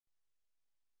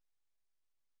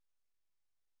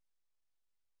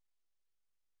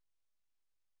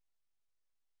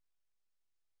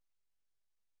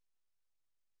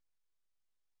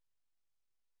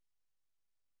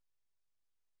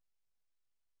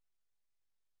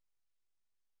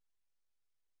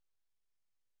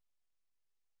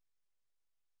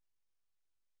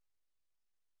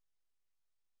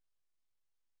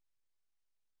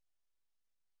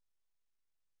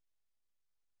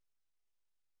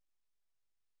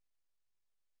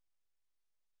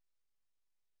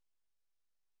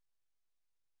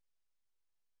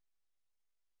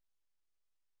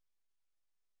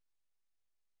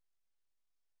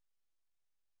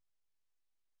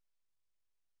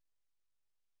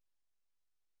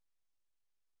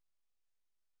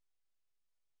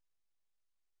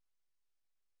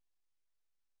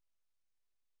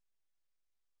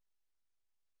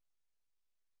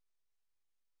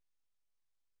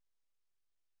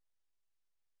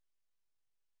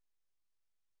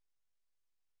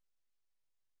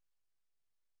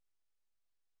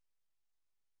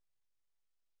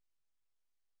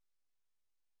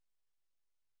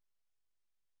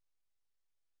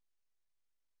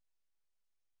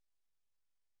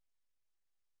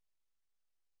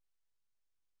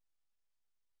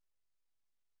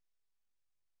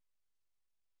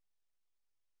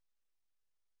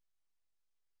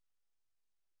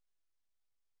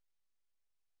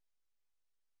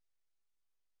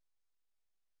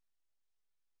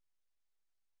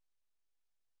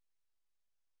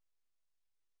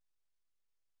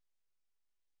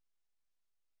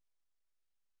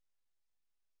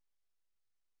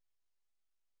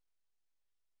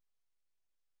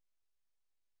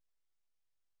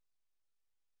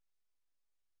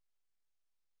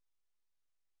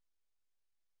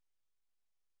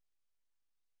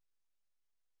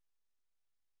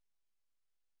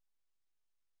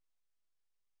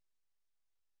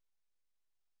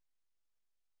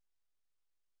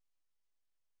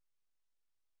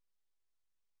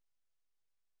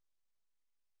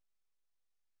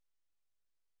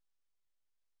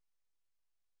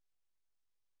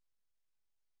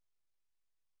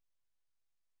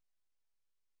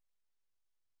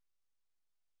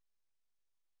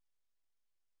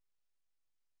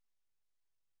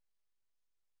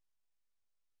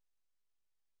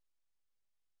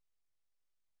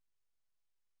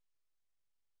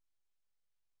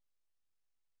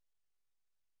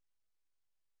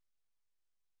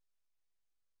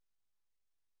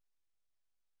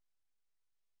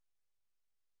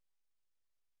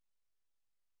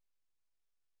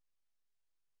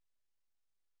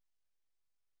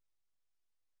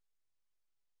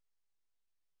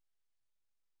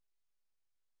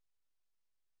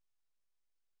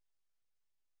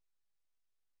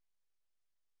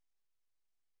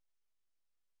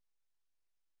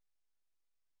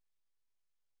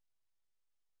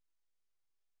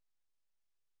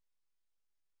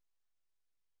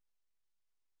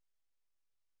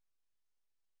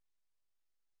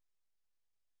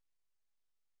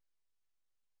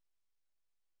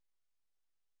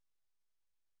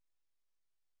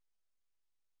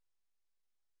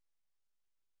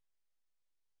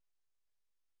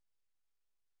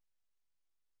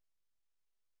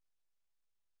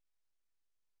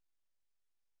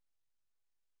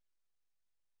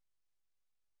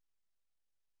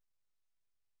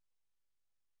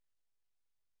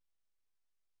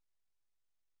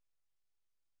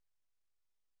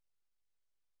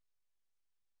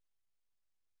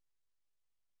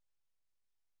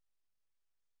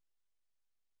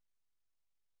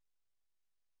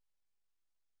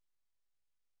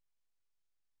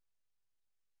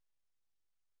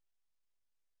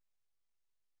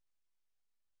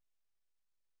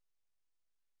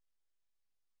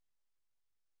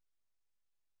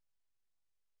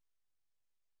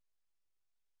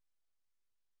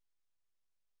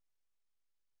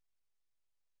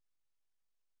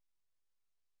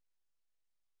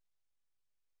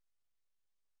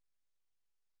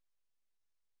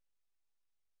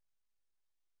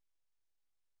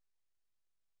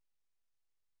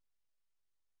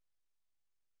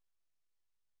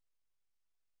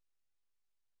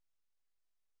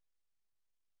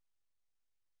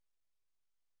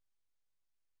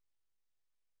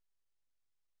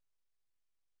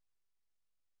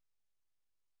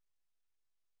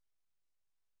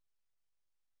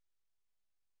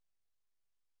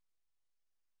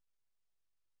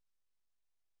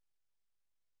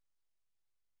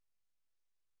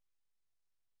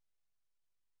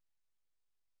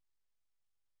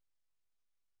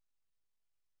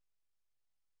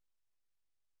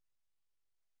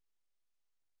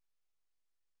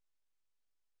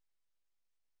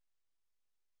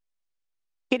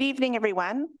Good evening,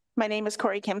 everyone. My name is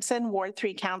Corey Kimson, Ward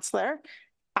 3 Councillor,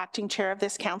 acting chair of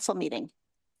this council meeting.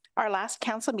 Our last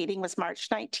council meeting was March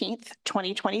 19th,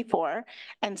 2024,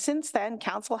 and since then,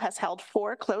 council has held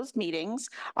 4 closed meetings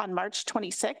on March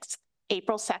 26th,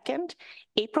 April 2nd,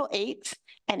 April 8th,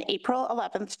 and April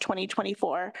 11th,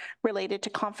 2024, related to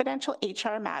confidential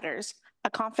HR matters, a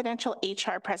confidential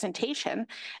HR presentation,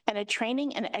 and a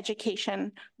training and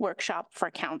education workshop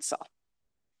for council.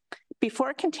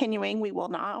 Before continuing, we will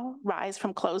now rise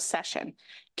from closed session.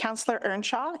 Councillor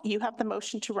Earnshaw, you have the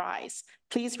motion to rise.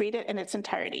 Please read it in its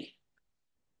entirety.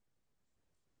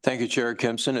 Thank you, Chair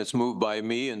Kimson. It's moved by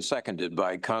me and seconded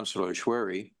by Councillor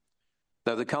Schwery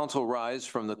that the council rise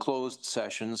from the closed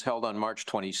sessions held on March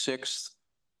 26th,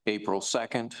 April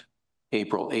 2nd,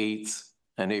 April 8th,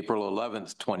 and April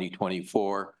 11th,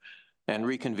 2024, and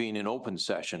reconvene in open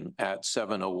session at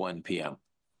 7:01 p.m.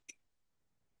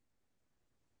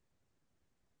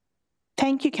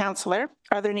 Thank you, Councillor.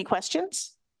 Are there any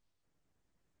questions?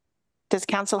 Does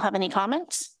council have any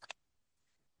comments?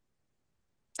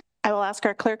 I will ask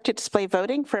our clerk to display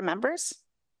voting for members.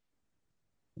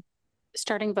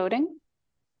 Starting voting.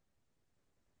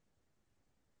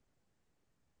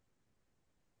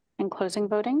 And closing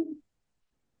voting.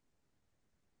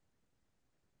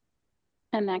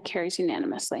 And that carries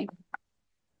unanimously.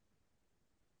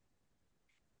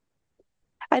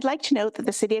 I'd like to note that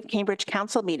the City of Cambridge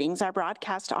Council meetings are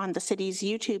broadcast on the city's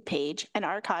YouTube page and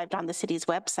archived on the city's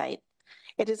website.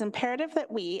 It is imperative that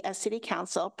we, as City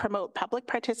Council, promote public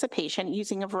participation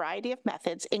using a variety of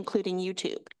methods, including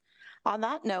YouTube. On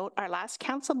that note, our last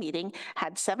council meeting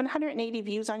had 780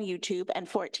 views on YouTube and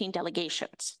 14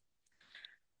 delegations.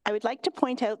 I would like to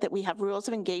point out that we have rules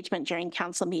of engagement during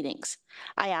council meetings.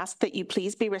 I ask that you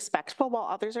please be respectful while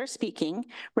others are speaking,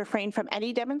 refrain from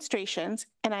any demonstrations,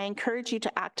 and I encourage you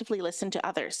to actively listen to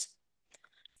others.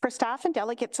 For staff and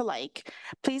delegates alike,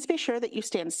 please be sure that you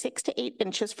stand 6 to 8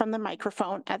 inches from the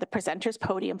microphone at the presenter's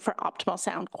podium for optimal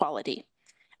sound quality.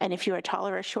 And if you are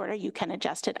taller or shorter, you can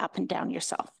adjust it up and down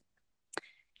yourself.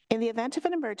 In the event of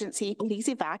an emergency, please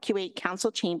evacuate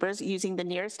council chambers using the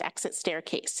nearest exit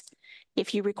staircase.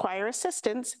 If you require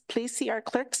assistance, please see our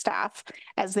clerk staff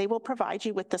as they will provide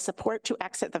you with the support to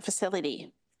exit the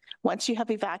facility. Once you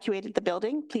have evacuated the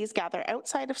building, please gather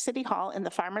outside of City Hall in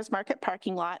the Farmers Market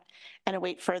parking lot and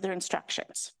await further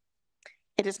instructions.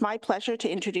 It is my pleasure to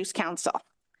introduce council.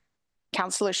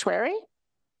 Councillor Schwery.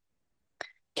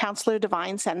 Councillor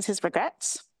Devine sends his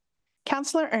regrets.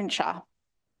 Councillor Earnshaw.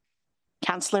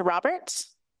 Councillor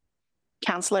Roberts.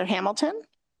 Councillor Hamilton.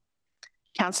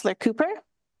 Councillor Cooper.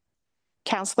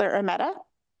 Councillor Ermetta,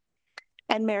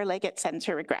 and Mayor Leggett sends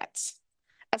her regrets.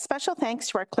 A special thanks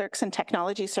to our clerks and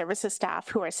technology services staff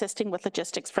who are assisting with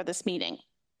logistics for this meeting.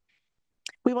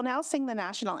 We will now sing the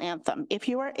national anthem. If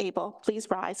you are able, please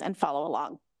rise and follow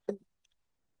along.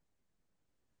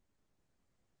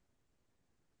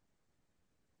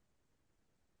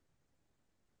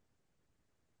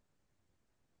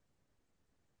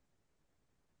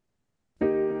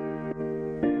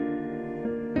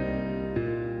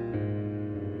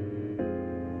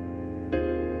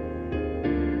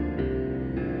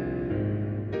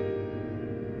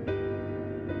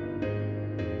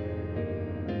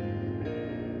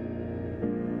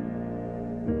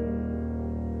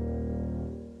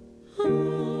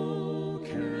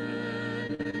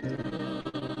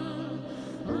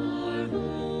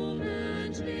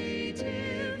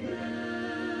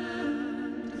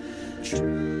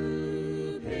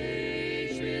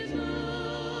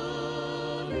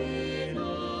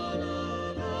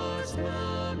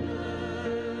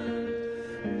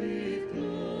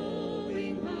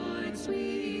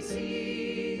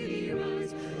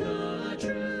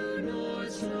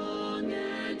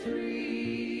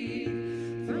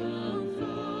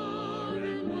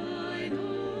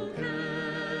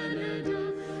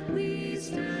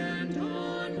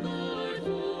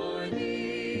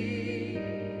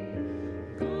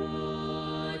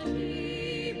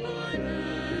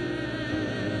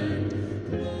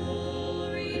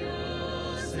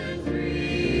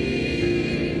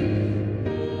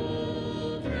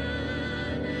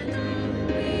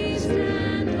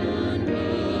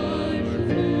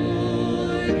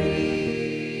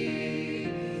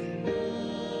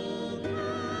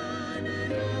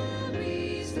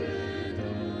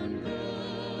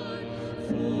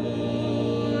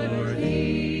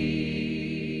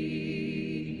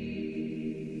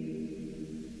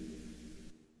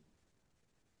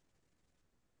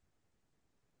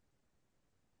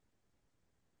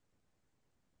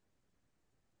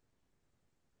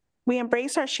 We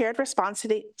embrace our shared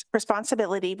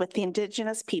responsibility with the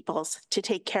Indigenous peoples to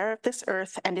take care of this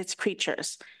earth and its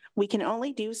creatures. We can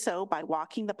only do so by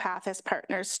walking the path as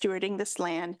partners, stewarding this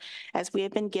land as we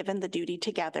have been given the duty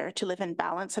together to live in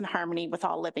balance and harmony with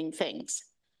all living things.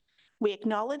 We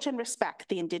acknowledge and respect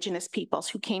the Indigenous peoples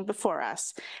who came before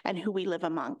us and who we live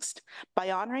amongst.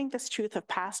 By honoring this truth of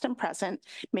past and present,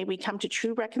 may we come to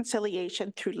true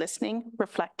reconciliation through listening,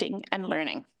 reflecting, and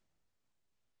learning.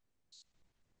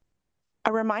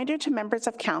 A reminder to members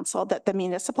of council that the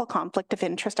Municipal Conflict of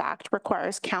Interest Act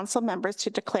requires council members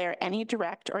to declare any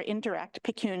direct or indirect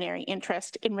pecuniary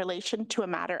interest in relation to a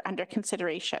matter under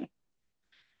consideration.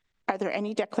 Are there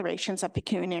any declarations of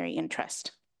pecuniary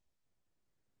interest?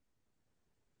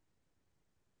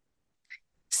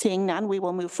 Seeing none, we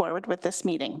will move forward with this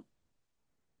meeting.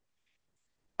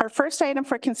 Our first item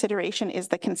for consideration is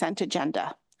the consent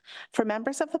agenda. For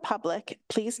members of the public,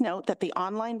 please note that the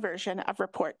online version of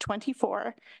Report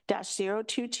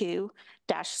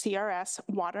 24-022-CRS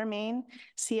Water Main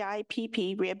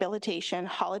CIPP Rehabilitation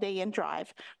Holiday Inn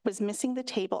Drive was missing the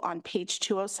table on page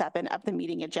 207 of the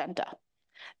meeting agenda.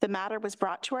 The matter was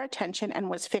brought to our attention and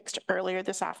was fixed earlier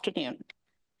this afternoon.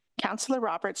 Councillor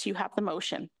Roberts, you have the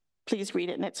motion. Please read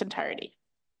it in its entirety.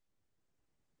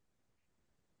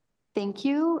 Thank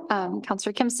you.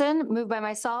 Councillor Kimson, moved by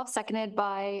myself, seconded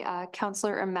by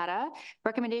Councillor Ameta.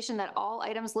 Recommendation that all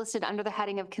items listed under the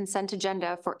heading of consent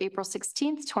agenda for April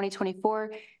 16th,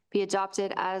 2024 be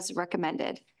adopted as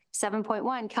recommended.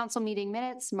 7.1, council meeting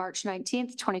minutes, March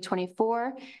 19th,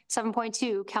 2024.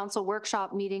 7.2, council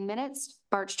workshop meeting minutes,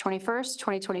 March 21st,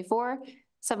 2024.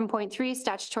 7.3,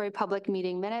 statutory public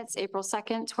meeting minutes, April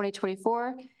 2nd,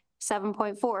 2024.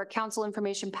 7.4, Council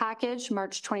Information Package,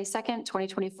 March 22nd,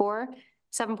 2024.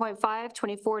 7.5,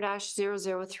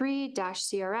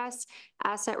 24-003-CRS,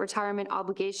 Asset Retirement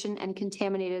Obligation and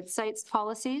Contaminated Sites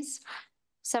Policies.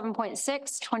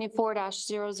 7.6,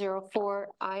 24-004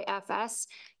 IFS,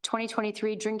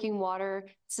 2023 Drinking Water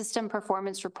System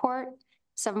Performance Report.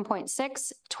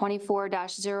 7.6,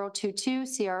 24-022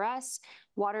 CRS,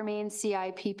 Water Main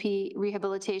CIPP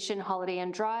Rehabilitation Holiday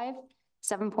Inn Drive.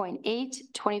 7.8,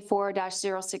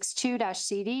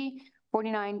 24-062-CD,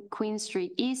 49 Queen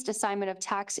Street East, Assignment of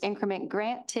Tax Increment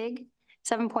Grant, TIG.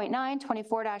 7.9,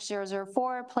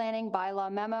 24-004, Planning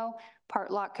Bylaw Memo, Part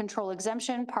Lot Control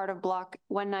Exemption, part of Block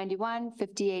 191,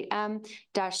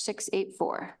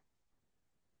 58M-684.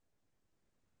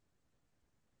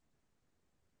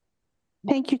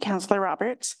 Thank you, Councillor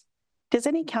Roberts. Does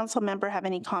any council member have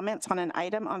any comments on an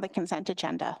item on the consent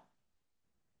agenda?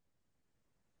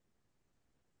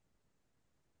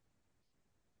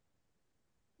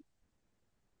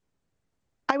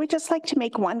 I would just like to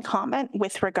make one comment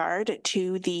with regard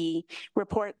to the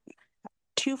report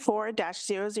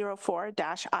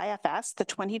 24-004-IFS, the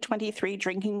 2023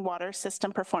 Drinking Water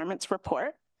System Performance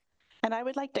Report. And I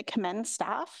would like to commend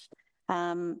staff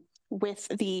with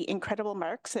the incredible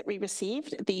marks that we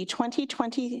received. The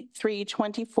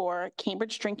 2023-24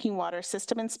 Cambridge Drinking Water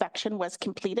System Inspection was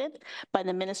completed by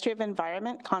the Ministry of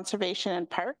Environment, Conservation and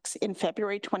Parks in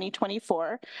February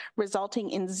 2024,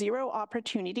 resulting in 0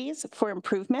 opportunities for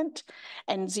improvement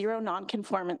and 0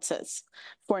 non-conformances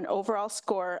for an overall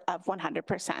score of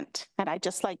 100%. And I'd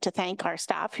just like to thank our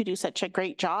staff who do such a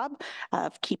great job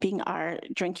of keeping our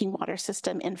drinking water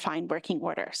system in fine working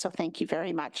order. So thank you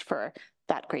very much for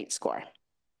that great score.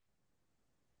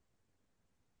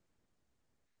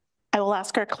 I will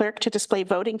ask our clerk to display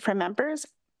voting for members.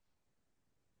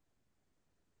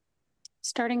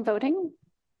 Starting voting.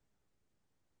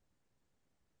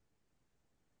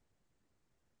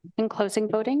 And closing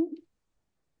voting.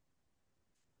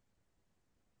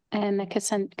 And the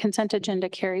consent agenda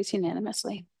carries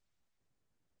unanimously.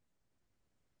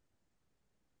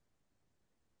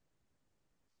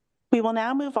 We will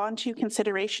now move on to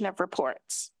consideration of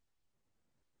reports.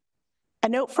 A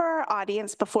note for our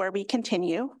audience before we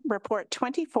continue, Report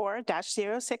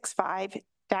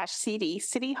 24-065-CD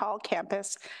City Hall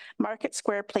Campus Market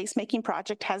Square Placemaking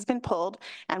Project has been pulled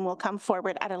and will come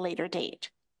forward at a later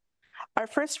date. Our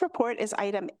first report is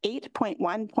item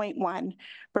 8.1.1,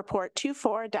 Report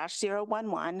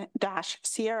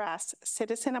 24-011-CRS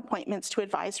Citizen Appointments to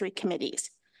Advisory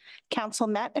Committees. Council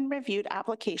met and reviewed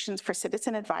applications for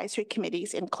citizen advisory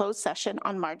committees in closed session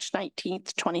on March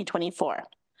 19th, 2024.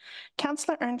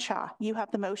 Councillor Earnshaw, you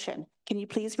have the motion. Can you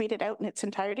please read it out in its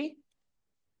entirety?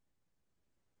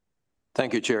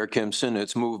 Thank you, Chair Kimson.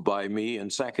 It's moved by me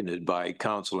and seconded by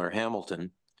Councillor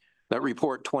Hamilton that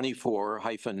Report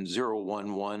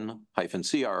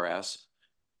 24-011-CRS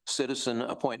Citizen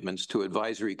Appointments to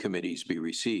Advisory Committees be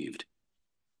received,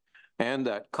 and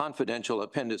that confidential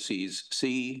appendices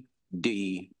C,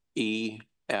 D, E,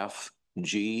 F,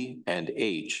 G, and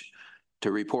H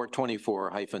to report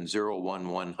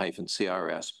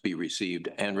 24-011-CRS be received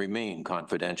and remain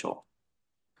confidential.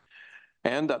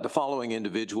 And that the following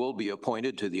individual be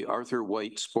appointed to the Arthur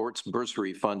White Sports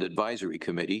Bursary Fund Advisory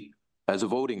Committee as a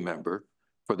voting member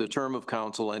for the term of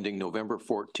council ending November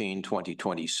 14,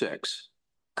 2026,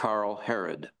 Carl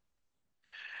Herod.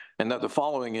 And that the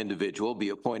following individual be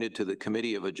appointed to the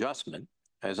Committee of Adjustment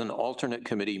as an alternate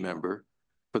committee member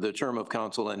for the term of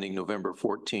council ending November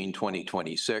 14,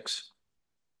 2026,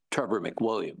 Trevor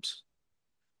McWilliams.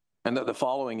 And that the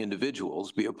following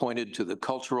individuals be appointed to the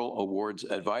Cultural Awards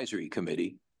Advisory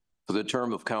Committee for the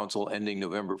term of council ending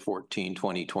November 14,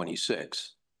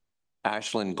 2026,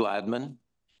 Ashlyn Gladman,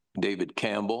 David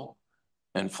Campbell,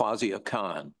 and Fazia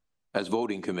Khan as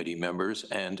voting committee members,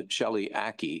 and Shelley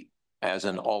Aki as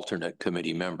an alternate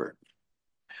committee member.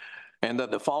 And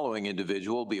that the following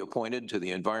individual be appointed to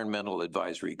the Environmental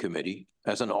Advisory Committee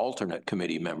as an alternate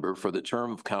committee member for the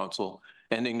term of council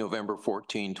ending November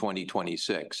 14,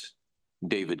 2026,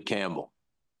 David Campbell.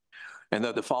 And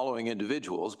that the following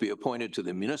individuals be appointed to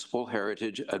the Municipal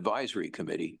Heritage Advisory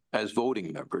Committee as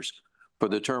voting members for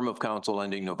the term of council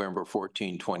ending November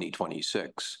 14,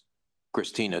 2026,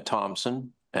 Christina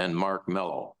Thompson and Mark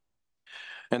Mello.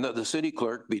 And that the city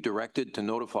clerk be directed to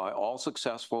notify all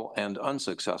successful and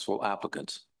unsuccessful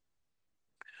applicants.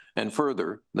 And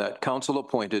further, that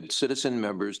council-appointed citizen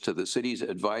members to the city's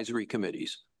advisory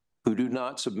committees who do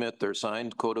not submit their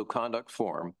signed code of conduct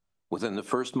form within the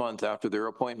first month after their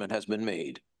appointment has been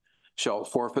made shall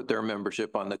forfeit their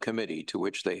membership on the committee to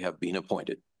which they have been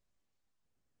appointed.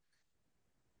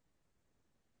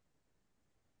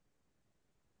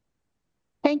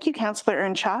 Thank you, Councillor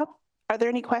Earnshaw. Are there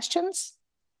any questions?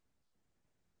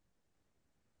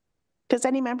 Does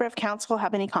any member of council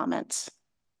have any comments?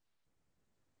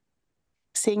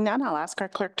 Seeing none, I'll ask our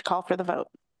clerk to call for the vote.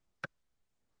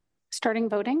 Starting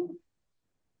voting.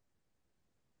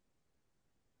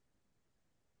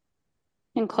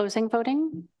 And closing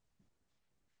voting.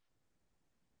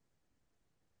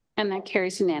 And that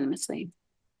carries unanimously.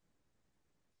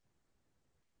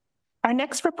 Our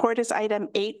next report is item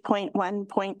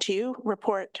 8.1.2,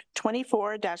 report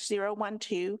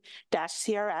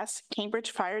 24-012-CRS, Cambridge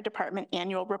Fire Department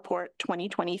Annual Report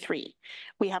 2023.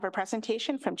 We have a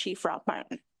presentation from Chief Rob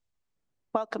Martin.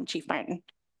 Welcome, Chief Martin.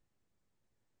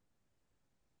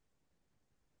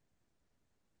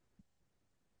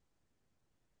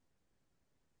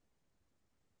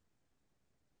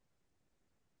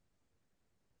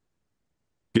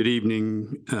 Good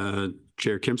evening,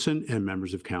 Chair Kimson and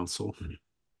members of council.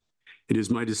 It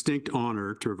is my distinct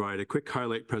honor to provide a quick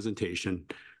highlight presentation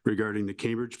regarding the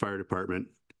Cambridge Fire Department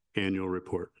Annual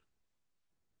Report.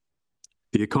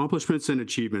 The accomplishments and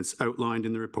achievements outlined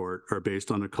in the report are based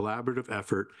on a collaborative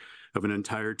effort of an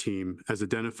entire team as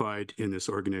identified in this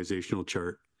organizational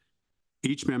chart.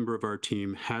 Each member of our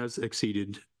team has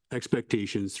exceeded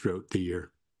expectations throughout the year.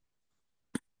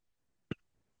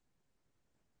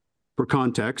 For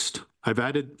context, I've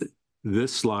added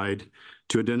this slide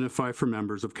to identify for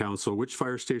members of council which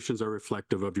fire stations are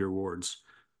reflective of your wards.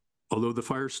 Although the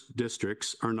fire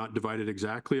districts are not divided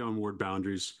exactly on ward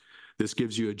boundaries, this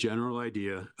gives you a general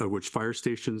idea of which fire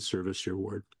stations service your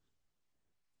ward.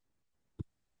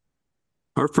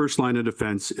 Our first line of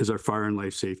defense is our fire and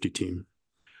life safety team.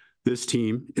 This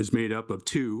team is made up of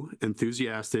 2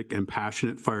 enthusiastic and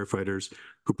passionate firefighters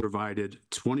who provided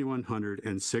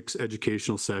 2,106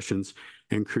 educational sessions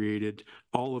and created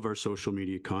all of our social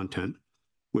media content,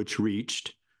 which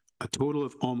reached a total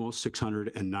of almost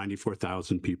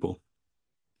 694,000 people.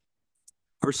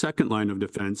 Our second line of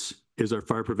defense is our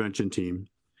fire prevention team.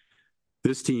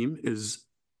 This is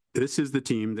the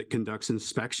team that conducts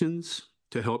inspections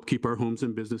to help keep our homes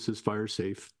and businesses fire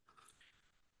safe.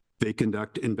 They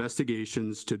conduct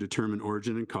investigations to determine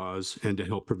origin and cause and to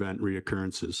help prevent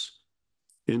reoccurrences.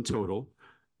 In total,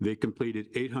 they completed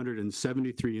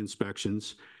 873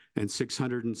 inspections and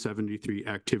 673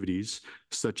 activities,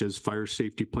 such as fire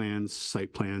safety plans,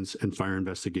 site plans, and fire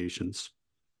investigations.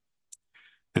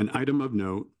 An item of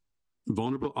note,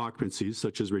 vulnerable occupancies,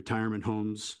 such as retirement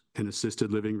homes and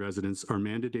assisted living residents, are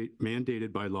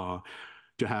mandated by law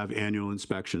to have annual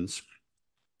inspections.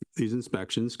 These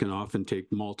inspections can often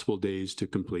take multiple days to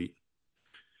complete.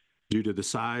 Due to the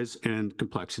size and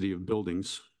complexity of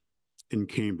buildings, in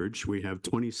Cambridge, we have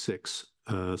 26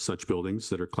 such buildings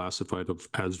that are classified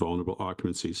as vulnerable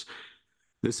occupancies.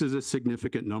 This is a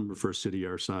significant number for a city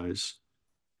our size.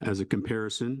 As a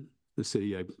comparison, the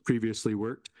city I previously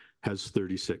worked has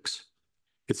 36.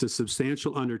 It's a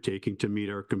substantial undertaking to meet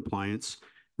our compliance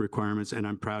requirements, and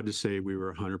I'm proud to say we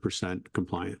were 100%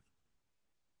 compliant.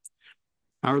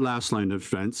 Our last line of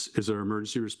defense is our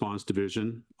emergency response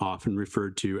division, often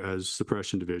referred to as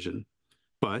suppression division,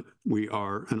 but we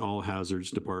are an all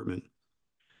hazards department.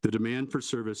 The demand for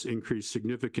service increased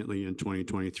significantly in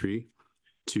 2023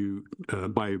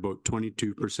 by about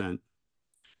 22%.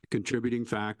 Contributing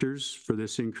factors for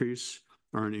this increase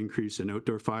are an increase in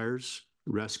outdoor fires,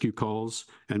 rescue calls,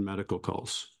 and medical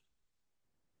calls.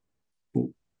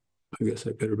 Oh, I guess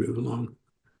I better move along.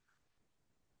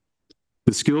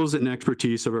 The skills and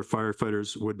expertise of our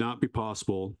firefighters would not be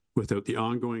possible without the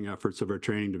ongoing efforts of our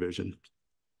training division.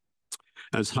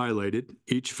 As highlighted,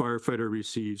 each firefighter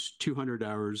receives 200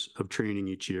 hours of training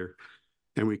each year,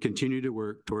 and we continue to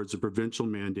work towards a provincial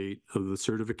mandate of the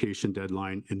certification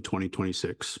deadline in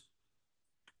 2026.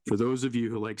 For those of you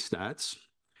who like stats,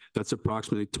 that's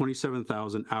approximately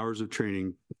 27,000 hours of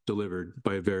training delivered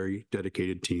by a very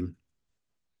dedicated team.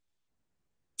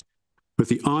 With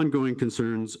the ongoing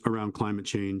concerns around climate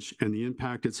change and the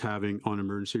impact it's having on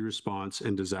emergency response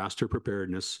and disaster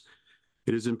preparedness,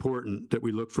 it is important that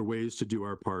we look for ways to do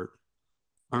our part.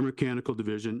 Our mechanical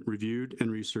division reviewed and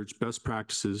researched best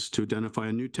practices to identify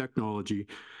a new technology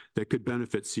that could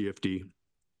benefit CFD.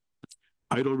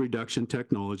 Idle reduction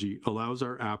technology allows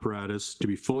our apparatus to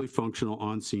be fully functional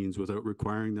on scenes without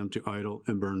requiring them to idle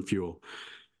and burn fuel.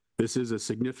 This is a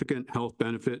significant health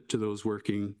benefit to those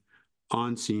working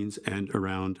on scenes and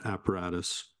around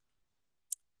apparatus.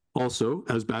 Also,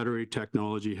 as battery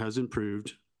technology has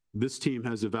improved, this team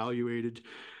has evaluated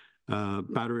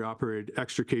battery-operated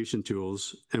extrication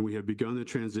tools, and we have begun the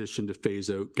transition to phase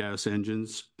out gas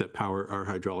engines that power our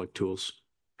hydraulic tools.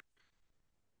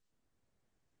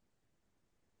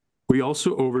 We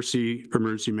also oversee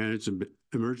emergency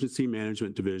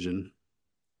management division.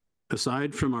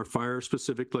 Aside from our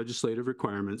fire-specific legislative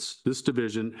requirements, this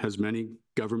division has many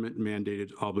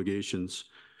government-mandated obligations.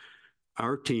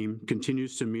 Our team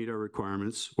continues to meet our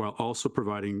requirements while also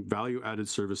providing value-added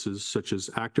services such as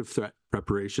active threat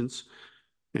preparations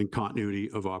and continuity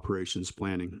of operations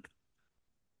planning.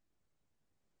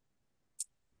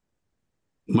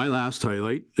 My last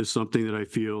highlight is something that I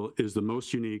feel is the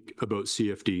most unique about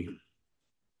CFD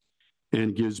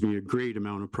and gives me a great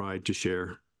amount of pride to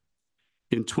share.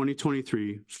 In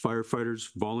 2023, firefighters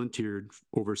volunteered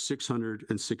over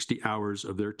 660 hours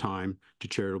of their time to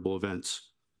charitable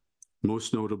events.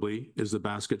 Most notably is the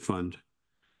Basket Fund.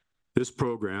 This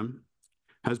program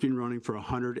has been running for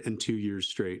 102 years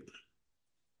straight.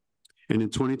 And in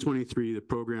 2023, the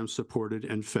program supported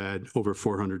and fed over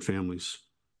 400 families.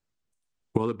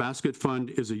 While the Basket Fund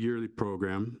is a yearly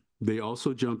program, they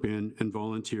also jump in and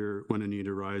volunteer when a need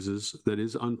arises that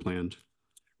is unplanned,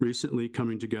 recently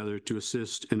coming together to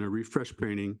assist in a refresh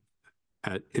training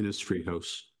at Innisfree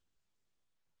House.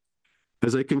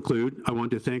 As I conclude, I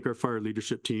want to thank our fire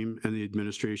leadership team and the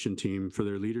administration team for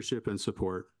their leadership and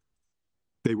support.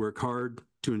 They work hard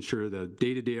to ensure that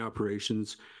day-to-day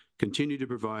operations continue to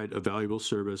provide a valuable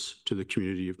service to the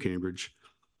community of Cambridge.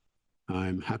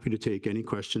 I'm happy to take any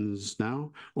questions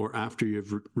now or after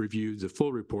you've reviewed the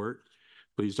full report.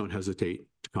 Please don't hesitate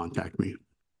to contact me.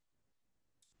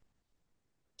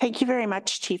 Thank you very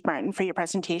much, Chief Martin, for your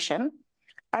presentation.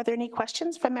 Are there any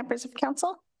questions from members of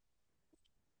council?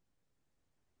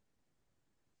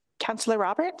 Councillor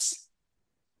Roberts.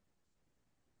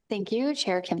 Thank you,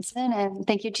 Chair Kimson, and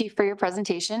thank you, Chief, for your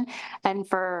presentation and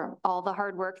for all the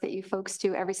hard work that you folks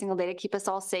do every single day to keep us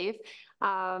all safe.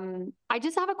 I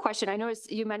just have a question. I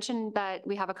noticed you mentioned that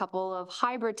we have a couple of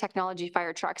hybrid technology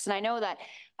fire trucks, and I know that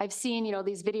I've seen,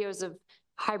 these videos of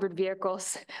hybrid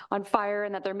vehicles on fire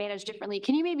and that they're managed differently.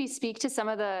 Can you maybe speak to some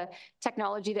of the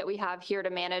technology that we have here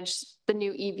to manage the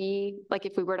new EV? Like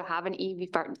if we were to have an EV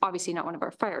fire, obviously not one of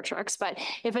our fire trucks, but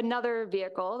if another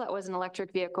vehicle that was an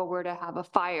electric vehicle were to have a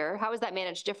fire, how is that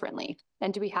managed differently?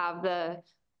 And do we have the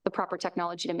proper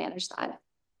technology to manage that?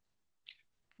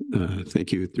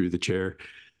 Thank you, through the chair.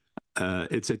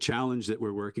 It's a challenge that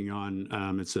we're working on.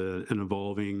 It's an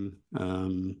evolving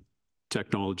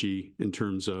technology in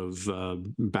terms of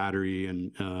battery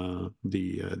and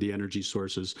the energy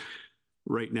sources.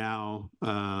 Right now,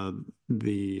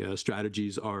 the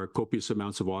strategies are copious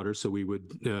amounts of water. So we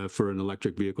would, for an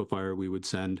electric vehicle fire, we would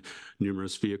send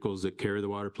numerous vehicles that carry the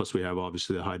water. Plus we have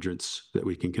obviously the hydrants that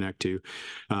we can connect to.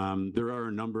 There are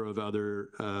a number of other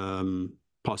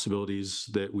possibilities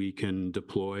that we can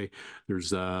deploy. There's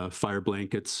fire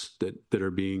blankets that are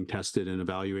being tested and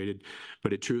evaluated,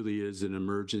 but it truly is an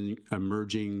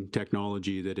emerging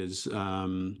technology that is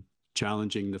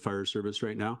challenging the fire service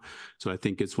right now. So I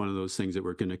think it's one of those things that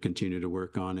we're going to continue to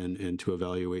work on and to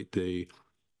evaluate the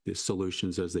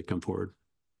solutions as they come forward.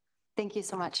 Thank you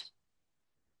so much.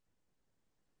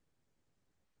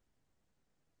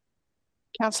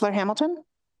 Councillor Hamilton.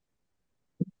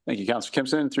 Thank you, Councillor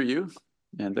Kimpson, through you.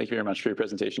 And thank you very much for your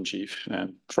presentation, Chief,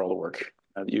 and for all the work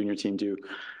that you and your team do.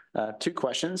 Two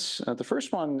questions. The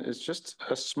first one is just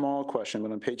a small question,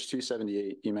 but on page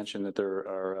 278, you mentioned that there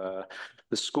are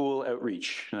the school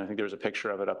outreach. And I think there was a picture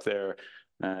of it up there.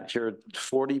 Here,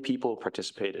 40 people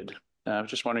participated. I was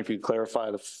just wondering if you could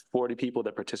clarify the 40 people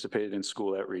that participated in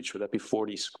school outreach. Would that be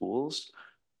 40 schools?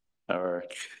 Or,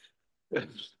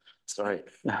 sorry.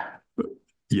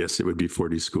 Yes, it would be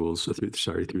 40 schools. So through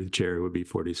the chair, it would be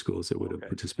 40 schools that would have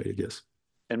participated, yes.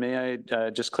 And may I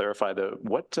just clarify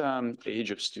what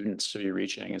age of students are you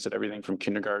reaching? Is it everything from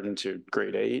kindergarten to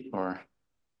grade 8 or?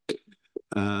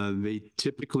 They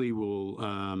typically will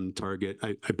target,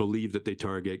 I believe that they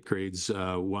target grades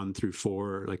 1 through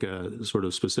 4, like sort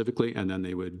of specifically, and then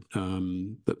they would,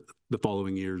 the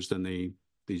following years, then they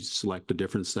select a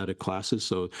different set of classes.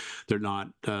 So they're not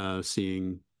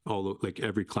seeing like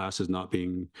every class is not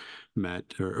being met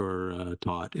or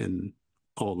taught in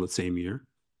all the same year.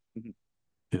 Mm-hmm.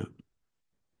 Yeah.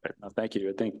 Well, thank you.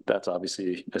 I think that's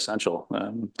obviously essential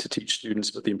to teach students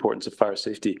about the importance of fire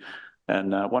safety.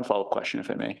 And one follow-up question,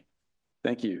 if I may.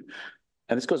 Thank you.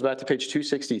 And this goes back to page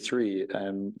 263.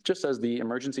 Just as the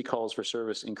emergency calls for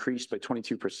service increased by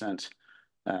 22%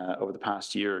 over the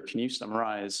past year, can you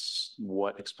summarize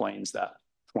what explains that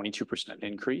 22%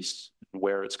 increase,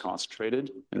 where it's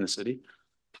concentrated in the city?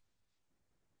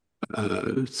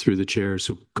 Through the chair,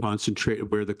 so concentrate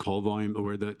where the call volume or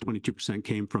where the 22%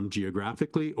 came from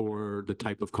geographically, or the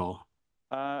type of call?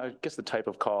 I guess the type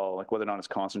of call, like whether or not it's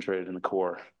concentrated in the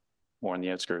core or in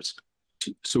the outskirts.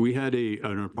 So we had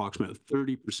an approximate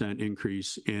 30%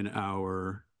 increase in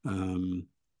our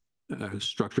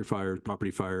structure fires,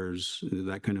 property fires,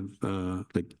 that kind of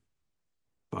like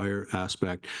fire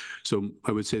aspect. So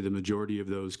I would say the majority of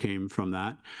those came from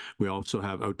that. We also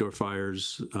have outdoor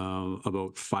fires.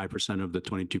 About 5% of the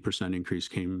 22% increase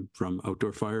came from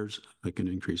outdoor fires. I can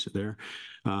increase it there.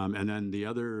 And then the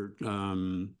other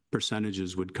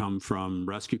percentages would come from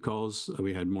rescue calls.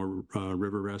 We had more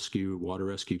river rescue, water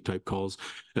rescue type calls,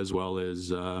 as well as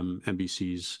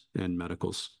MBCs and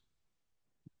medicals.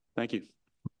 Thank you.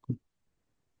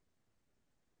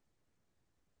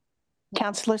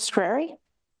 Councillor Strary.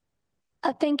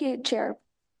 Thank you, Chair.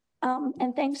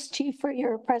 And thanks, Chief, for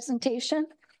your presentation.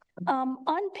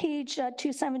 On page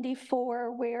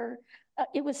 274, where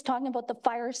it was talking about the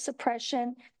fire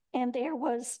suppression, and there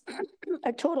was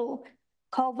a total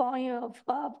call volume of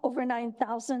over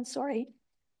 9,000, sorry.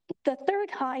 The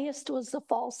third highest was the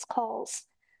false calls.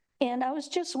 And I was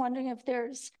just wondering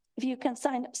if you can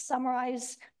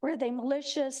summarize, were they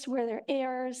malicious, were there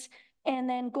errors, and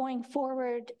then going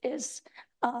forward is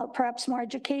perhaps more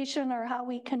education or how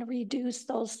we can reduce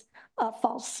those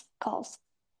false calls.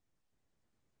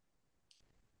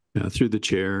 Yeah, through the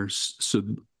chairs. So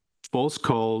false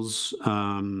calls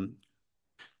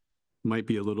might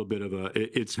be a little bit of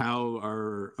it's how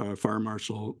our fire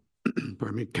marshal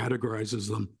categorizes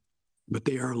them, but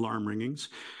they are alarm ringings.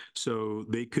 So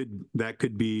that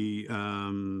could be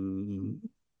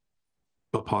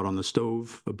a pot on the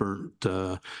stove, a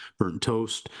burnt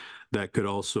toast. That could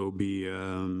also be,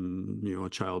 a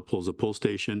child pulls a pull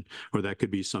station, or that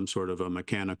could be some sort of a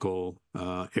mechanical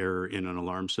error in an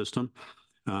alarm system.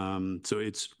 So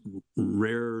it's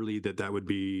rarely that would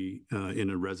be in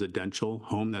a residential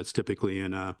home. That's typically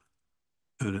in a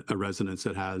residence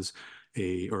that has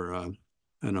an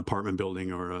apartment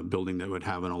building or a building that would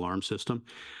have an alarm system.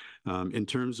 In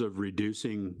terms of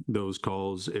reducing those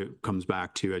calls, it comes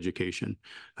back to education,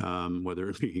 whether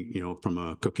it be, from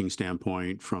a cooking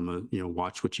standpoint, from a,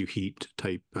 watch what you heat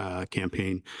type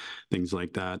campaign, things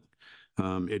like that.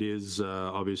 It is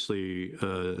obviously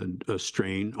a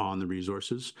strain on the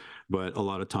resources, but a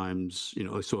lot of times,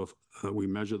 so if we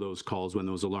measure those calls when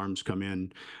those alarms come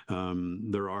in,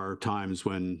 there are times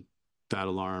when that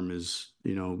alarm is,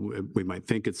 we might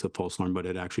think it's a false alarm, but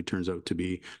it actually turns out to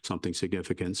be something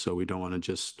significant. So we don't want to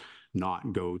just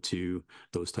not go to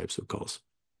those types of calls.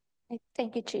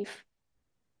 Thank you, Chief.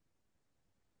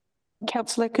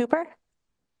 Councillor Cooper.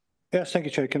 Yes, thank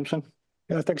you, Chair Kimpson.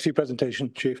 Thanks for your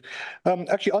presentation, Chief.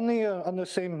 Actually, on the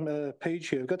same page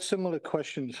here, I've got similar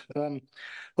questions. Well,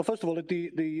 first of all,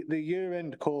 the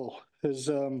year-end call has,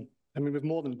 we've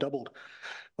more than doubled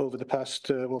over the past,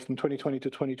 from 2020 to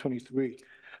 2023.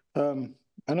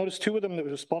 I noticed two of them that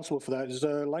were responsible for that is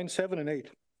line 7 and 8.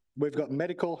 We've got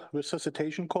medical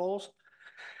resuscitation calls,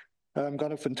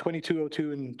 gone up from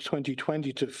 2202 in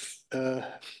 2020 to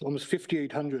almost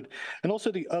 5,800. And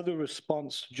also the other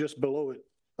response just below it,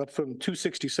 up from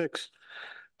 266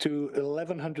 to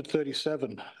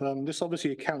 1,137. This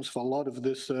obviously accounts for a lot of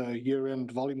this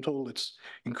year-end volume total. It's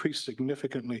increased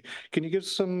significantly. Can you give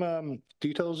some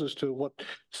details as to what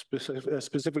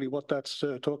specifically what that's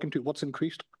talking to? What's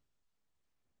increased?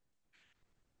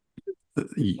 On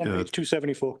page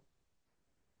 274.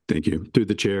 Thank you. Through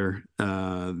the chair,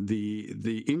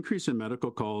 the increase in medical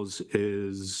calls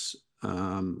is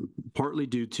partly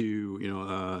due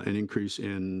to an increase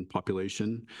in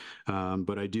population,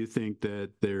 but I do think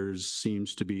that there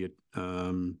seems to be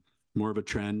more of a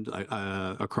trend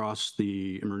across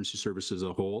the emergency services as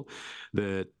a whole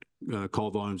that call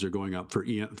volumes are going up for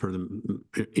the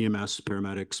EMS,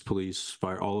 paramedics, police,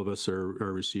 fire. All of us are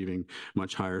receiving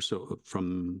much higher. So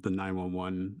from the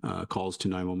 911 calls to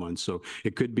 911. So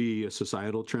it could be a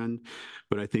societal trend,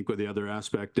 but I think what the other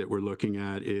aspect that we're looking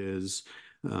at is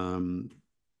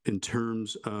in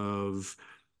terms of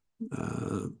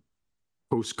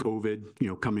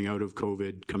post-COVID, coming out of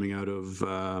COVID, coming out of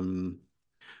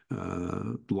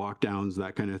lockdowns,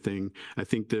 that kind of thing. I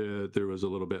think there was a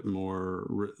little bit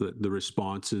more the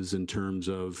responses in terms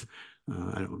of,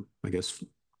 I guess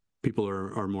people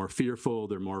are more fearful,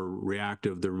 they're more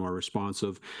reactive, they're more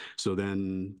responsive. So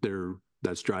then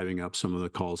that's driving up some of the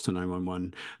calls to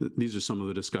 911. These are some of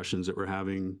the discussions that we're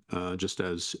having just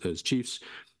as chiefs.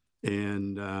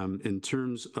 And in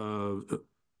terms of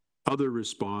other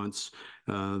response,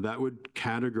 that would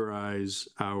categorize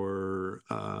our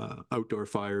outdoor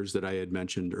fires that I had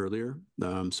mentioned earlier.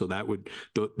 So that would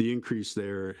the increase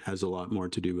there has a lot more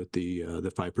to do with the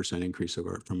 5% increase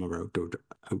from our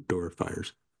outdoor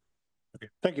fires. Okay,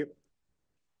 thank you.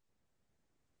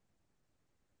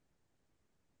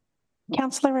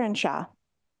 Councillor Renshaw.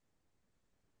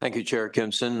 Thank you, Chair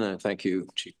Kimson. Thank you,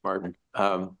 Chief Martin.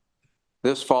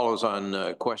 This follows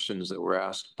on questions that were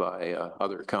asked by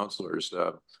other councillors,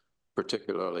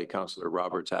 particularly Councillor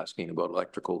Roberts asking about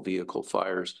electrical vehicle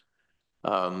fires,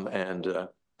 and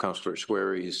Councillor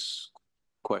Schwery's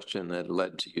question that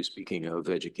led to you speaking of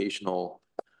educational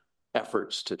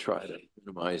efforts to try to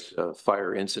minimize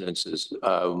fire incidences,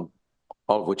 all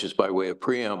of which is by way of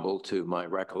preamble to my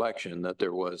recollection that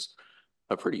there was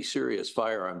a pretty serious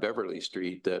fire on Beverly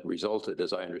Street that resulted,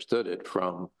 as I understood it,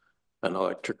 from an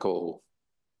electrical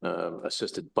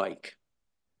assisted bike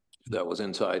that was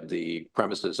inside the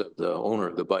premises of the owner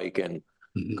of the bike and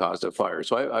caused a fire.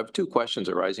 So I have two questions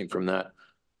arising from that.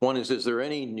 One is there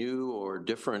any new or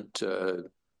different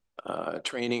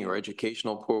training or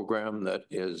educational program that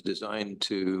is designed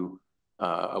to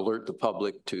alert the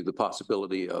public to the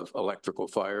possibility of electrical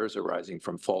fires arising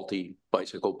from faulty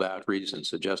bicycle batteries and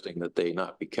suggesting that they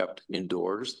not be kept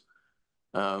indoors?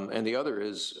 And the other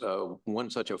is when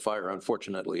such a fire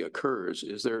unfortunately occurs,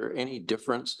 is there any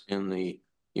difference in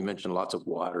you mentioned lots of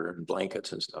water and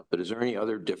blankets and stuff, but is there any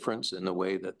other difference in the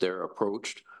way that they're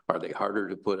approached? Are they harder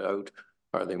to put out?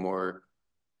 Are they more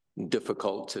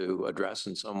difficult to address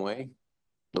in some way?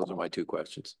 Those are my two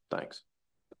questions. Thanks.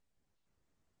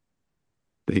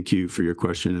 Thank you for your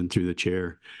question and through the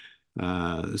chair.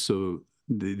 So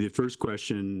the first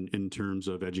question in terms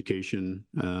of education,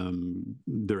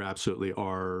 there absolutely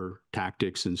are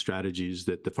tactics and strategies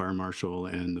that the fire marshal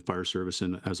and the fire service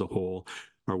as a whole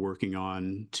are working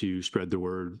on to spread the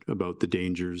word about the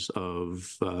dangers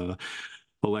of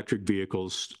electric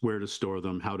vehicles, where to store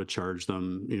them, how to charge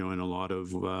them. In a lot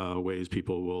of ways,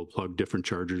 people will plug different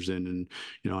chargers in, and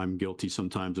I'm guilty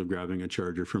sometimes of grabbing a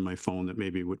charger from my phone that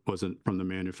maybe wasn't from the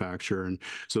manufacturer. And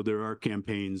so there are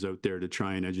campaigns out there to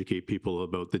try and educate people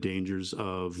about the dangers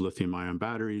of lithium-ion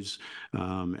batteries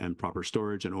and proper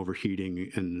storage and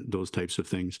overheating and those types of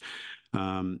things.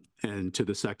 And to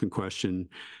the second question,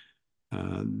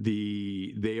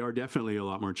 they are definitely a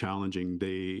lot more challenging.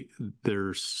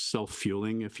 They're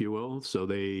self-fueling, if you will. So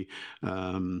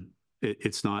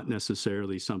it's not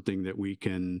necessarily something that we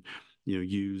can,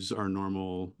 use our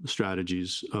normal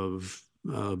strategies of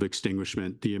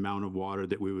extinguishment. The amount of water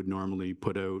that we would normally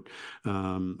put out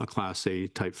a Class A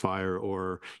type fire,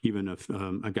 or even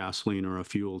a gasoline or a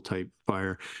fuel type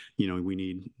fire, we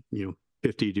need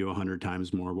 50 to 100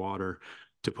 times more water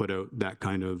to put out that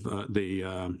kind of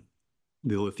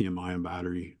the lithium-ion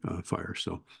battery fire.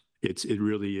 So it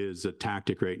really is a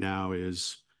tactic right now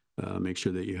is make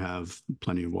sure that you have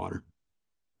plenty of water.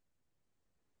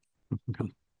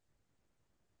 Okay.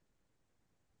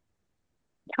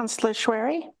 Councillor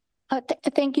Schwery.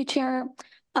 Thank you, Chair.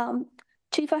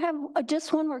 Chief, I have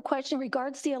just one more question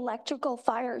regards the electrical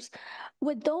fires.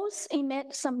 Would those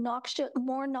emit some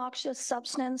more noxious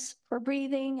substance for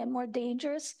breathing and more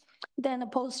dangerous than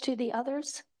opposed to the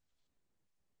others?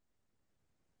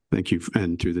 Thank you.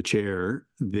 And through the chair,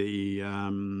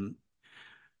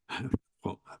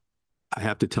 well, I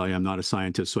have to tell you, I'm not a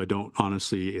scientist, so I don't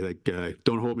honestly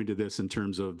don't hold me to this in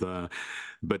terms of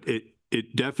but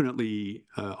it definitely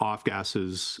off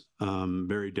gases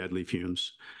very deadly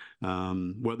fumes.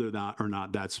 Whether that or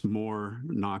not that's more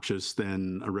noxious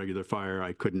than a regular fire,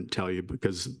 I couldn't tell you,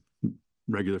 because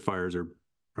regular fires are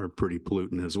pretty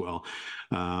pollutant as well,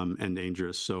 and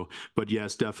dangerous. So, but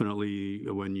yes, definitely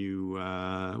when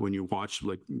you watch,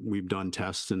 like we've done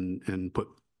tests and put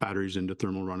batteries into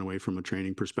thermal runaway from a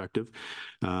training perspective,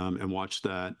 and watch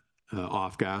that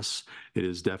off gas, it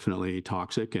is definitely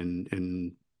toxic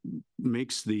and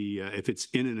makes the if it's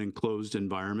in an enclosed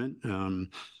environment,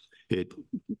 it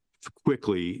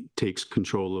quickly takes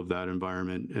control of that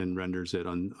environment and renders it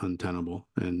untenable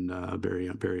and very,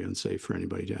 very unsafe for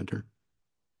anybody to enter.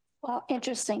 Well,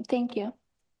 interesting. Thank you.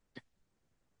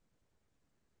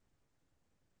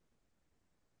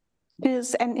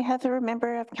 Does any other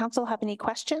member of council have any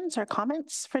questions or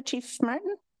comments for Chief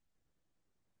Martin?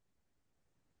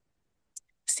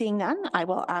 Seeing none, I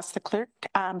will ask the clerk,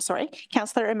 Councillor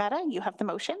Imeta, you have the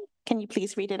motion. Can you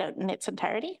please read it out in its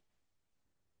entirety?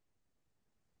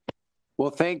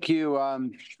 Well, thank you,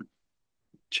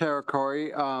 Chair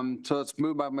Corey. So it's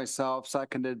moved by myself,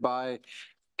 seconded by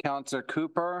Councillor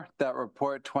Cooper, that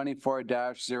report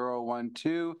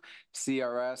 24-012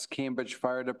 CRS Cambridge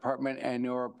Fire Department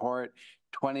Annual Report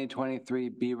 2023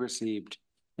 be received.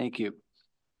 Thank you.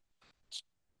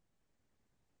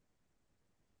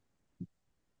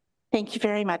 Thank you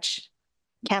very much,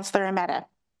 Councillor Imeta.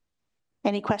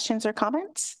 Any questions or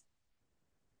comments?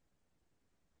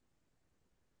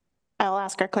 I'll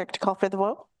ask our clerk to call for the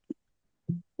vote.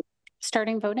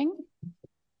 Starting voting.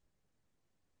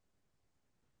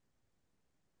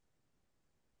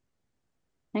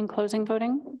 And closing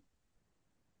voting.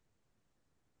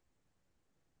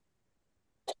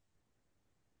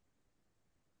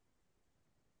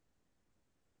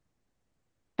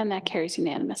 And that carries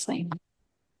unanimously.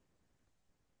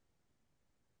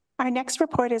 Our next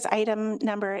report is item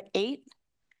number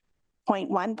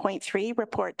 8.1.3,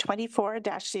 report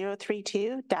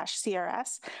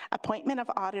 24-032-CRS, appointment of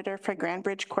auditor for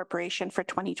Grandbridge Corporation for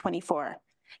 2024.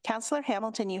 Councillor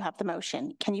Hamilton, you have the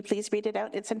motion. Can you please read it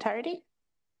out in its entirety?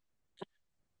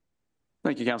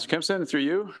 Thank you, Councillor Kempson. Through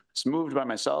you, it's moved by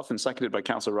myself and seconded by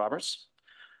Councillor Roberts.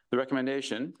 The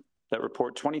recommendation that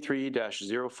report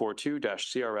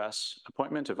 23-042-CRS,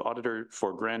 appointment of auditor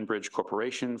for Grandbridge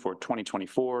Corporation for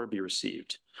 2024 be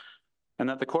received, and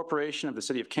that the corporation of the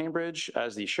City of Cambridge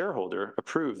as the shareholder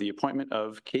approve the appointment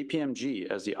of KPMG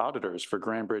as the auditors for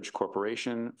Grandbridge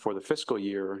Corporation for the fiscal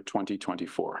year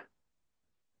 2024.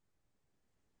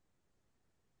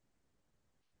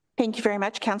 Thank you very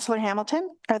much, Councillor Hamilton.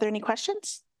 Are there any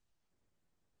questions?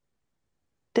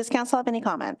 Does council have any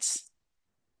comments?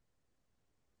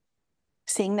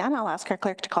 Seeing none, I'll ask our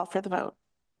clerk to call for the vote.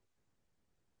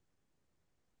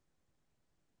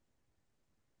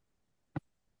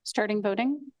 Starting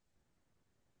voting.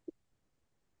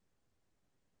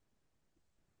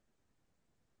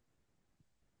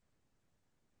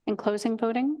 And closing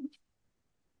voting.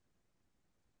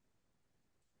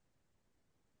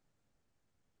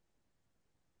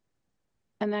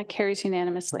 And that carries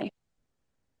unanimously.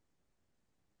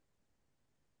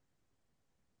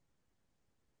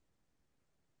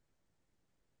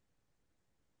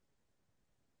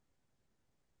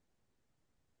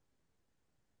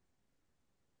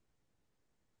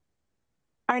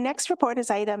 Our next report is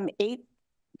item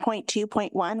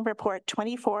 8.2.1, report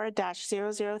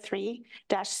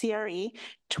 24-003-CRE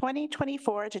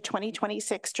 2024 to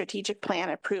 2026 strategic plan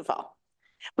approval.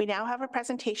 We now have a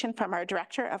presentation from our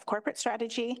Director of Corporate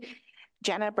Strategy,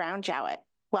 Jenna Brown-Jowett.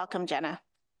 Welcome, Jenna.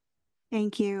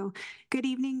 Thank you. Good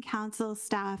evening, council,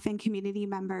 staff, and community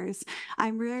members.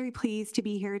 I'm really pleased to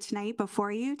be here tonight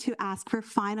before you to ask for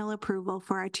final approval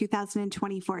for our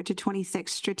 2024 to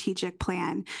 26 strategic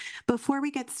plan. Before we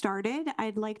get started,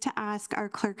 I'd like to ask our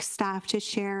clerk staff to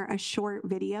share a short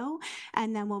video,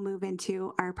 and then we'll move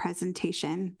into our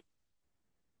presentation.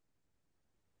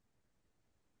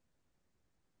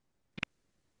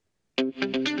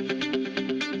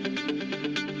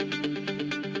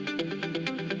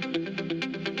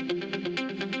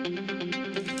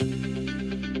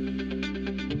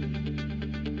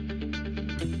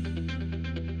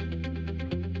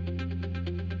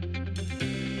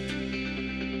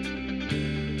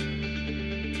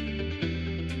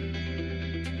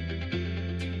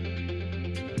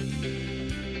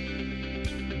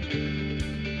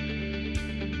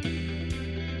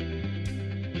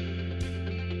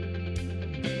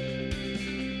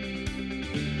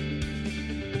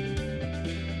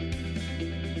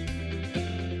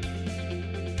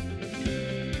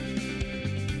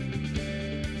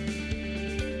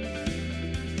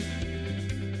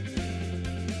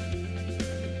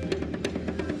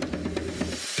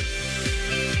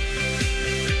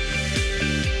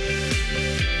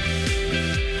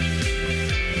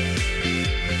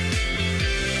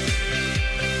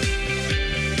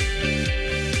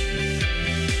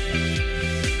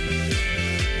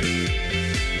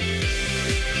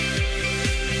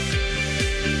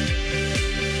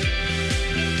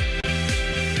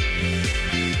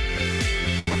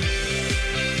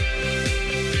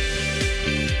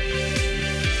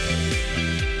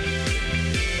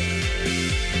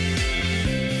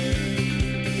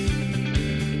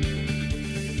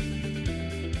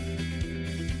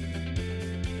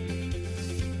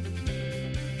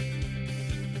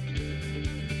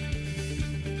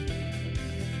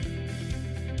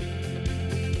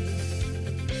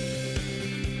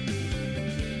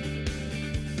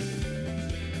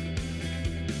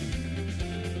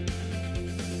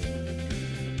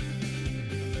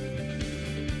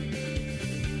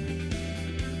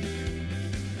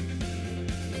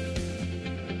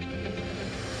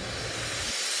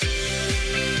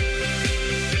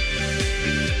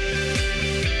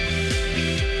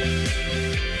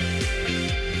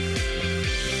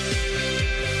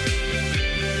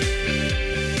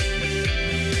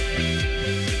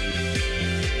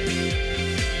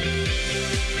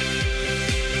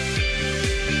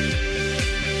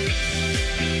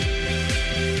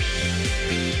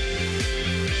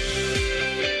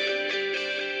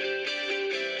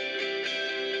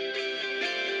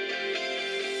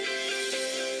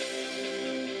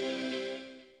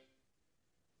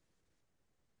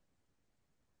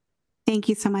 Thank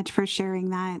you so much for sharing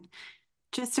that.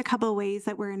 Just a couple of ways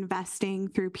that we're investing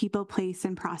through people, place,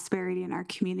 and prosperity in our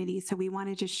community. So we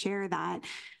wanted to share that.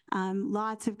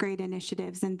 Lots of great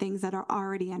initiatives and things that are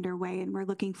already underway, and we're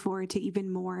looking forward to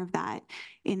even more of that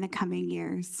in the coming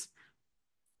years.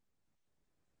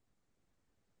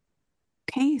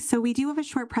 Okay, so we do have a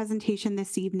short presentation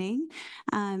this evening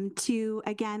to,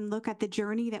 again, look at the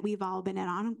journey that we've all been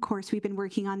on. Of course, we've been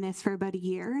working on this for about a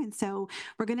year, and so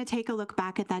we're going to take a look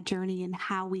back at that journey and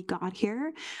how we got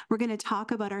here. We're going to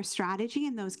talk about our strategy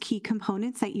and those key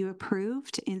components that you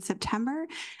approved in September,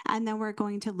 and then we're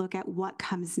going to look at what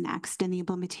comes next in the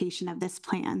implementation of this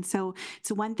plan. So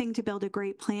it's one thing to build a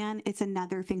great plan, it's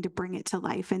another thing to bring it to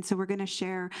life, and so we're going to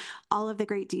share all of the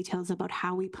great details about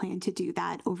how we plan to do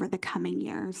that over the coming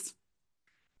years.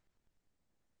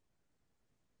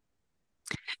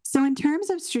 So in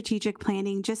terms of strategic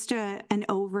planning, just an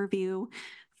overview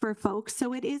for folks.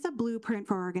 So it is a blueprint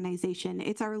for organization.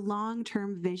 It's our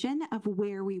long-term vision of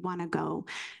where we want to go.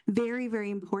 Very,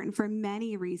 very important for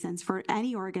many reasons for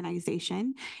any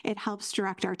organization. It helps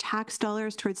direct our tax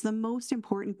dollars towards the most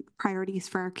important priorities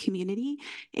for our community.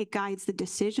 It guides the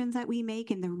decisions that we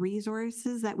make and the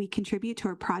resources that we contribute to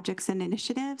our projects and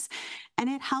initiatives. And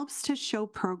it helps to show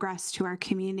progress to our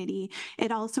community.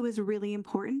 It also is really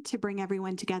important to bring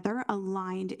everyone together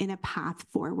aligned in a path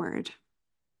forward.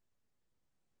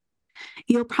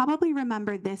 You'll probably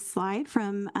remember this slide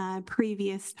from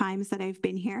previous times that I've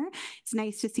been here. It's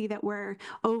nice to see that we're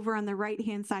over on the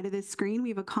right-hand side of the screen.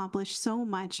 We've accomplished so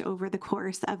much over the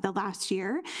course of the last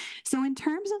year. So in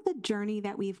terms of the journey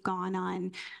that we've gone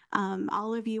on,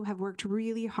 all of you have worked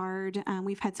really hard.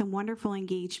 We've had some wonderful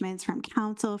engagements from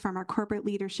council, from our corporate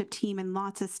leadership team, and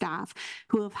lots of staff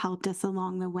who have helped us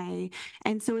along the way.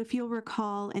 And so if you'll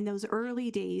recall, in those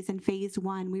early days in phase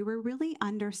one, we were really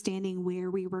understanding where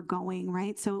we were going,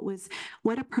 right? So it was,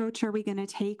 what approach are we going to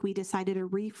take? We decided a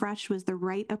refresh was the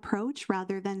right approach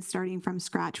rather than starting from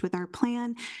scratch with our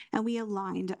plan. And we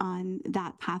aligned on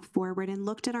that path forward and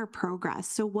looked at our progress.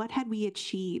 So what had we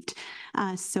achieved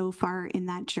so far in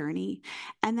that journey?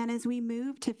 And then as we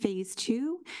moved to phase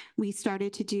two, we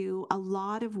started to do a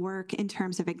lot of work in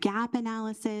terms of a gap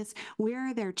analysis. Where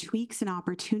are there tweaks and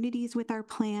opportunities with our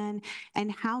plan?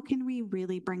 And how can we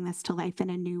really bring this to life in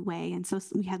a new way? And so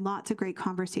we had lots of great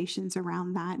conversations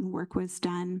around that, and work was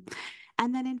done.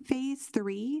 And then in phase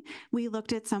three, we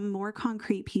looked at some more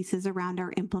concrete pieces around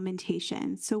our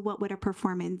implementation. So what would a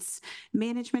performance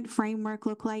management framework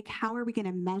look like? How are we going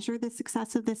to measure the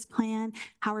success of this plan?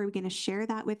 How are we going to share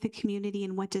that with the community?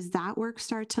 And what does that work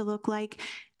start to look like?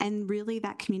 And really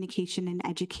that communication and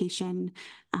education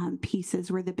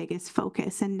pieces were the biggest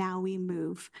focus. And now we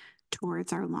move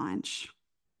towards our launch.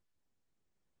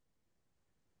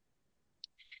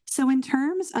 So in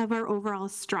terms of our overall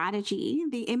strategy,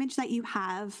 the image that you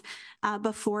have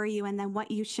before you, and then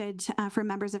what you should, for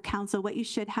members of council, what you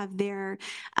should have there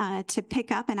to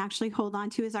pick up and actually hold on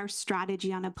to is our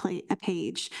strategy on a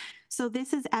page. So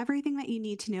this is everything that you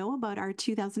need to know about our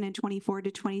 2024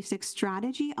 to 26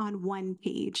 strategy on one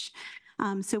page.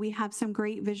 So we have some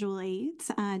great visual aids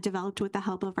developed with the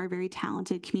help of our very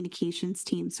talented communications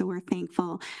team. So we're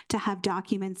thankful to have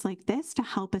documents like this to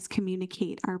help us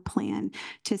communicate our plan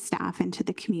to staff and to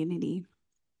the community.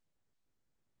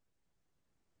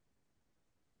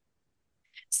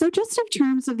 So just in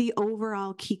terms of the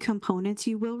overall key components,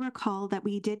 you will recall that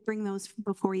we did bring those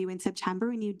before you in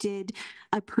September, and you did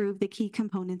approve the key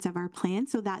components of our plan.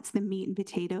 So that's the meat and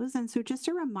potatoes. And so just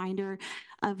a reminder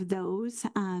of those,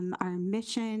 our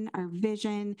mission, our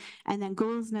vision, and then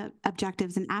goals and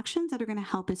objectives and actions that are going to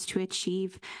help us to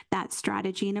achieve that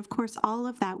strategy. And of course, all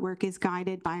of that work is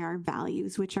guided by our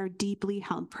values, which are deeply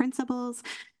held principles,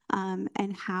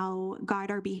 and how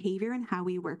guide our behavior and how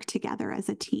we work together as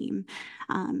a team.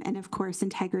 And of course,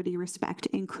 integrity, respect,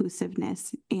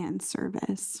 inclusiveness, and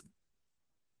service.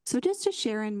 So just to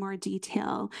share in more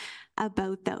detail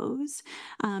about those,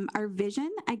 our vision,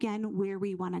 again, where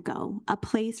we want to go, a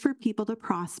place for people to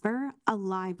prosper,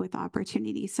 alive with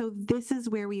opportunity. So this is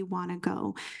where we want to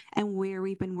go and where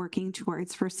we've been working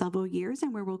towards for several years,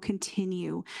 and where we'll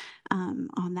continue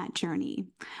on that journey.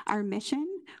 Our mission,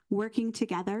 working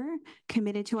together,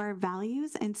 committed to our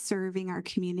values, and serving our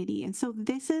community. And so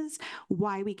this is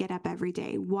why we get up every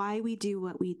day, why we do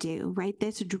what we do, right?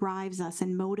 This drives us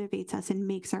and motivates us and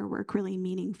makes our work really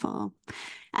meaningful.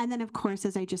 And then, of course,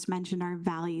 as I just mentioned, our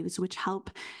values, which help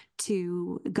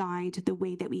to guide the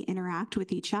way that we interact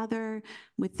with each other,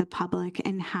 with the public,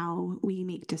 and how we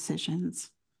make decisions.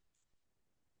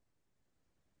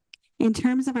 In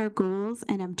terms of our goals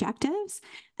and objectives,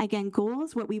 again,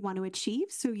 goals, what we want to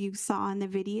achieve. So you saw in the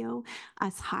video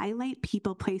us highlight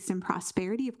people, place, and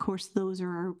prosperity. Of course, those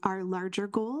are our larger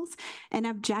goals. And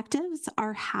objectives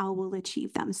are how we'll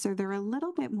achieve them. So they're a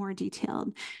little bit more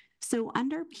detailed. So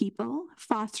under people,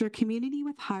 foster community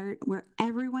with heart where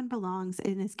everyone belongs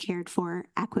and is cared for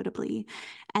equitably.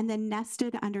 And then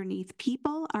nested underneath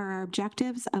people are our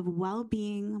objectives of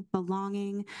well-being,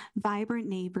 belonging, vibrant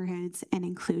neighborhoods, and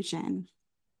inclusion.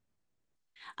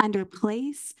 Under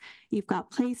place, you've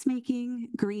got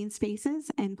placemaking, green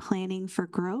spaces, and planning for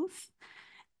growth.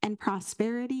 And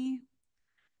prosperity,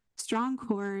 strong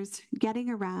cores, getting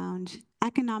around,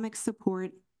 economic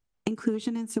support,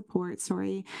 inclusion and support,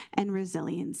 and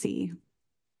resiliency.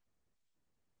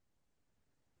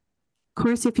 Of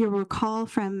course, if you recall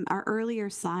from our earlier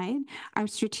slide, our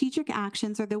strategic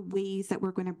actions are the ways that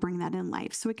we're going to bring that in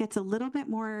life. So it gets a little bit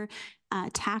more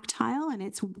tactile, and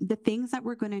it's the things that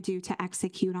we're going to do to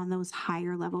execute on those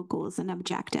higher level goals and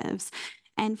objectives.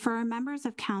 And for our members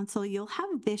of council, you'll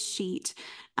have this sheet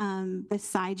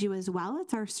beside you as well.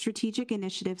 It's our strategic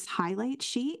initiatives highlight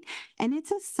sheet, and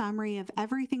it's a summary of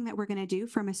everything that we're going to do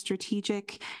from a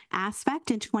strategic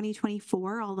aspect in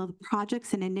 2024, all of the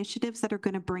projects and initiatives that are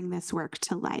going to bring this work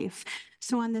to life.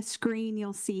 So on the screen,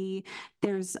 you'll see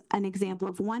there's an example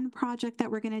of one project that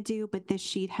we're going to do, but this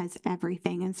sheet has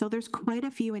everything. And so there's quite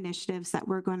a few initiatives that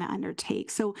we're going to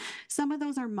undertake. So some of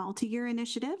those are multi-year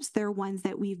initiatives. They're ones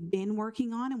that we've been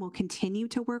working on and will continue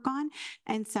to work on.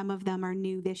 And some of them are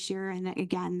new this year. And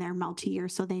again, they're multi-year,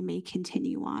 so they may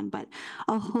continue on, but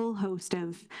a whole host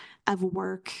of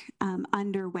work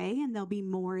underway. And there'll be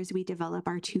more as we develop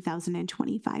our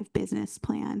 2025 business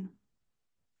plan.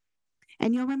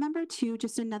 And you'll remember too,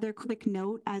 just another quick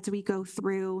note as we go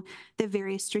through the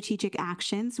various strategic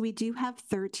actions, we do have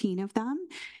 13 of them.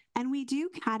 And we do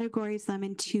categorize them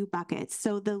in two buckets.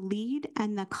 So the lead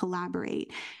and the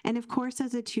collaborate. And of course,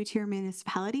 as a two-tier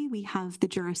municipality, we have the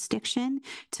jurisdiction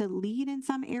to lead in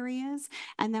some areas.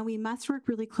 And then we must work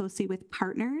really closely with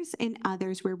partners in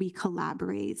others where we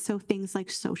collaborate. So things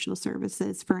like social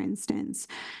services, for instance,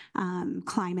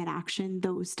 climate action,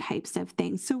 those types of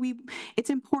things. So it's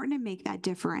important to make that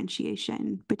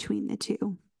differentiation between the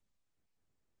two.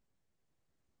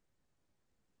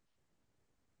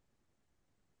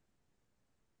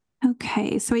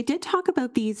 Okay, so I did talk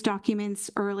about these documents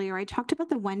earlier. I talked about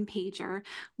the one-pager.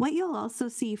 What you'll also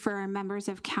see for our members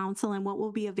of council and what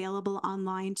will be available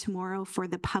online tomorrow for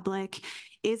the public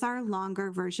is our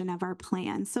longer version of our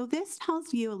plan. So this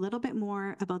tells you a little bit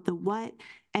more about the what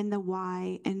and the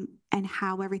why and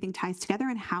how everything ties together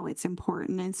and how it's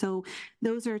important. And so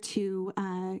those are two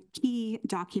key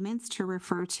documents to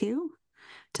refer to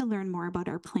learn more about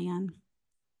our plan.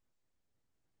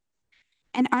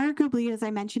 And arguably, as I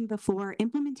mentioned before,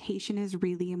 implementation is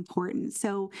really important.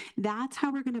 So that's how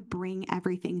we're going to bring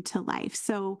everything to life.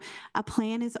 So a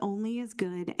plan is only as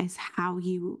good as how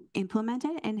you implement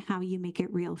it and how you make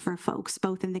it real for folks,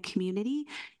 both in the community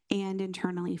and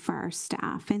internally for our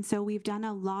staff. And so we've done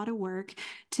a lot of work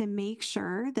to make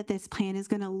sure that this plan is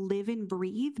going to live and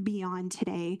breathe beyond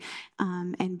today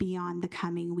and beyond the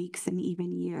coming weeks and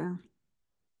even year.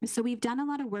 So we've done a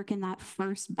lot of work in that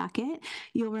first bucket.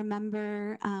 You'll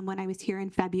remember when I was here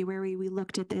in February, we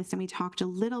looked at this and we talked a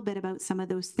little bit about some of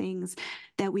those things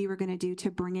that we were going to do to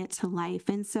bring it to life.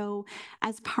 And so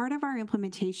as part of our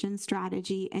implementation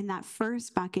strategy in that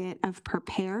first bucket of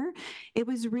prepare, it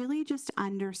was really just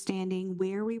understanding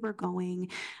where we were going,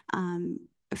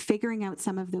 figuring out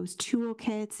some of those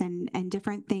toolkits and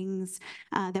different things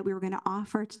that we were going to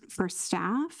offer for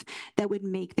staff that would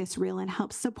make this real and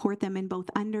help support them in both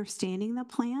understanding the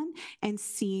plan and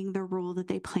seeing the role that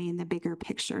they play in the bigger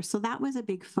picture. So that was a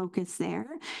big focus there.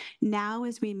 Now,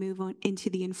 as we move on into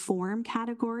the inform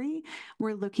category,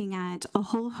 we're looking at a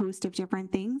whole host of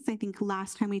different things. I think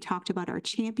last time we talked about our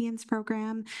Champions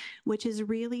program, which is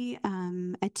really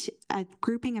a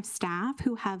grouping of staff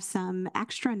who have some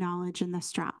extra knowledge in the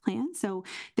strat plan. So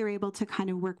they're able to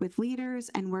kind of work with leaders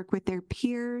and work with their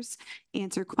peers,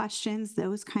 answer questions,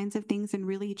 those kinds of things, and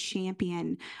really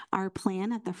champion our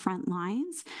plan at the front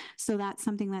lines. So that's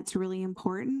something that's really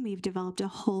important. We've developed a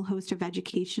whole host of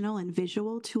educational and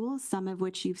visual tools, some of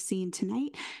which you've seen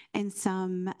tonight, and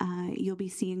some you'll be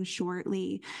seeing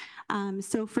shortly.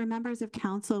 So for members of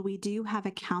council, we do have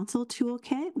a council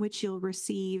toolkit, which you'll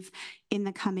receive in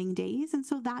the coming days. And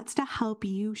so that's to help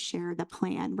you share the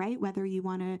plan, right? Whether you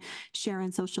want to share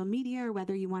on social media or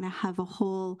whether you want to have a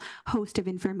whole host of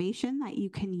information that you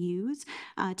can use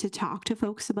to talk to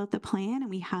folks about the plan. And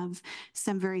we have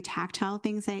some very tactile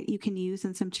things that you can use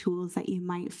and some tools that you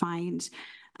might find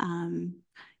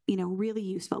really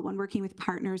useful when working with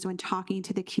partners, when talking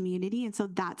to the community. And so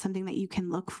that's something that you can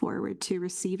look forward to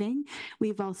receiving.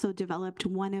 We've also developed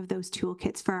one of those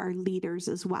toolkits for our leaders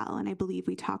as well. And I believe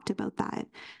we talked about that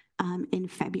in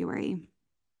February.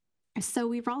 So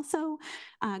we're also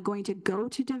going to go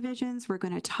to divisions. We're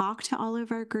going to talk to all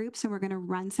of our groups, and we're going to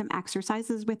run some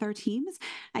exercises with our teams,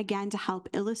 again, to help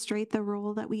illustrate the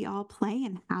role that we all play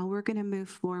and how we're going to move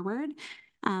forward.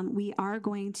 We are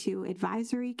going to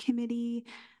advisory committee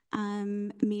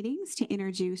meetings to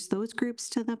introduce those groups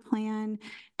to the plan,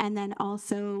 and then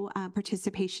also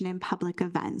participation in public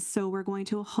events. So we're going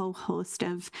to a whole host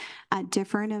of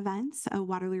different events, a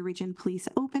Waterloo Region Police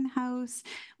Open House.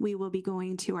 We will be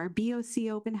going to our BOC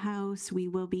Open House. We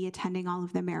will be attending all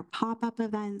of the mayor pop-up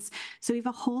events. So we have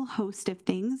a whole host of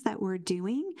things that we're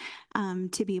doing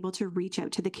to be able to reach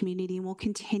out to the community, and we'll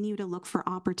continue to look for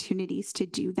opportunities to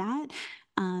do that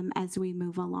as we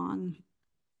move along.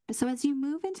 So as you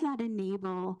move into that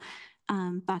enable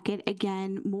bucket,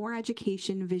 again, more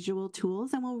education, visual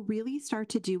tools, and we'll really start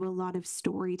to do a lot of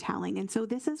storytelling. And so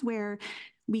this is where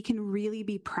we can really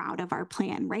be proud of our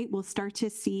plan, right? We'll start to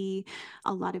see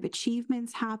a lot of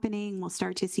achievements happening. We'll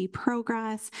start to see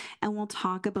progress, and we'll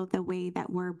talk about the way that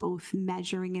we're both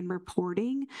measuring and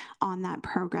reporting on that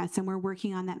progress. And we're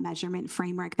working on that measurement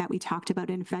framework that we talked about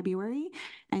in February.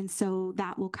 And so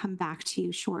that will come back to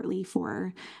you shortly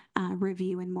for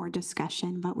review and more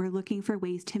discussion, but we're looking for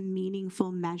ways to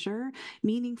meaningfully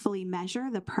measure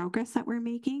the progress that we're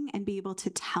making and be able to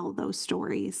tell those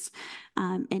stories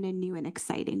in a new and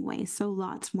exciting way. So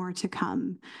lots more to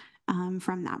come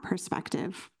from that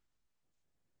perspective.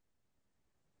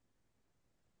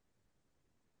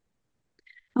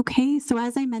 Okay, so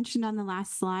as I mentioned on the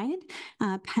last slide,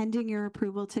 pending your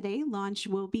approval today, launch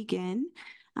will begin.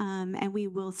 And we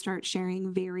will start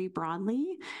sharing very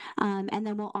broadly. And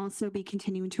then we'll also be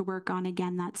continuing to work on,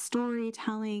 again, that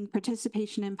storytelling,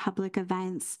 participation in public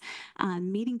events,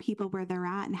 meeting people where they're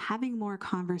at and having more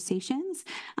conversations,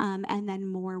 and then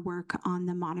more work on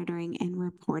the monitoring and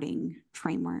reporting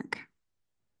framework.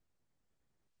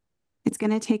 It's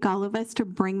going to take all of us to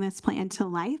bring this plan to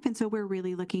life. And so we're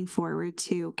really looking forward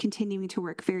to continuing to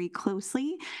work very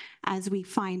closely as we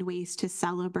find ways to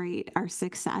celebrate our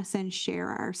success and share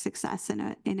our success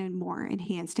in a more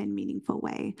enhanced and meaningful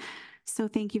way. So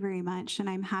thank you very much. And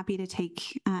I'm happy to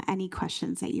take any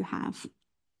questions that you have.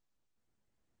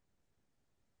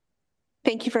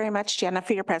 Thank you very much, Jenna,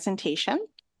 for your presentation.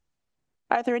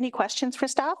 Are there any questions for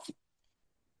staff?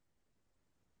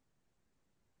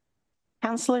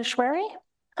 Councillor Schwery?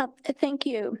 Thank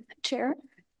you, Chair.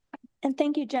 And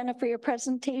thank you, Jenna, for your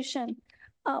presentation.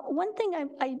 One thing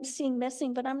I'm seeing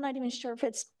missing, but I'm not even sure if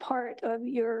it's part of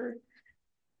your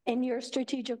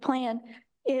strategic plan,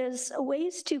 is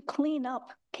ways to clean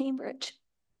up Cambridge.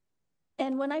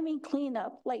 And when I mean clean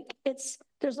up, like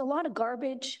there's a lot of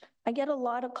garbage. I get a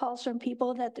lot of calls from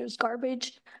people that there's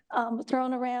garbage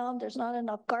thrown around. There's not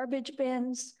enough garbage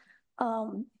bins.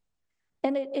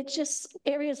 And it just,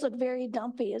 areas look very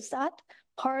dumpy. Is that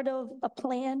part of a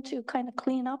plan to kind of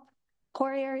clean up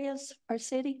core areas, our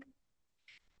city?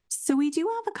 So we do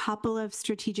have a couple of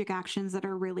strategic actions that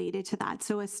are related to that.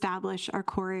 So establish our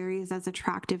core areas as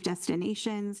attractive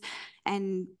destinations,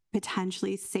 and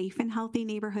potentially safe and healthy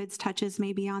neighborhoods touches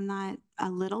maybe on that a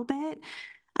little bit.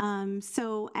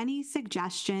 So any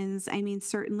suggestions, I mean,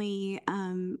 certainly,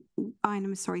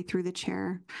 I'm sorry, through the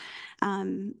chair,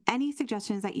 any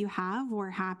suggestions that you have,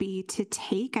 we're happy to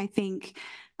take. I think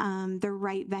the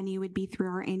right venue would be through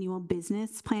our annual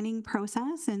business planning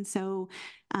process. And so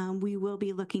we will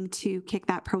be looking to kick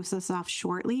that process off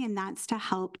shortly. And that's to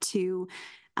help to,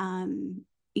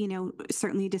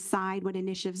 certainly decide what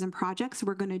initiatives and projects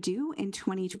we're going to do in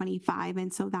 2025.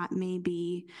 And so that may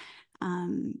be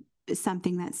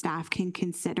something that staff can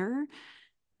consider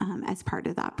as part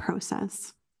of that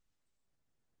process.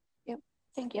 Yep,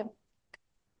 thank you.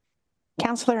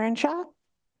 Councillor Earnshaw?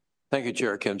 Thank you,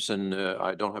 Chair Kimson.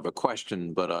 I don't have a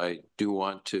question, but I do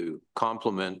want to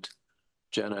compliment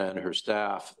Jenna and her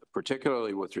staff,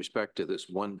 particularly with respect to this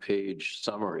one-page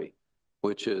summary,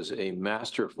 which is a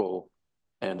masterful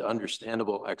and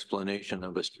understandable explanation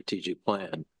of a strategic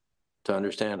plan, to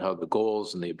understand how the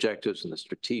goals and the objectives and the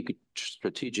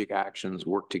strategic actions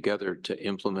work together to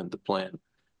implement the plan.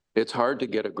 It's hard to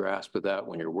get a grasp of that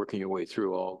when you're working your way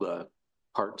through all the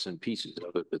parts and pieces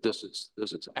of it, but this is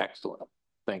excellent.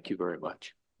 Thank you very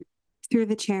much. Through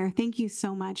the chair, thank you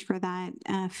so much for that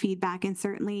feedback. And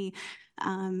certainly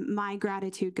my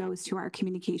gratitude goes to our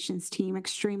communications team,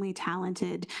 extremely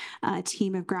talented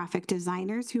team of graphic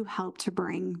designers who help to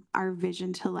bring our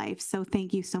vision to life. So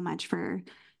thank you so much for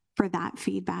that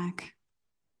feedback.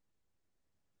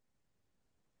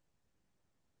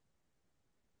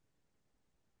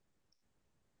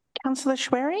 Councillor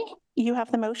Schwery, you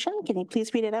have the motion. Can you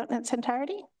please read it out in its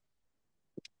entirety?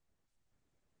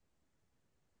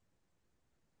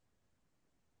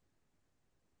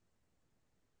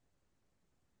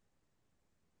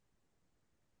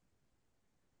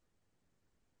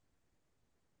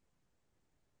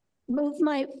 Moved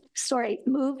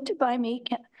by me,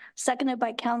 seconded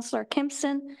by Councillor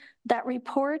Kimpson, that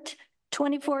report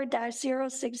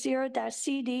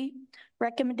 24-060-CD,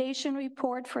 recommendation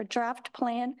report for draft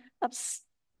plan of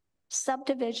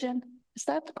subdivision. Is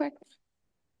that the correct?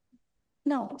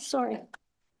 No, sorry.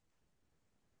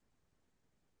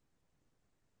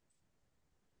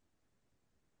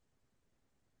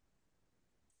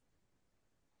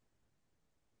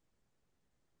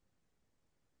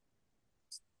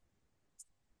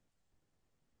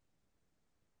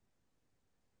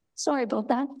 Sorry about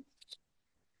that.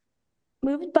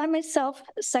 Moved by myself,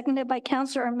 seconded by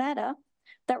Councillor Armetta,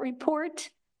 that report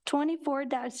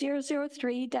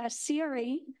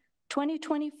 24-003-CRE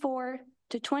 2024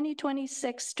 to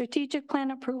 2026 strategic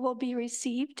plan approval be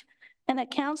received, and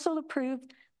that council approve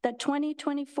the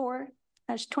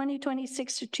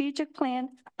 2024-2026 strategic plan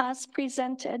as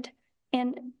presented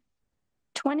in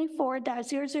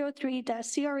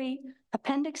 24-003-CRE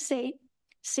Appendix 8,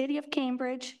 City of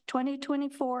Cambridge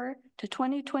 2024 to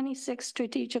 2026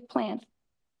 strategic plan.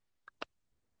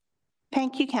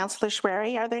 Thank you, Councillor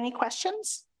Schwery. Are there any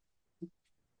questions?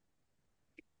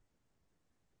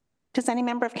 Does any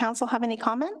member of council have any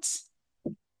comments?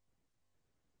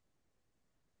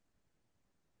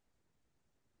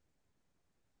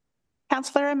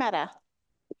 Councillor Armetta.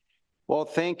 Well,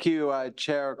 thank you,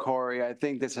 Chair Corey. I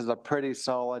think this is a pretty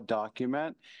solid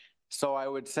document. So I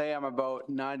would say I'm about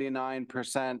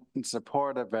 99% in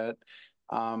support of it.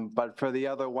 But for the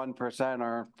other 1%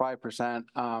 or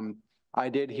 5%, I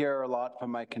did hear a lot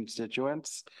from my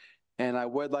constituents, and I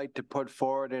would like to put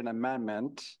forward an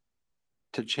amendment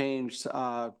to change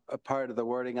a part of the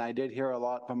wording. I did hear a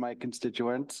lot from my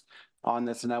constituents on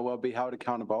this, and I will be held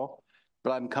accountable,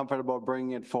 but I'm comfortable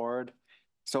bringing it forward.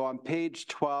 So on page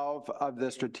 12 of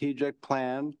the strategic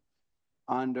plan,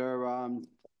 under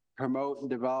promote and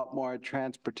develop more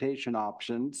transportation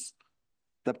options,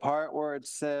 the part where it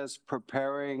says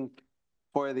preparing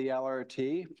for the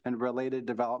LRT and related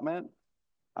development,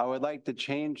 I would like to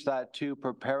change that to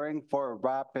preparing for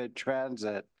rapid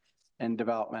transit and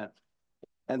development.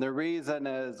 And the reason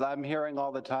is I'm hearing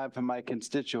all the time from my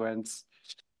constituents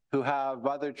who have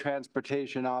other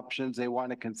transportation options they want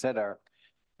to consider.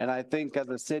 And I think as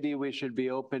a city, we should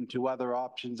be open to other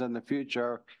options in the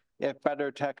future if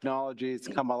better technologies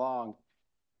come along.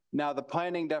 Now, the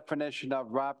planning definition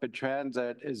of rapid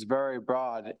transit is very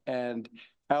broad, and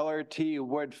LRT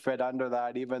would fit under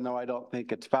that, even though I don't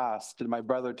think it's fast. And my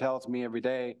brother tells me every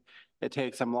day it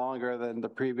takes him longer than the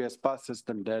previous bus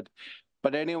system did.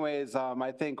 But anyways,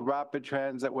 I think rapid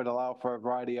transit would allow for a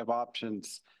variety of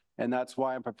options, and that's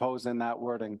why I'm proposing that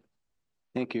wording.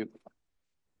 Thank you.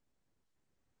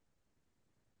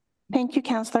 Thank you,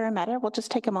 Councillor Armetta. We'll just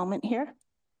take a moment here.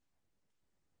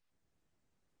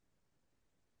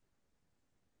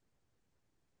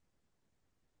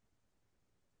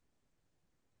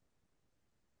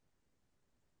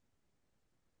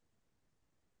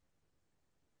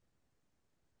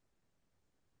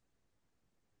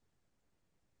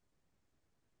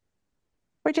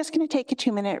 We're just going to take a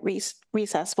 2-minute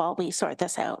recess while we sort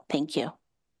this out. Thank you.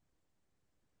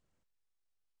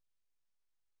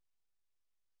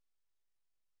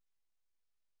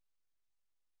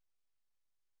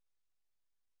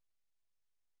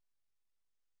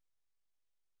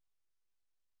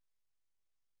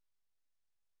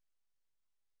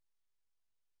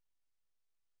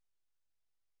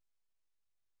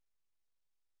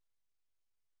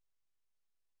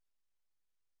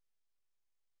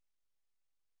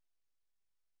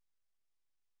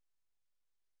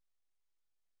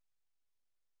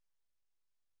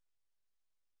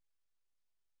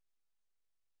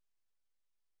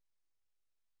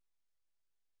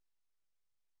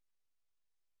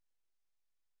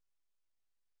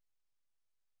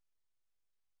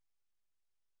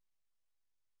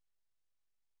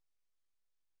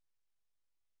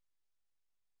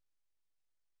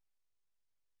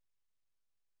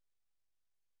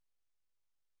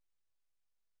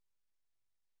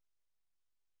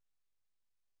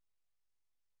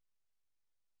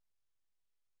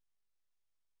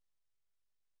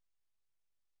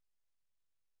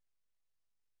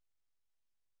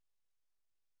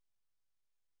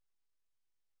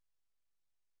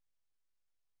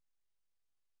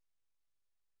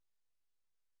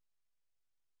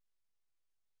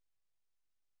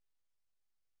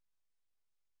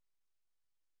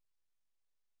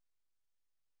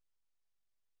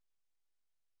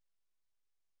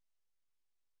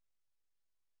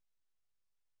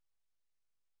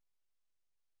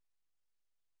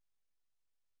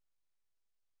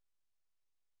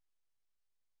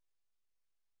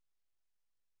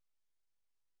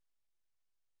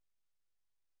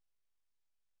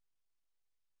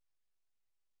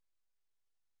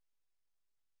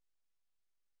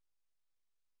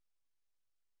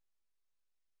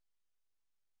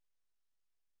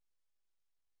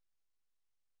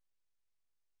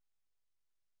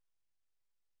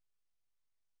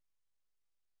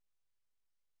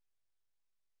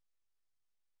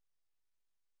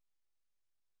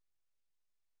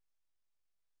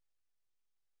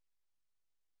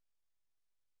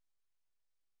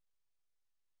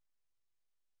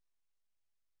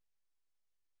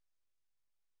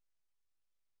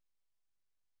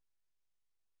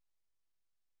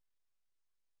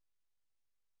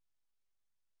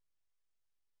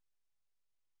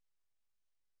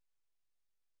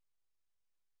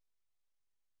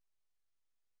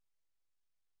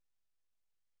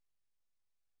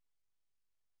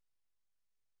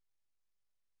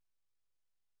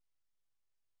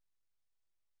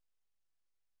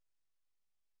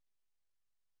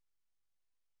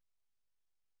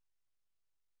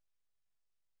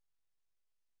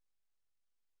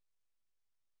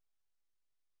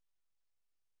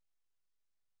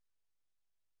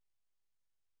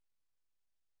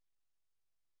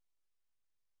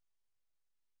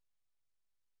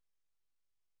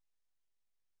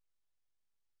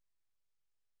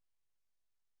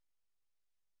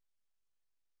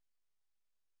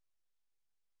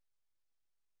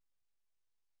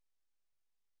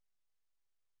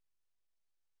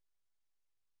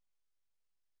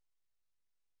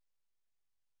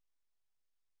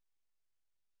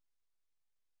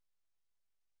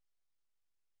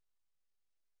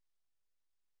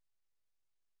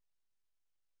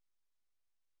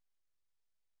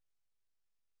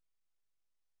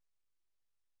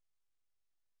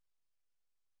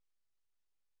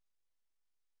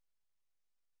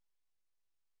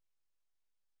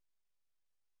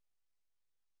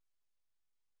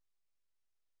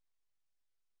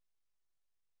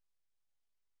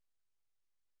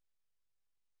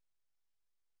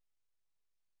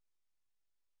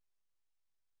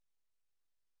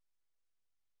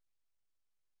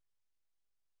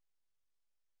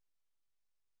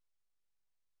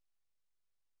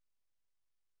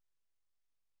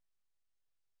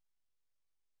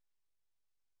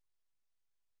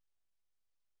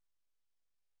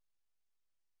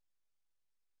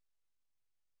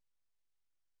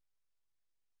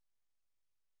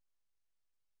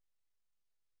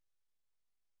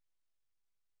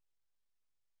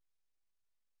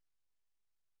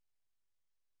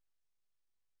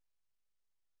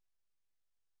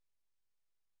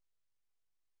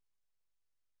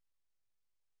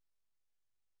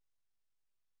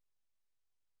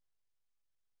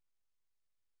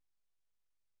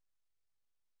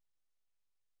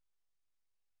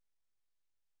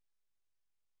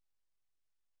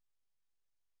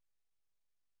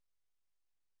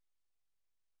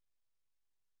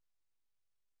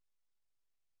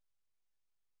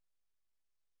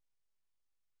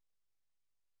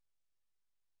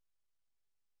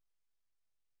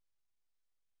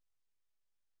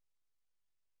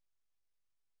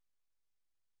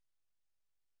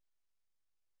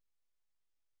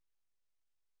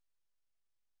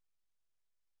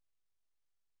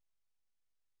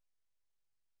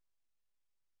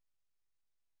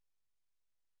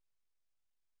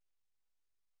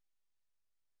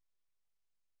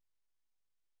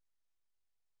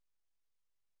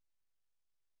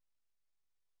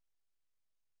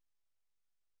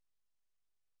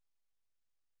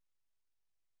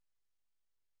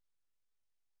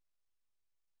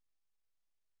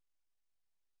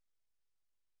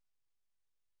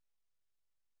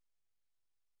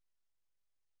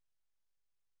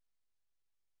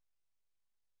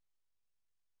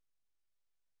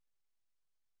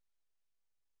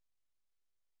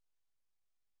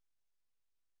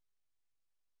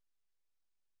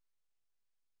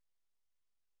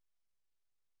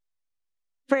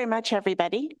 very much,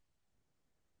 everybody.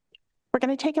 We're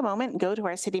going to take a moment and go to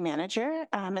our city manager,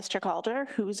 Mr. Calder,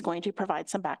 who's going to provide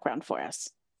some background for us.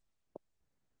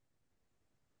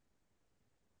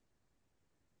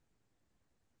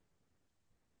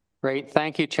 Great.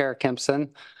 Thank you, Chair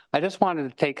Kimpson. I just wanted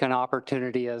to take an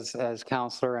opportunity as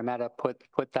Councillor Ameta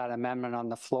put that amendment on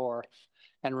the floor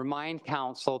and remind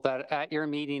council that at your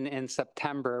meeting in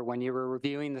September, when you were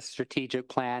reviewing the strategic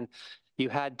plan, you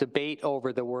had debate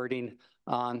over the wording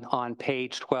on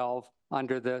page 12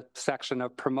 under the section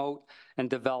of promote and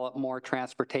develop more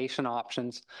transportation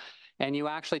options. And you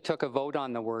actually took a vote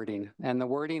on the wording, and the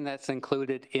wording that's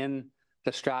included in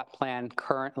the strat plan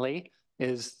currently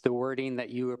is the wording that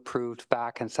you approved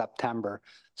back in September.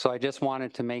 So I just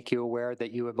wanted to make you aware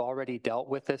that you have already dealt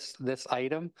with this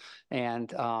item,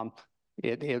 and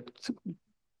it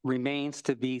remains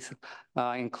to be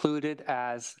included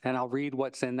as, and I'll read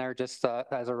what's in there just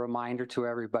as a reminder to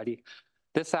everybody.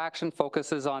 This action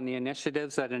focuses on the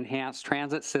initiatives that enhance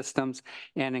transit systems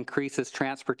and increases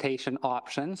transportation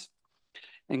options,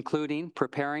 including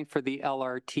preparing for the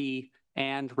LRT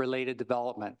and related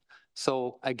development.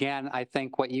 So again, I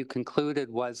think what you concluded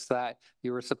was that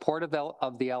you were supportive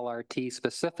of the LRT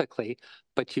specifically,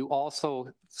 but you also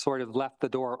sort of left the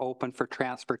door open for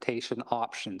transportation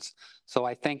options. So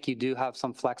I think you do have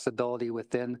some flexibility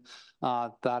within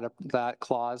that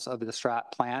clause of the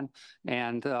strat plan,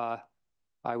 and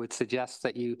I would suggest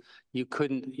that you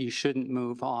shouldn't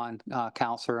move on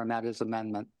Councillor Ameta's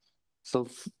amendment. So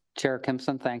Chair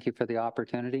Kimpson, thank you for the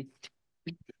opportunity.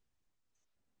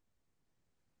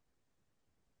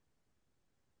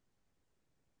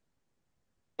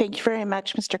 Thank you very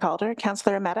much, Mr. Calder.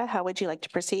 Councillor Ameta, how would you like to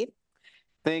proceed?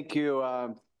 Thank you,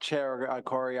 Chair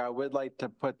Corey. I would like to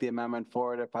put the amendment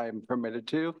forward if I'm permitted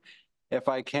to. If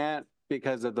I can't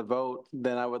because of the vote,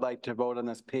 then I would like to vote on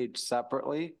this page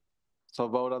separately. So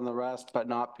vote on the rest, but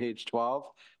not page 12.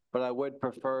 But I would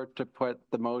prefer to put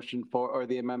the motion for or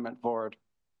the amendment forward.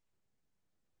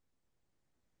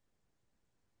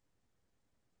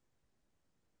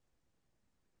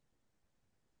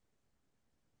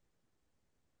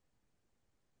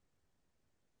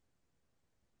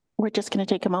 We're just going to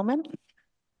take a moment.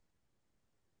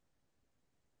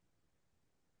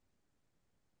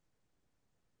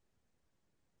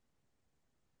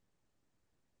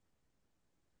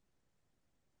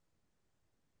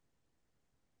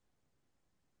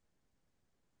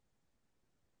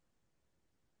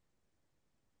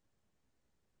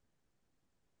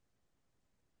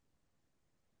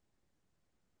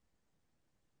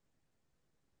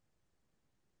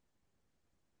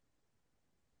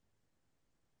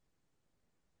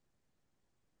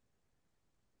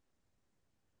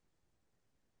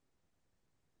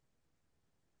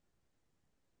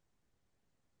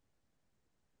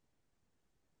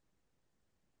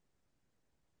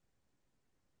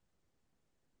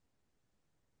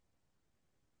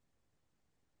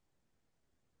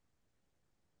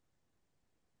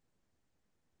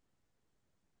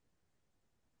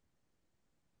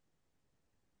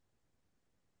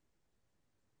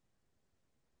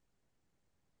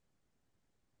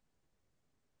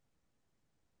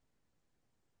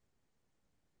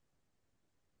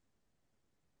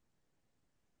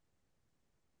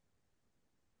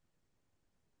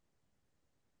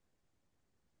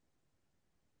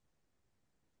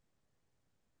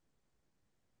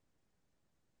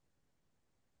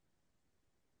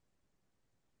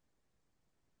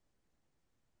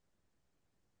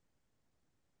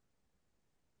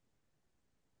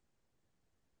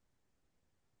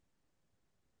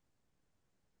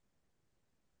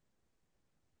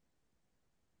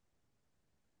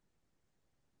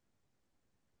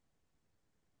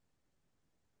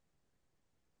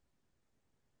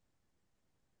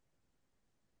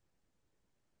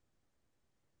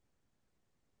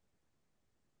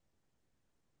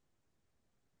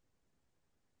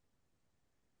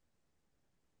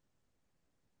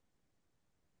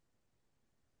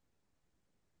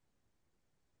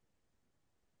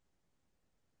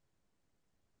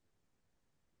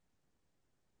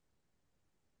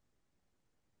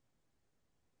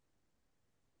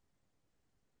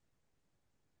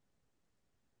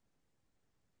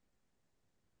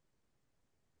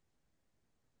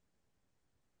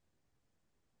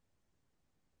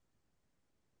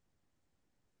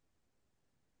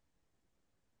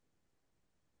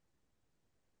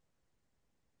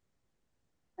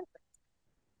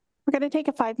 We're going to take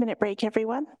a 5-minute break,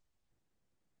 everyone.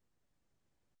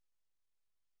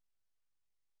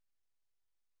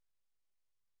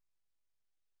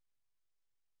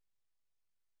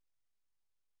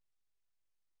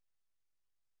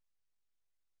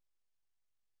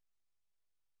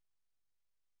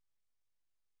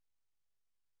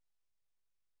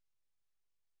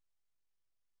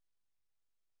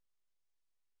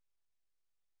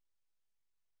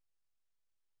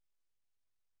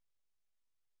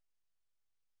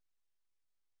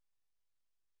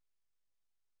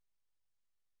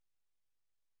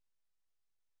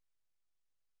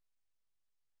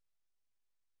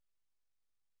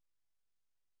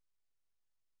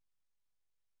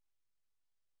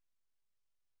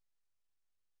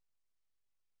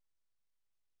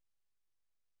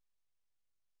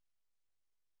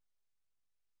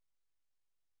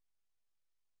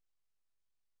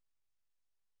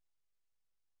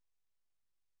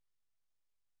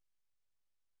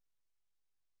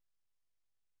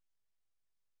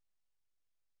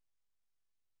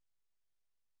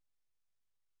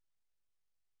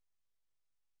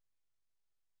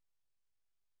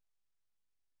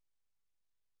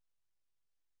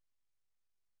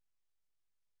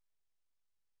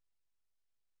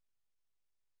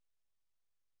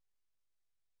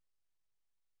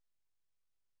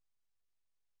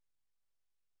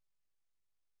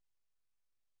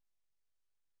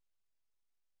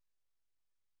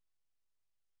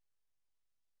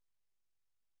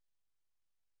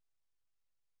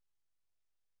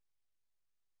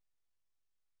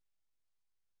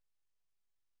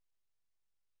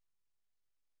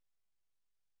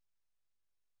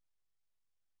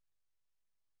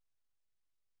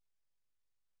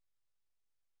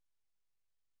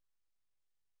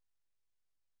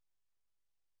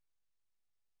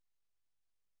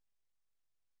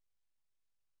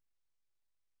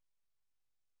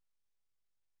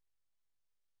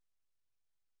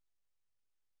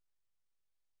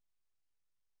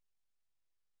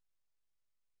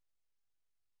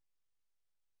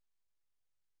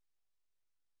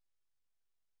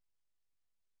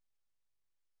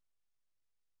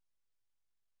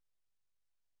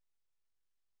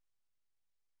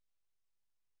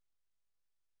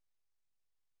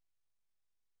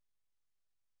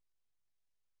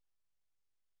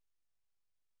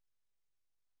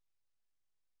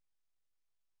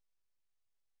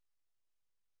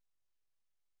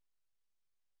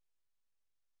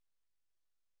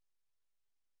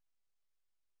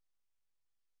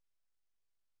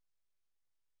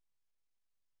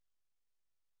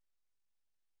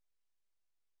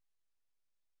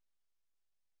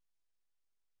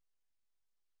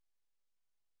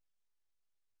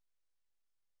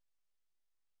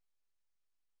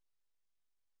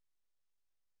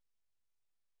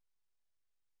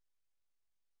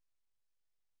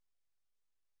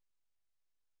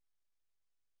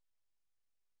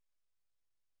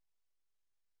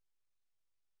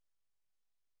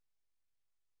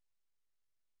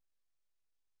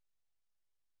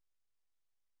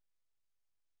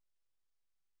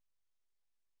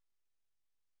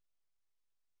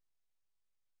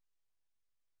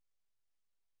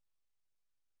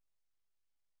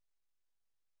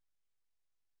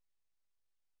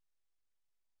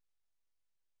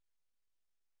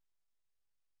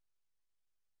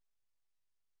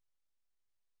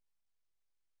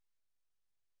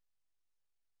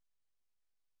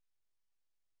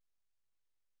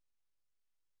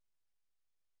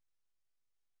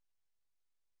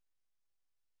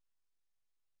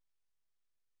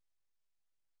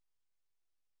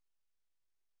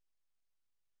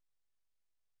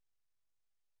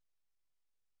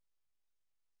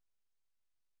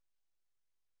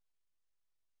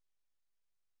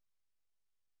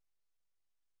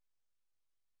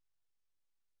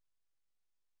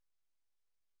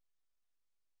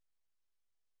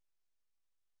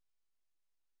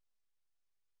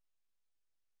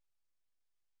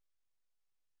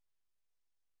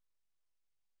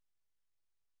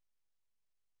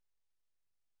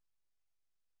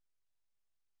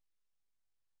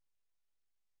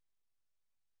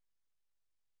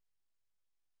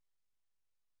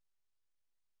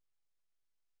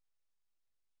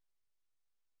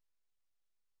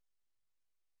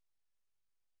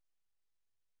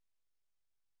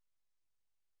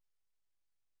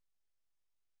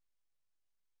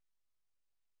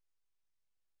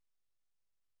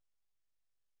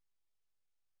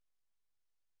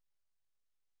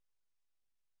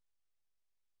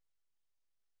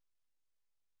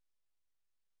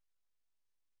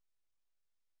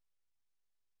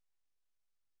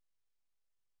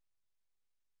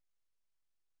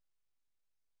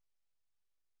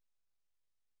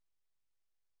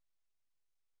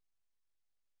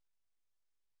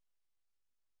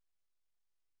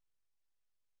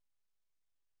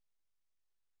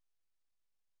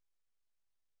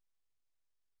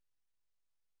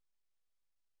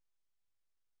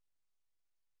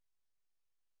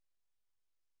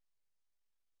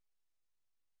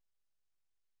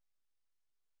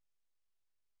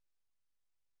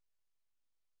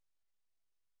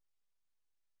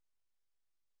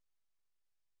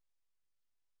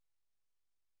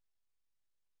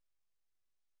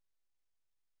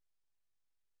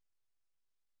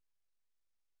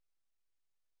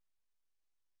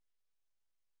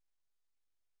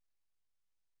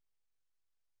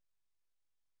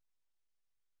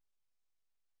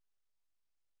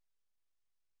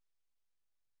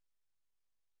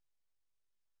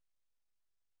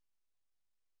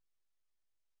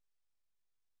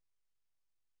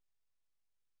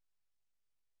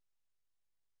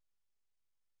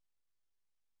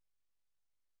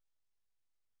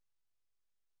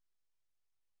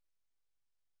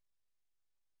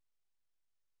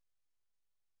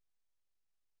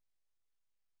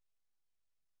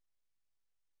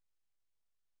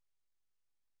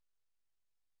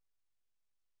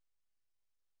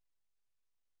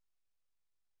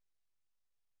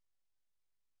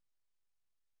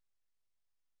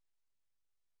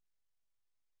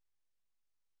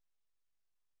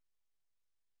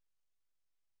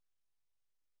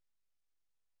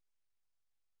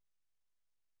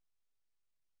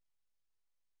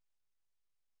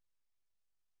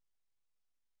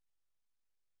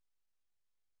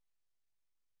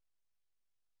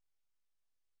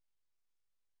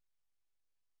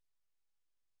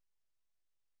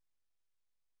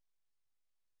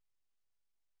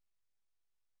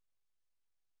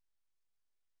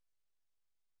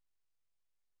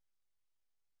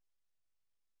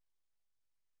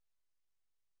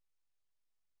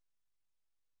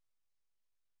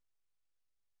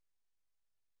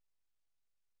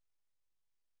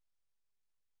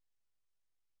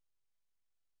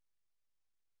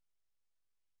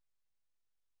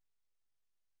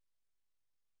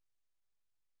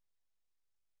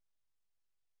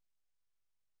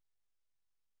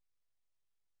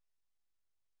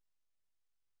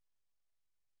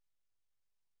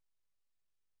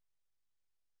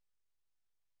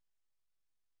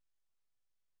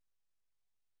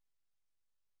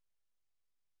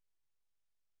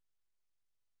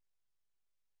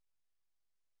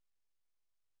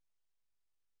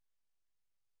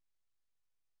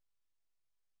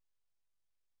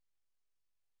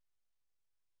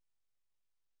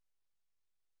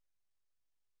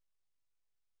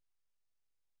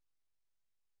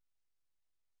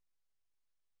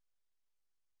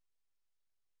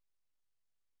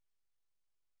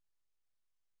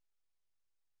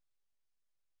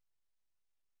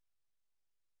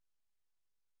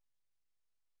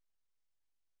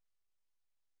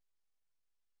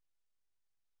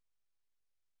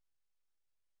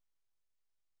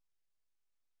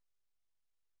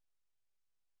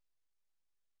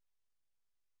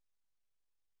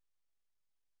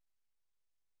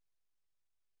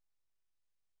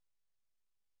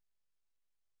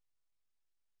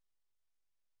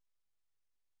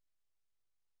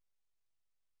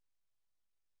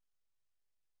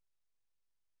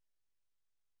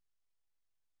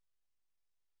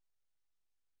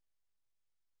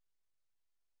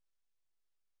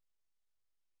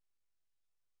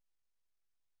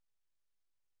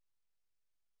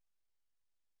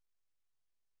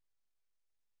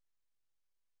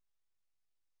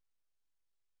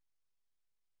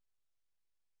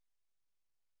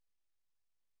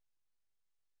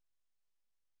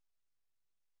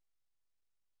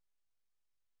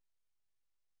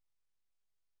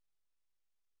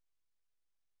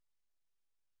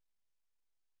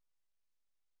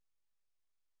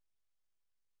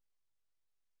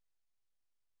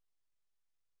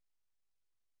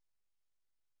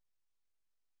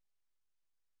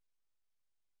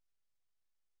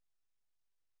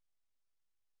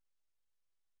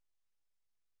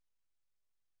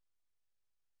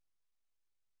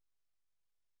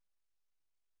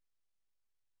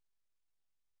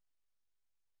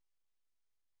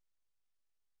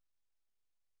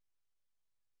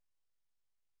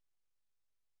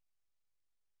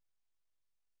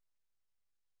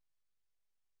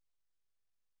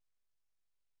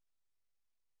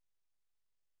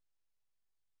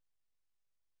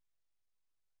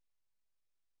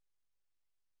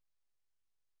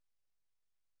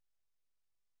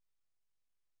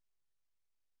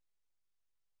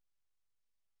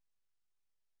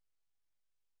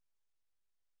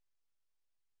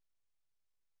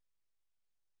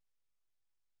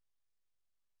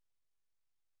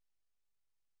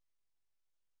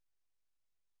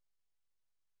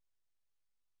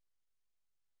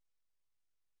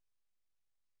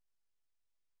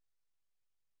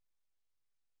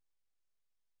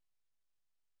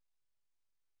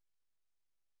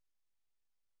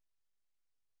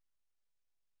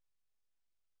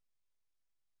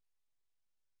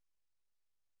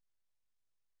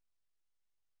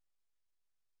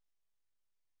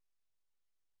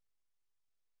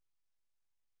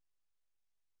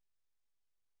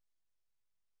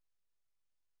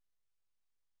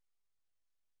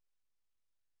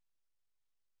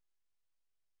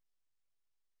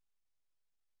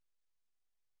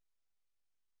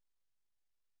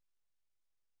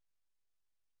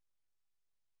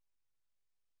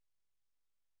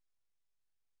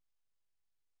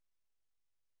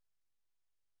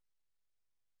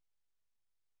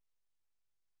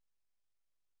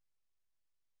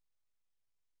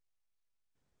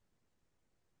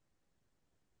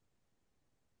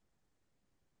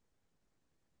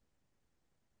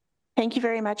 Thank you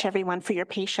very much, everyone, for your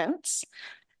patience.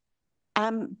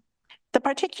 The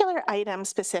particular item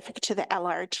specific to the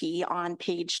LRT on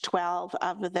page 12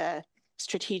 of the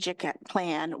strategic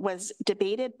plan was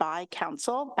debated by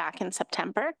council back in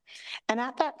September. And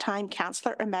at that time,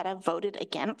 Councillor Ermetta voted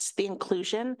against the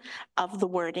inclusion of the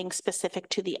wording specific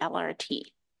to the LRT.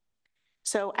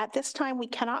 So at this time, we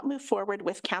cannot move forward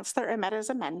with Councillor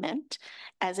Ermetta's amendment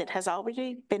as it has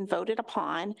already been voted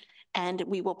upon, and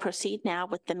we will proceed now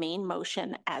with the main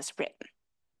motion as written.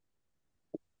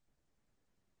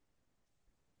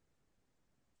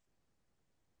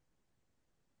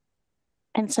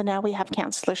 And so now we have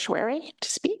Councillor Schwery to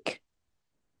speak.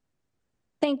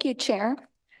 Thank you, Chair.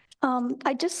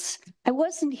 I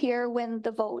wasn't here when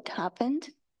the vote happened,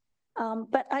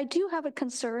 but I do have a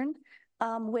concern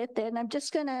with it. And I'm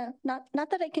just gonna, not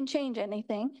that I can change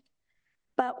anything,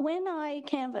 but when I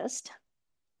canvassed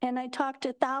and I talked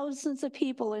to thousands of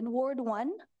people in Ward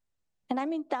 1, and I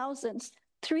mean thousands,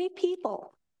 3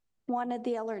 people wanted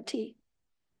the LRT.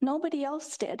 Nobody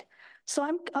else did. So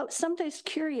I'm sometimes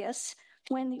curious,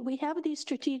 when we have these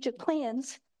strategic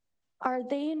plans, are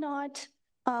they not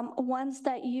ones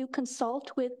that you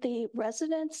consult with the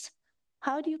residents?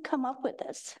 How do you come up with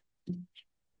this?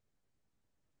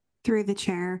 Through the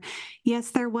chair.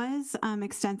 Yes, there was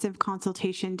extensive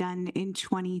consultation done in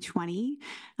 2020.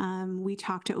 We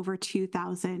talked to over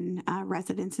 2,000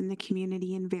 residents in the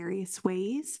community in various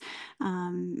ways.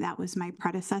 That was my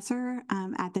predecessor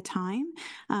at the time,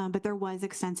 but there was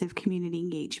extensive community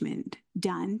engagement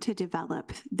done to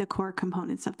develop the core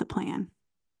components of the plan.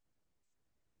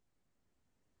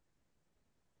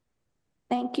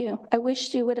 Thank you. I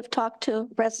wish you would have talked to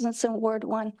residents in Ward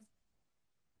 1.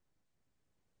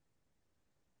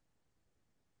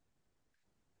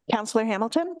 Councillor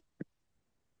Hamilton.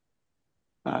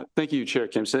 Thank you, Chair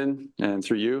Kimson, and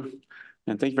through you.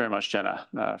 And thank you very much, Jenna,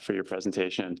 for your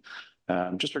presentation.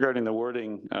 Just regarding the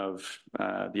wording of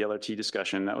the LRT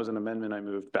discussion, that was an amendment I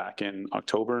moved back in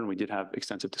October, and we did have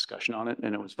extensive discussion on it,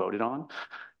 and it was voted on.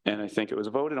 And I think it was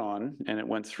voted on and it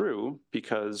went through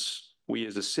because we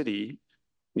as a city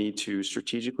need to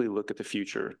strategically look at the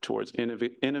future towards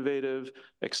innovative,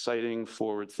 exciting,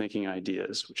 forward-thinking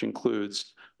ideas, which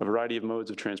includes a variety of modes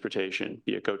of transportation,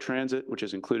 be it GO Transit, which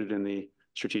is included in the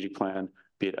strategic plan,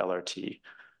 be it LRT.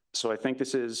 So I think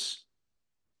this is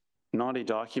not a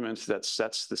document that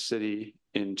sets the city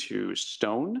into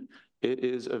stone. It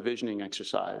is a visioning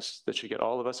exercise that should get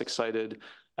all of us excited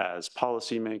as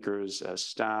policymakers, as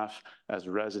staff, as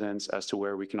residents, as to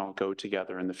where we can all go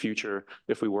together in the future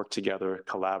if we work together,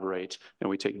 collaborate, and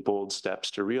we take bold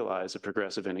steps to realize a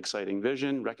progressive and exciting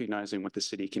vision, recognizing what the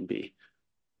city can be.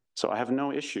 So I have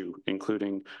no issue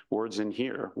including words in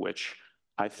here, which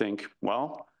I think,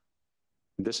 well,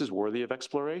 this is worthy of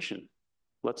exploration.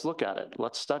 Let's look at it.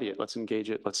 Let's study it. Let's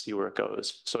engage it. Let's see where it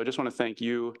goes. So I just want to thank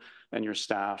you and your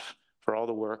staff for all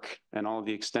the work and all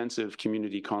the extensive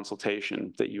community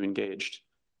consultation that you engaged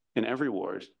in every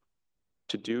ward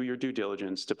to do your due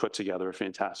diligence to put together a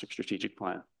fantastic strategic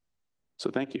plan.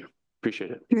 So thank you. Appreciate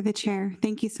it. Through the chair.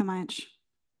 Thank you so much.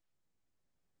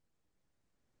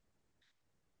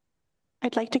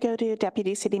 I'd like to go to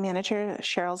Deputy City Manager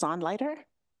Cheryl Zondleiter.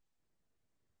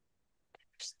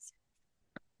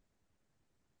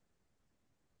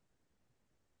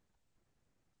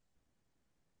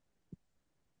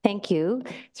 Thank you.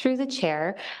 Through the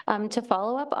chair, to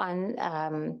follow up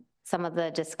on some of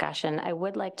the discussion, I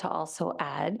would like to also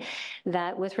add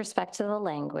that with respect to the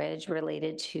language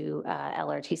related to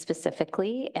LRT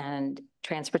specifically and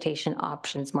transportation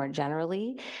options more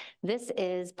generally, this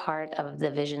is part of the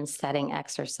vision setting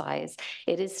exercise.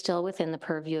 It is still within the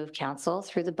purview of council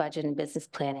through the budget and business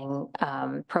planning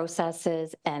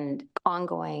processes and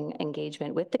ongoing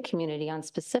engagement with the community on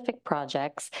specific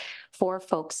projects for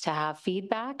folks to have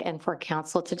feedback and for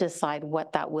council to decide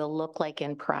what that will look like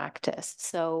in practice.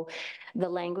 So the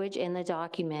language in the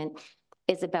document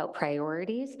is about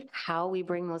priorities. How we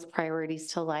bring those priorities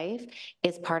to life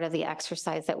is part of the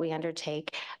exercise that we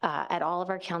undertake at all of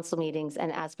our council meetings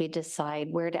and as we decide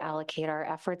where to allocate our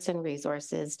efforts and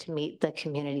resources to meet the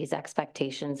community's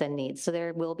expectations and needs. So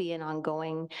there will be an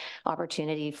ongoing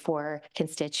opportunity for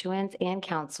constituents and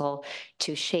council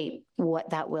to shape what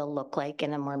that will look like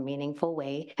in a more meaningful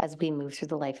way as we move through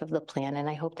the life of the plan. And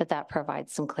I hope that that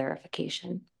provides some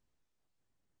clarification.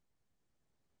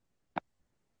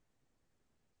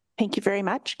 Thank you very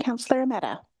much. Councillor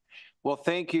Ermetta. Well,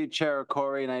 thank you, Chair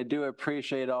Corey, and I do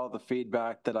appreciate all the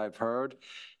feedback that I've heard.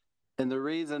 And the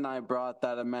reason I brought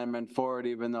that amendment forward,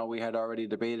 even though we had already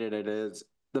debated it, is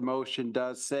the motion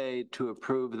does say to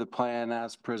approve the plan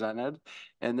as presented.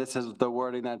 And this is the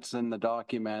wording that's in the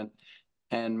document.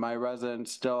 and my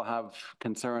residents still have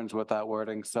concerns with that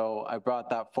wording. So I brought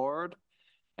that forward,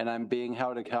 and I'm being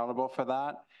held accountable for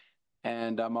that.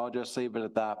 And I'll just leave it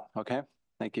at that, okay?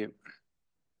 Thank you.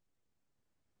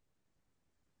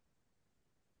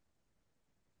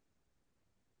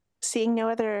 Seeing no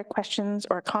other questions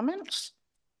or comments,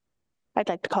 I'd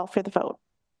like to call for the vote.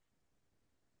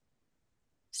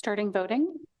 Starting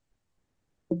voting.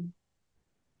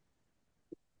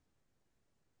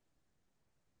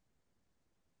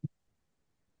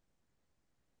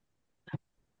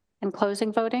 And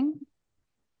closing voting.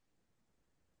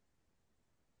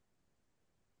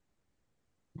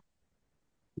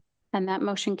 And that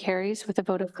motion carries with a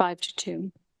vote of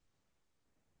 5-2.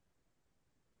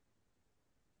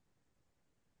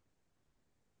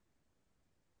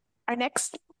 Our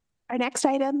next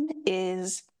item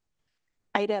is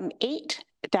item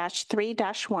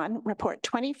 8-3-1, report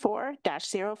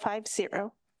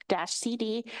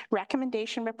 24-050-CD,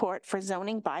 recommendation report for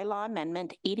zoning bylaw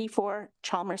amendment 84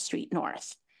 Chalmers Street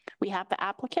North. We have the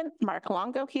applicant, Mark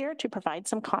Longo, here to provide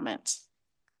some comments.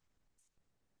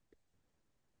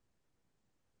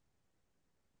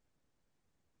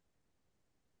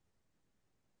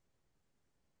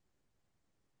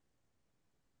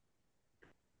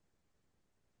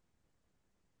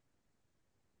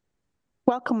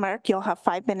 Welcome, Mark. You'll have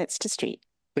 5 minutes to speak.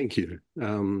 Thank you.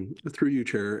 Through you,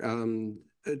 Chair.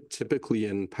 Typically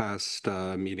in past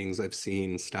meetings, I've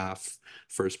seen staff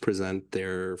first present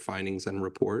their findings and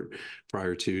report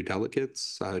prior to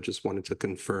delegates. I just wanted to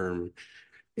confirm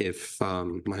if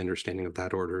my understanding of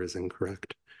that order is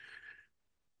incorrect,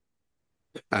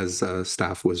 as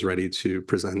staff was ready to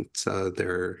present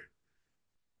their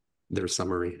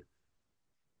summary.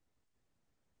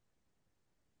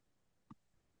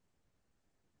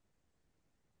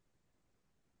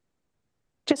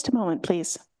 Just a moment,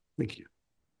 please. Thank you.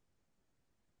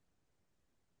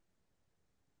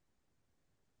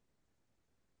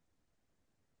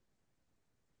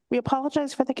 We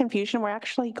apologize for the confusion. We're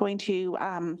actually going to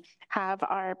have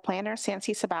our planner,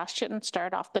 Sancy Sebastian,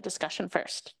 start off the discussion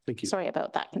first. Thank you. Sorry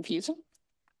about that confusion.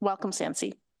 Welcome,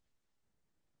 Sancy.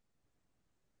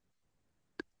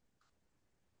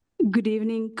 Good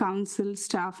evening, council,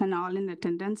 staff, and all in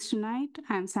attendance tonight.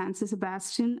 I'm Sancy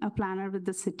Sebastian, a planner with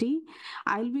the city.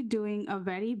 I'll be doing a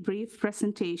very brief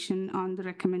presentation on the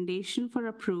recommendation for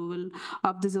approval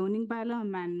of the zoning bylaw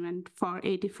amendment for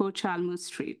 84 Chalmers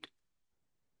Street.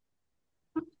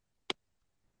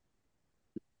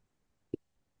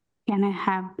 Can I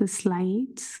have the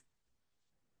slides?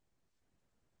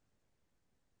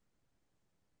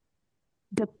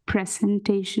 The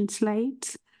presentation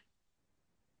slides.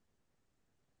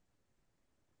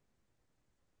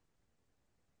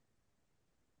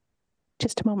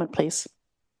 Just a moment, please.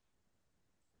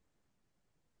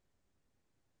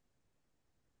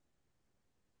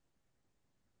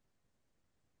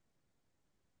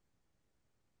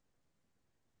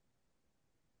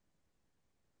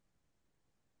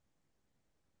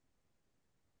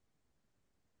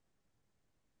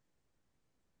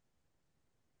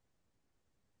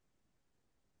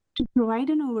 To provide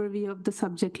an overview of the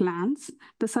subject lands,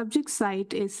 the subject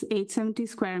site is 870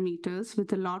 square meters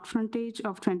with a lot frontage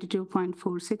of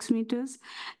 22.46 meters.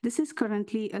 There is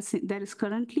currently a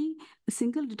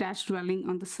single detached dwelling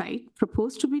on the site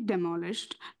proposed to be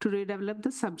demolished to redevelop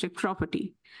the subject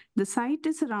property. The site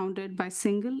is surrounded by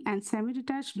single and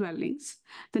semi-detached dwellings.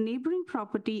 The neighboring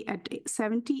property at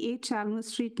 78 Chalmers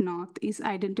Street North is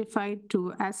identified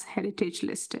to as heritage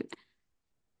listed.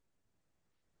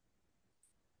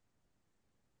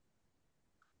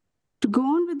 To go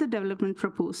on with the development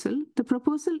proposal, the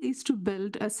proposal is to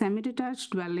build a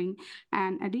semi-detached dwelling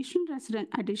and additional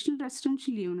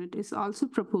residential unit is also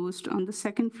proposed on the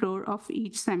second floor of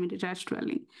each semi-detached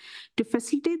dwelling. To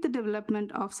facilitate the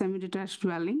development of semi-detached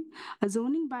dwelling, a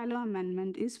zoning bylaw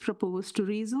amendment is proposed to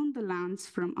rezone the lands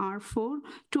from R4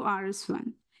 to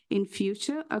RS1. In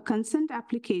future, a consent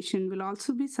application will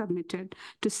also be submitted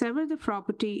to sever the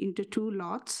property into 2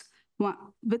 lots,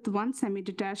 with 1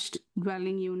 semi-detached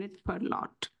dwelling unit per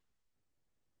lot.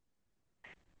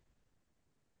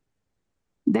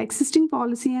 The existing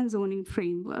policy and zoning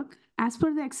framework. As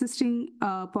per the existing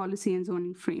policy and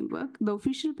zoning framework, the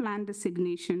official plan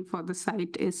designation for the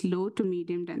site is low to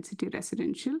medium density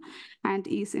residential and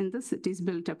is in the city's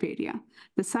built-up area.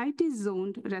 The site is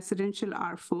zoned residential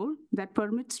R4 that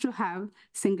permits to have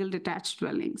single detached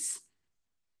dwellings.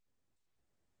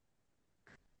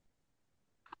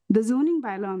 The zoning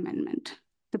bylaw amendment.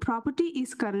 The property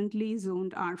is currently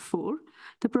zoned R4.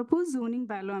 The proposed zoning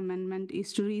bylaw amendment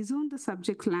is to rezone the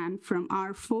subject land from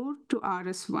R4 to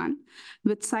RS1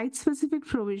 with site-specific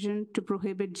provision to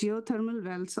prohibit geothermal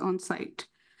wells on site.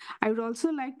 I would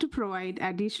also like to provide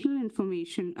additional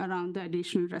information around the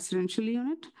additional residential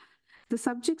unit. The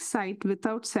subject site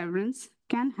without severance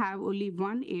can have only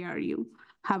one ARU.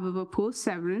 However,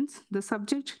 post-severance, the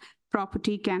subject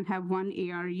property can have one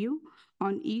ARU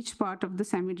on each part of the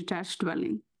semi-detached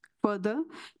dwelling. Further,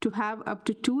 to have up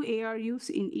to 2 ARUs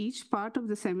in each part of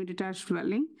the semi-detached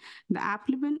dwelling, the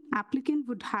applicant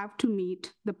would have to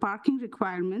meet the parking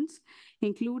requirements,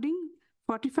 including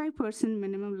 45%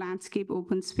 minimum landscape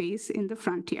open space in the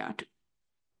front yard.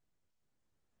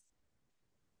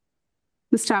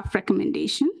 The staff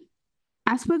recommendation.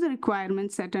 As per the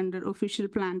requirements set under Official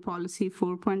Plan Policy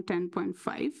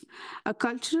 4.10.5, a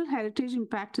Cultural Heritage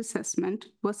Impact Assessment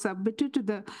was submitted to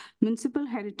the Municipal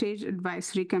Heritage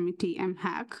Advisory Committee,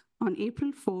 MHAC, on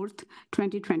April 4th,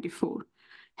 2024.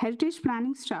 Heritage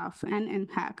planning staff and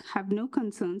MHAC have no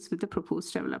concerns with the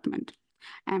proposed development.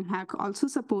 MHAC also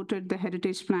supported the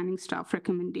heritage planning staff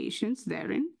recommendations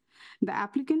therein. The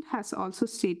applicant has also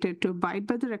stated to abide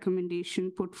by the recommendation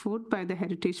put forth by the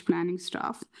heritage planning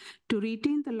staff to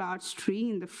retain the large tree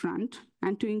in the front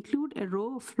and to include a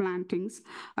row of plantings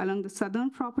along the southern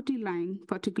property line,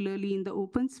 particularly in the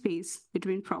open space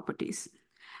between properties.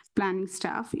 Planning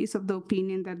staff is of the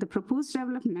opinion that the proposed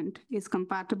development is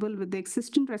compatible with the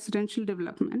existing residential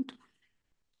development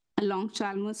along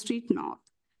Chalmers Street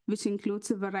North, which includes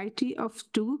a variety of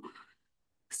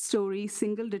 2-story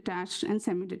single detached and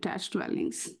semi-detached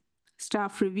dwellings.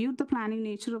 Staff reviewed the planning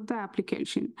nature of the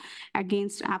application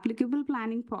against applicable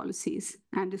planning policies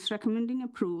and is recommending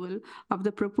approval of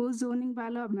the proposed zoning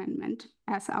bylaw amendment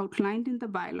as outlined in the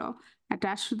bylaw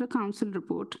attached to the council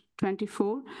report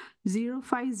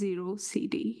 24050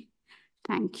 CD.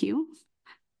 Thank you.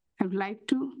 I would like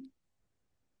to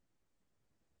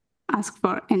ask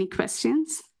for any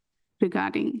questions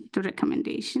regarding the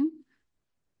recommendation.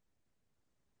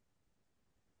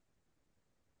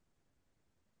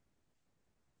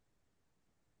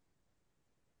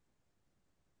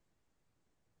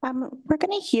 We're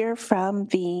going to hear from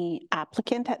the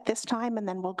applicant at this time, and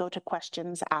then we'll go to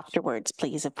questions afterwards,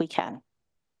 please, if we can.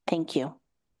 Thank you.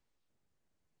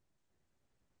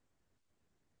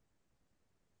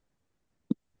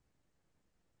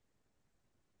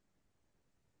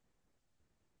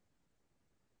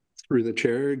 Through the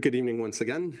chair, good evening once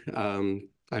again.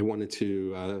 I wanted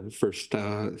to first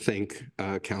thank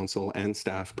council and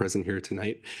staff present here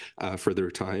tonight for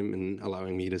their time and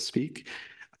allowing me to speak.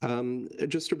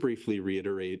 Just to briefly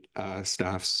reiterate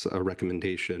staff's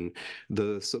recommendation,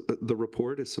 the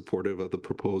report is supportive of the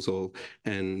proposal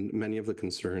and many of the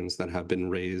concerns that have been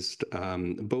raised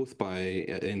both by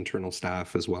internal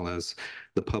staff as well as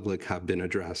the public have been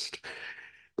addressed.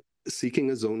 Seeking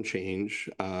a zone change,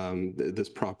 this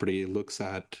property looks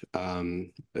at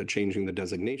changing the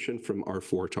designation from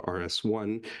R4 to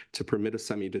RS1 to permit a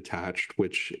semi-detached,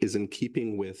 which is in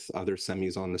keeping with other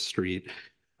semis on the street.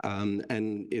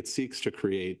 And it seeks to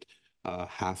create a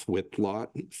half-width lot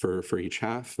for each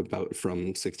half, about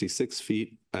from 66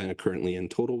 feet currently in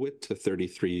total width to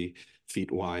 33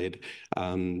 feet wide.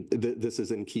 This is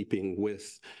in keeping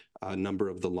with a number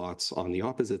of the lots on the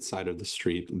opposite side of the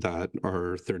street that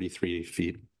are 33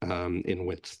 feet in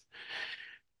width.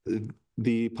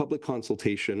 The public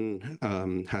consultation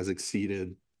has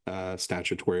exceeded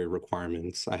statutory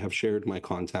requirements. I have shared my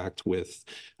contact with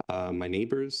my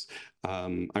neighbors.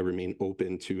 I remain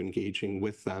open to engaging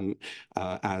with them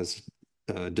as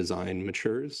design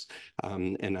matures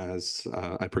and as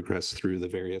I progress through the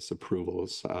various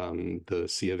approvals, the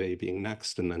C of A being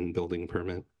next and then building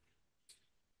permit.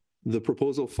 The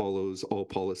proposal follows all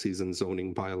policies and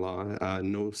zoning bylaw.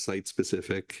 No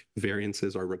site-specific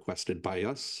variances are requested by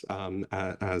us,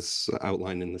 as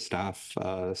outlined in the staff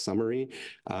summary.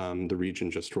 The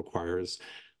region just requires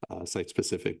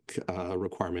site-specific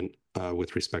requirement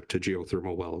with respect to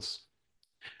geothermal wells.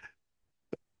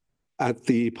 At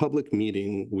the public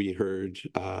meeting, we heard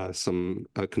some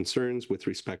concerns with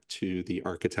respect to the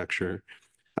architecture.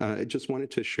 I just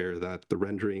wanted to share that the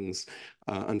renderings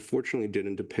unfortunately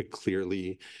didn't depict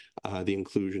clearly the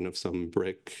inclusion of some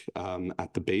brick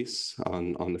at the base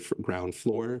on the ground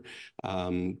floor,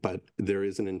 but there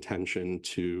is an intention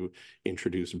to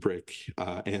introduce brick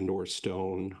and or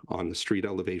stone on the street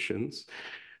elevations.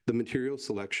 The material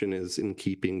selection is in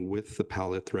keeping with the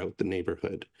palette throughout the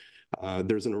neighborhood.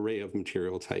 There's an array of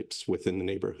material types within the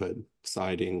neighborhood,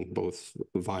 siding, both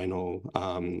vinyl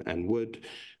and wood.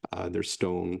 There's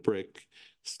stone, brick,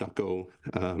 stucco,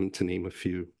 to name a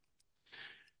few.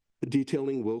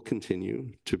 Detailing will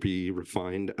continue to be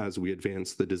refined as we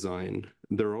advance the design.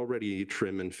 There are already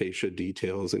trim and fascia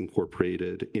details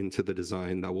incorporated into the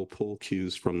design that will pull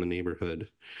cues from the neighborhood.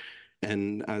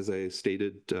 And as I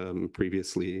stated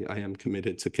previously, I am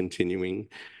committed to continuing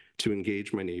to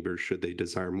engage my neighbors should they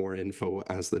desire more info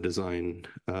as the design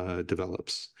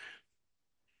develops.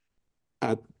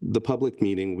 At the public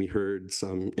meeting, we heard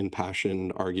some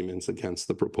impassioned arguments against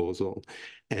the proposal,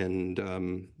 and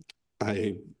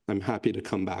I'm happy to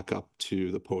come back up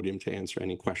to the podium to answer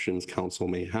any questions council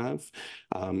may have,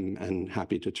 and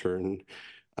happy to turn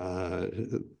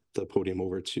the podium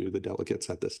over to the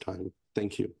delegates at this time.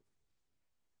 Thank you.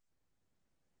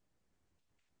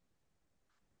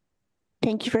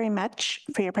 Thank you very much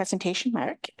for your presentation,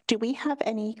 Mark. Do we have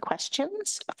any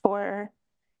questions for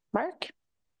Mark?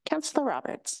 Councillor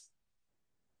Roberts.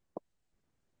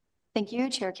 Thank you,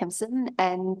 Chair Kimson,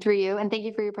 and through you, and thank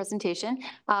you for your presentation.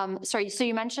 Sorry, so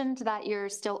you mentioned that you're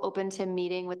still open to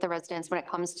meeting with the residents when it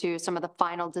comes to some of the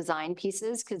final design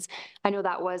pieces, because I know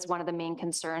that was one of the main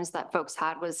concerns that folks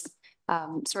had was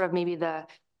sort of maybe the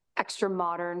extra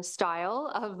modern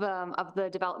style of the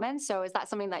development. So is that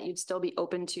something that you'd still be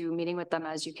open to meeting with them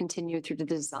as you continue through the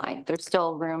design? There's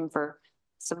still room for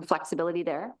some flexibility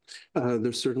there?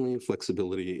 There's certainly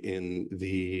flexibility in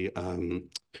the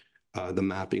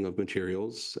mapping of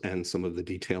materials and some of the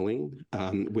detailing.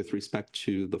 With respect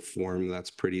to the form,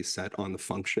 that's pretty set on the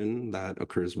function that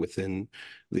occurs within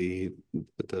the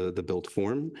built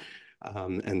form.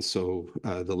 And so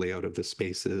the layout of the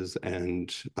spaces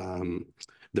and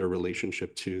their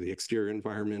relationship to the exterior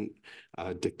environment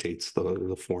dictates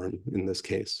the form in this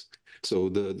case. So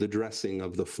the dressing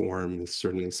of the form is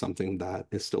certainly something that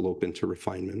is still open to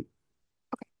refinement.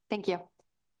 Okay, thank you.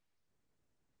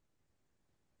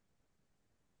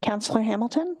 Councillor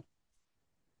Hamilton.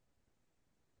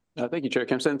 Thank you, Chair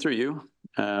Kimson, through you.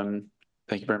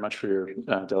 Thank you very much for your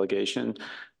delegation.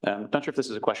 I'm not sure if this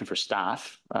is a question for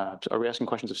staff. Are we asking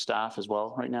questions of staff as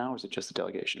well right now, or is it just the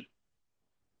delegation?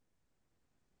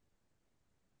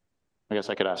 I guess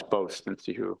I could ask both and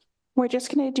see who. We're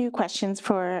just going to do questions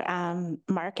for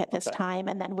Mark at this time,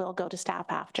 and then we'll go to staff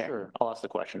after. Sure, I'll ask the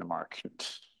question to Mark.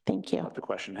 Thank you. Let the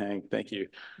question hang. Thank you.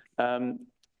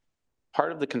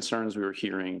 Part of the concerns we were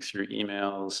hearing through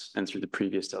emails and through the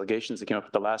previous delegations that came up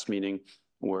at the last meeting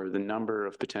were the number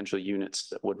of potential units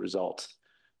that would result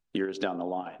years down the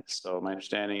line. So my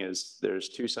understanding is there's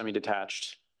 2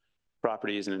 semi-detached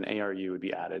properties and an ARU would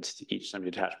be added to each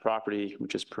semi-detached property,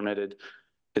 which is permitted.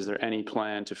 Is there any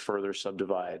plan to further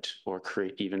subdivide or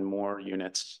create even more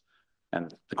units?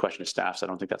 And the question of staff, so I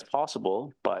don't think that's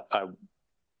possible, but I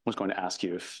was going to ask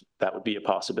you if that would be a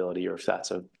possibility or if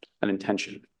that's an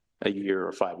intention a year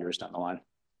or 5 years down the line.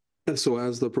 So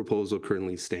as the proposal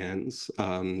currently stands,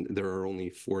 there are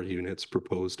only 4 units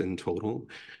proposed in total.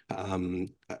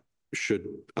 Should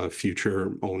a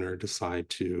future owner decide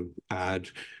to add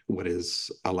what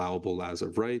is allowable as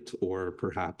of right, or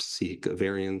perhaps seek a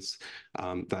variance,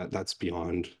 that's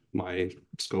beyond my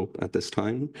scope at this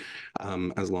time.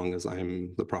 As long as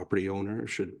I'm the property owner,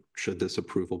 should this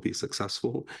approval be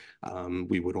successful,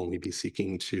 we would only be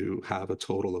seeking to have a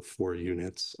total of 4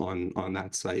 units on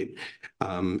that site.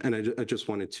 And I just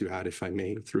wanted to add, if I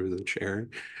may, through the chair,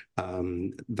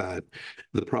 that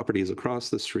the properties across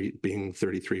the street being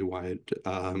 33 wide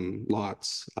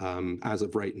lots, as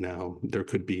of right now, there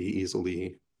could be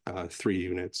easily 3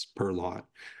 units per lot.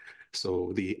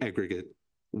 So the aggregate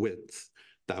width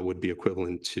that would be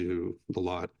equivalent to the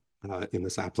lot in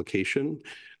this application,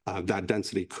 that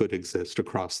density could exist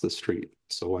across the street.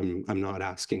 So I'm not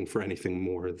asking for anything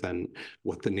more than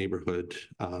what the neighborhood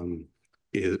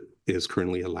is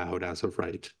currently allowed as of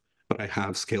right. But I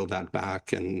have scaled that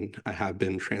back, and I have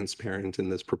been transparent in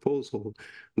this proposal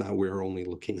that we're only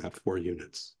looking at 4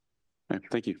 units. Okay,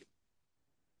 thank you.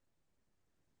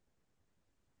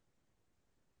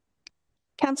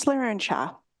 Councillor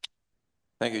Earnshaw.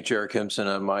 Thank you, Chair Kimson.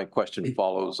 And my question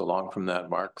follows along from that,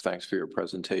 Mark. Thanks for your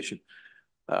presentation.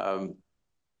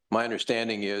 My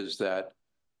understanding is that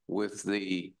with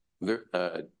the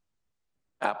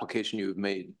application you've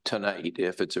made tonight,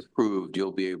 if it's approved,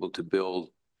 you'll be able to build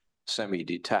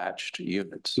semi-detached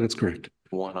units. That's correct.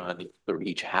 One on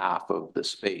each half of the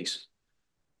space.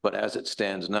 But as it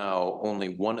stands now, only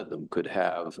one of them could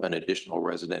have an additional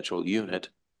residential unit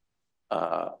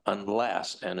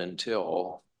unless and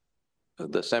until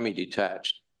the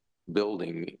semi-detached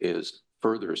building is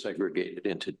further segregated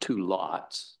into 2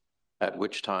 lots, at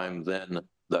which time then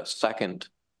the second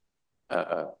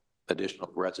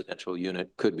additional residential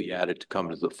unit could be added to come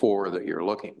to the 4 that you're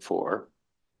looking for.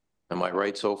 Am I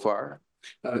right so far?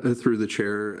 Through the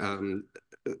chair,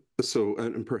 So,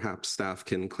 and perhaps staff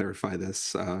can clarify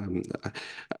this.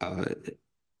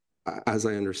 As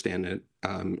I understand it,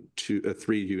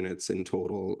 3 units in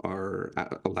total are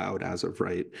allowed as of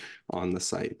right on the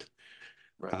site.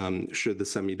 Right. Should the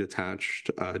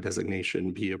semi-detached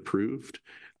designation be approved,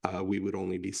 we would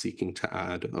only be seeking to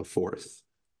add a 4th.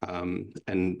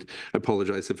 And I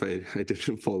apologize if I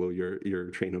didn't follow your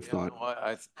train of thought. No,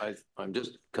 I'm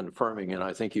just confirming, and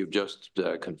I think you've just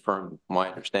confirmed my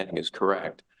understanding is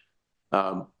correct.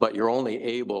 But you're only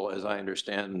able, as I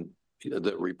understand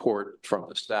the report from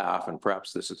the staff, and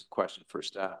perhaps this is a question for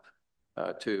staff,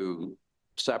 to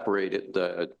separate it,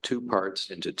 the 2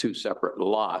 parts into 2 separate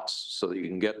lots so that you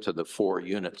can get to the 4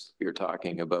 units you're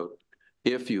talking about,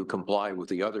 if you comply with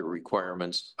the other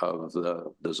requirements of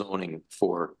the zoning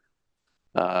for,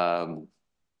 it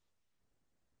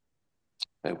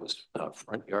was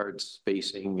front yard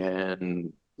spacing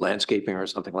and landscaping or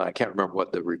something like that. I can't remember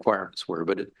what the requirements were,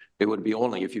 but it would be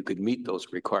only if you could meet those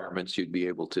requirements, you'd be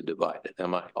able to divide it.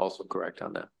 Am I also correct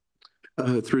on that?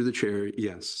 Through the chair,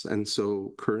 yes. And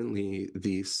so currently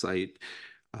the site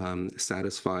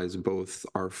satisfies both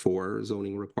our 4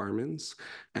 zoning requirements,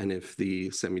 and if the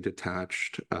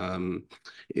semi-detached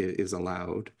is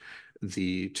allowed,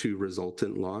 the 2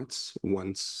 resultant lots,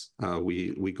 once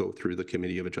we go through the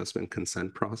Committee of Adjustment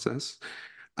consent process,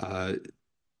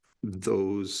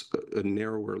 those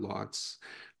narrower lots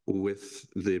with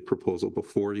the proposal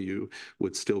before you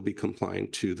would still be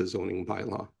compliant to the zoning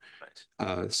bylaw.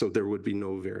 Right. So there would be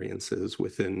no variances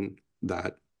within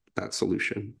that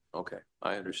solution. Okay,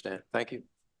 I understand. Thank you.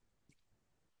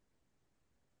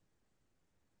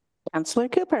 Councillor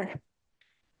Cooper.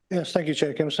 Yes, thank you,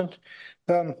 Chair Kimson.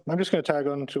 I'm just going to tag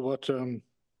on to what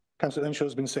Councillor Earnshaw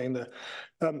has been saying there.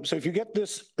 So if you get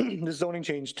this, this zoning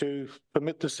change to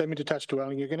permit the semi-detached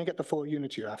dwelling, you're going to get the 4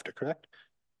 units you're after, correct?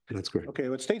 That's correct. Okay,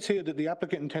 well, it states here that the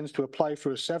applicant intends to apply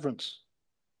for a severance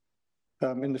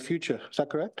in the future. Is that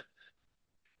correct?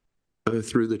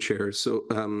 Through the chair. So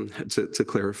to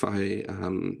clarify,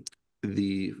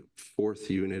 the 4th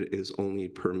unit is only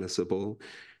permissible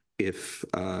if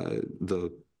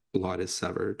the lot is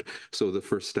severed. So the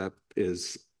first step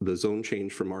is the zone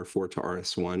change from R4 to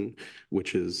RS1,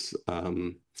 which is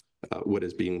what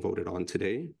is being voted on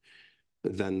today.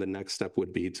 Then the next step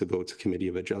would be to go to Committee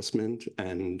of Adjustment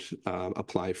and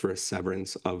apply for a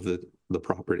severance of the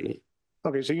property.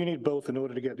 Okay, so you need both in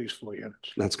order to get these 4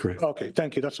 units. That's correct. Okay,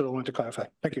 thank you. That's what I wanted to clarify.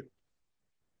 Thank you.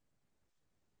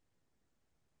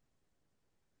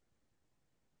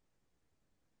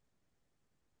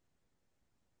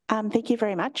 Thank you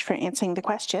very much for answering the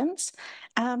questions.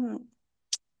 I'm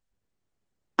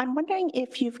wondering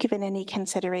if you've given any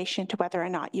consideration to whether or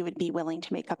not you would be willing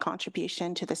to make a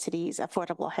contribution to the city's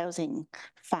affordable housing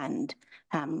fund,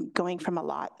 going from a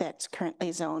lot that's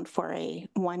currently zoned for a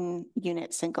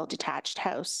 1-unit single detached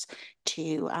house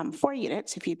to 4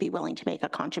 units, if you'd be willing to make a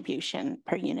contribution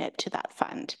per unit to that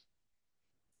fund.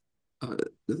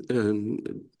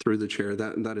 Through the chair,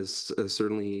 that is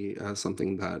certainly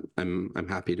something that I'm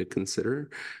happy to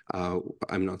consider.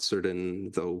 I'm not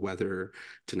certain though whether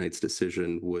tonight's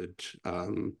decision would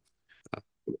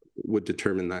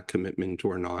determine that commitment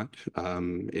or not.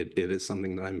 It is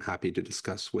something that I'm happy to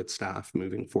discuss with staff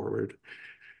moving forward.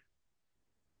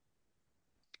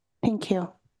 Thank you.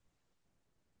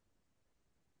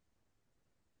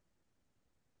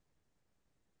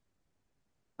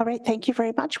 All right, thank you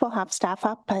very much. We'll have staff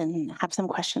up and have some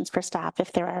questions for staff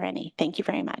if there are any. Thank you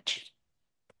very much.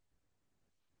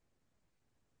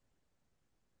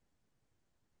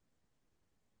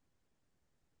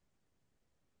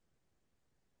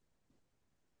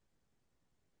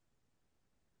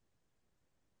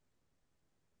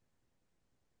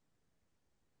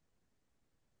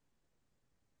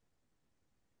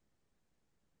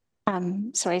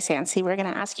 Sorry, Sansi, we're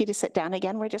going to ask you to sit down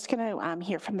again. We're just going to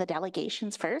hear from the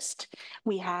delegations first.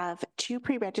 We have 2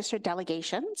 pre-registered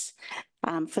delegations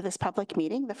for this public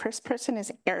meeting. The first person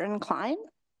is Aaron Klein.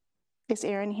 Is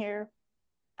Aaron here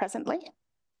presently?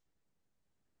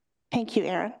 Thank you,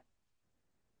 Aaron.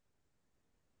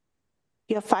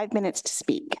 You have 5 minutes to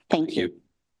speak. Thank you.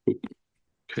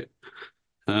 Okay.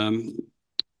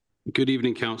 Good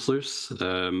evening, councillors.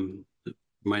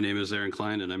 My name is Aaron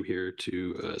Klein, and I'm here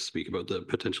to speak about the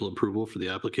potential approval for the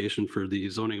application for the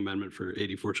zoning amendment for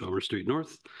 84 Chalmers Street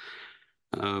North.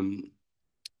 I'm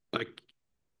going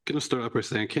to start off by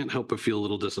saying I can't help but feel a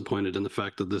little disappointed in the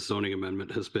fact that this zoning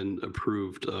amendment has been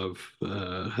approved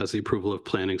has the approval of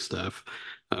planning staff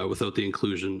without the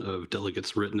inclusion of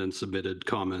delegates' written and submitted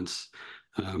comments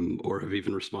or have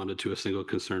even responded to a single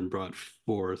concern brought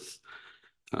forth.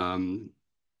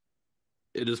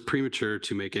 It is premature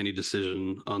to make any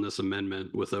decision on this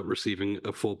amendment without receiving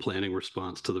a full planning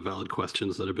response to the valid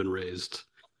questions that have been raised.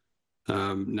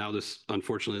 Now this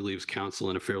unfortunately leaves council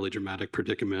in a fairly dramatic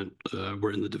predicament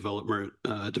wherein the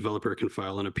developer can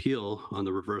file an appeal on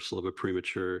the reversal of a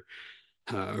premature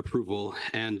approval,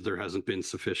 and there hasn't been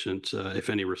sufficient, if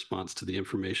any, response to the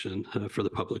information for the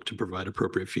public to provide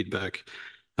appropriate feedback.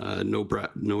 No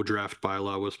draft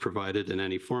bylaw was provided in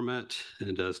any format,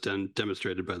 and as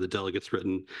demonstrated by the delegates'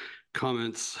 written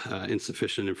comments,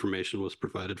 insufficient information was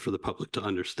provided for the public to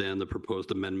understand the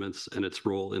proposed amendments and its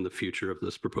role in the future of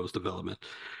this proposed development,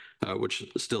 which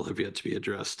still have yet to be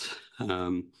addressed.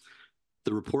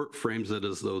 The report frames it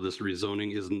as though this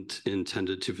rezoning isn't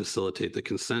intended to facilitate the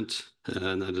consent,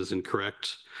 and that is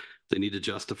incorrect. They need to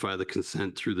justify the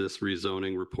consent through this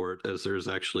rezoning report, as there's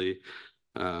actually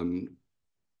oh,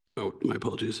 my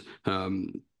apologies.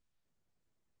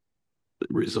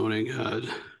 Rezoning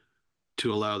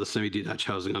to allow the semi-detached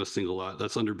housing on a single lot.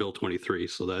 That's under Bill 23,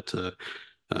 so that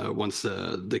once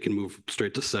they can move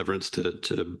straight to severance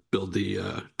to build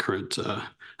the current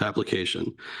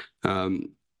application.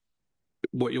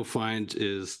 What you'll find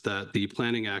is that the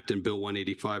Planning Act in Bill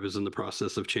 185 is in the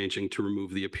process of changing to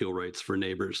remove the appeal rights for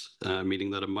neighbors,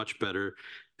 meaning that a much better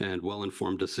and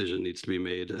well-informed decision needs to be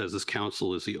made, as this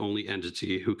council is the only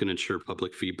entity who can ensure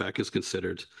public feedback is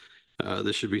considered.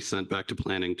 This should be sent back to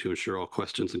planning to ensure all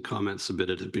questions and comments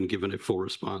submitted have been given a full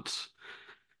response.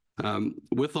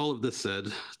 With all of this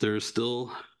said, there is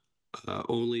still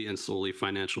only and solely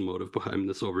financial motive behind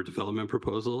this overdevelopment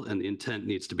proposal, and the intent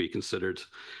needs to be considered.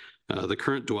 The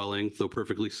current dwelling, though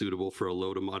perfectly suitable for a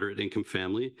low to moderate income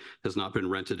family, has not been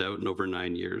rented out in over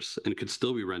 9 years and could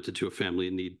still be rented to a family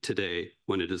in need today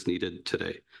when it is needed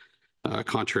today.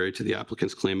 Contrary to the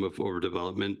applicant's claim of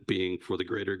overdevelopment being for the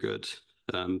greater good,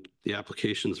 the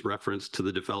application's reference to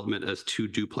the development as 2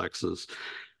 duplexes,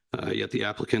 yet the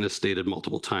applicant has stated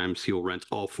multiple times he will rent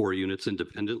all 4 units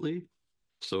independently.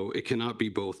 So it cannot be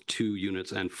both 2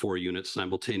 units and 4 units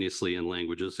simultaneously, and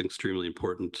language is extremely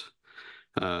important.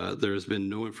 There has been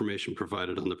no information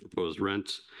provided on the proposed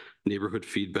rent. Neighborhood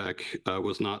feedback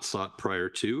was not sought prior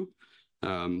to.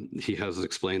 He has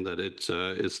explained that it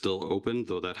is still open,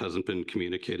 though that hasn't been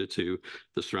communicated to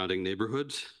the surrounding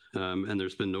neighborhoods. And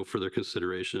there's been no further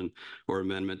consideration or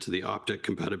amendment to the optic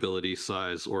compatibility,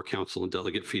 size, or council and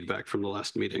delegate feedback from the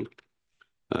last meeting.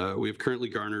 We have currently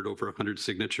garnered over 100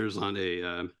 signatures on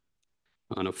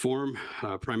a form,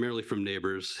 primarily from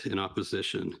neighbors in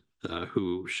opposition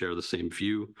who share the same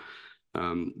view.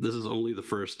 This is only the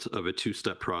first of a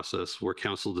 2-step process where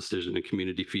council decision and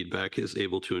community feedback is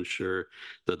able to ensure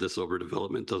that this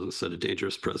overdevelopment doesn't set a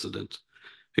dangerous precedent.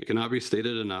 It cannot be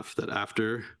stated enough that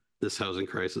after this housing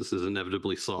crisis is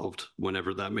inevitably solved,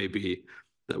 whenever that may be,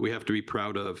 that we have to be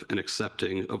proud of and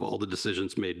accepting of all the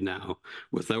decisions made now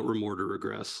without remorse or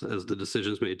regress, as the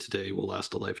decisions made today will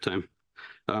last a lifetime.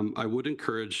 I would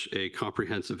encourage a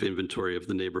comprehensive inventory of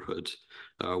the neighborhood,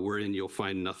 wherein you'll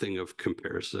find nothing of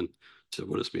comparison to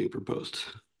what is being proposed.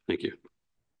 Thank you.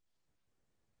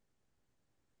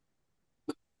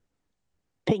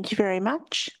 Thank you very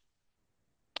much.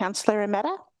 Councillor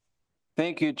Ameta.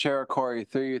 Thank you, Chair Corey.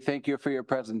 Through you, thank you for your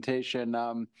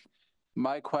presentation.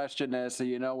 My question is, so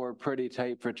you know we're pretty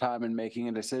tight for time in making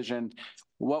a decision.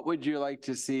 What would you like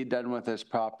to see done with this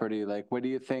property? Like, what do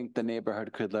you think the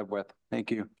neighborhood could live with?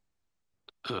 Thank you.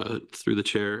 Through the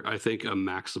chair, I think a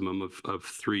maximum of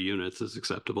 3 units is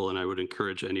acceptable, and I would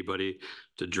encourage anybody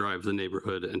to drive the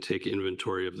neighborhood and take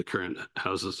inventory of the current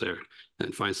houses there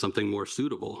and find something more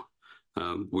suitable.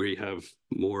 We have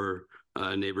more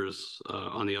neighbors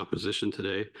on the opposition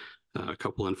today. A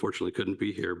couple unfortunately couldn't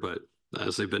be here, but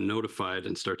as they've been notified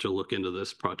and start to look into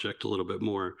this project a little bit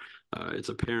more, it's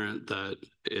apparent that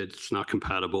it's not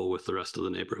compatible with the rest of the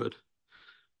neighborhood.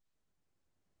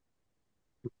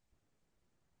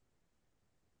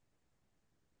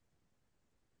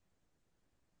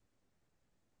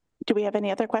 Do we have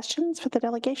any other questions for the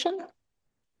delegation?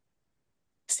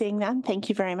 Seeing none, thank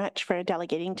you very much for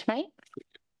delegating tonight.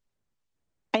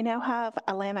 I now have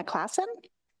Alana Klassen.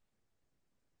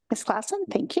 Ms. Klassen,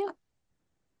 thank you.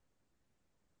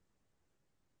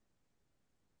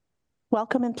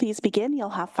 Welcome, and please begin. You'll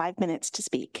have 5 minutes to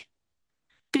speak.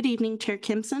 Good evening, Chair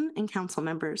Kimson and council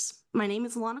members. My name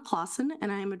is Alana Clausen,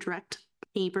 and I am a direct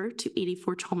neighbor to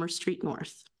 84 Chalmers Street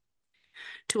North.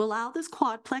 To allow this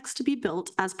quadplex to be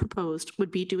built as proposed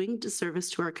would be doing disservice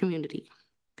to our community.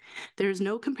 There is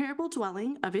no comparable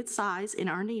dwelling of its size in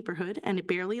our neighborhood, and it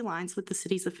barely aligns with the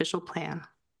city's official plan.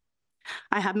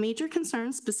 I have major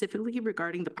concerns specifically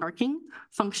regarding the parking,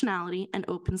 functionality, and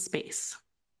open space.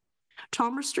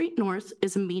 Chalmers Street North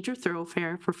is a major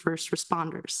thoroughfare for first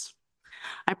responders.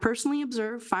 I personally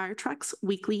observe fire trucks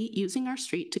weekly using our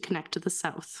street to connect to the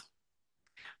south.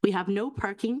 We have no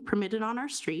parking permitted on our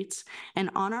streets,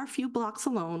 and on our few blocks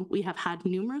alone, we have had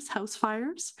numerous house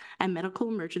fires and medical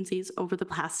emergencies over the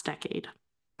past decade.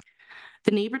 The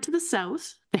neighbor to the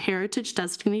south, the Heritage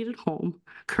Designated Home,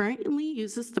 currently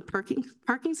uses the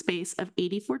parking space of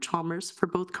 84 Chalmers for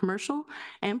both commercial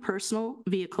and personal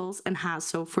vehicles and has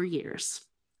so for years.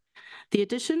 The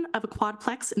addition of a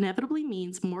quadplex inevitably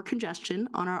means more congestion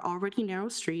on our already narrow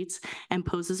streets and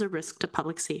poses a risk to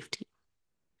public safety.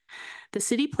 The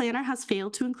city planner has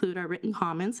failed to include our written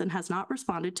comments and has not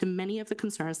responded to many of the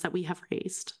concerns that we have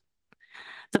raised.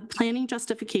 The planning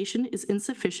justification is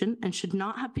insufficient and should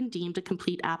not have been deemed a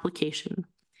complete application.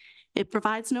 It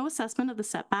provides no assessment of the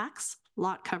setbacks,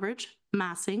 lot coverage,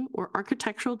 massing, or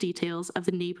architectural details of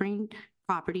the neighboring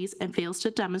properties and fails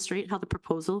to demonstrate how the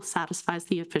proposal satisfies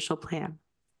the official plan.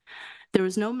 There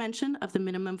is no mention of the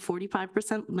minimum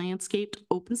 45% landscaped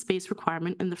open space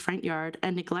requirement in the front yard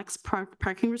and neglects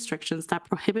parking restrictions that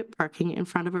prohibit parking in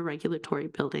front of a regulatory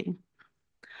building.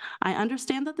 I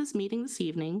understand that this meeting this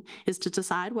evening is to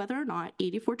decide whether or not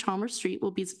 84 Chalmers Street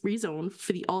will be rezoned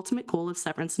for the ultimate goal of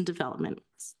severance and development.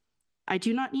 I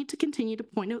do not need to continue to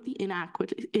point out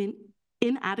the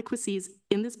inadequacies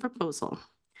in this proposal.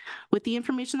 With the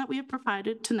information that we have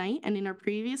provided tonight and in our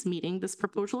previous meeting, this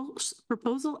proposal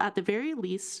at the very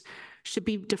least should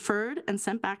be deferred and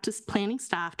sent back to planning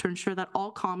staff to ensure that all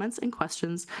comments and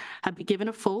questions have been given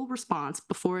a full response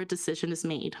before a decision is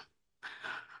made.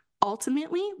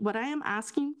 Ultimately, what I am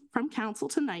asking from council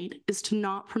tonight is to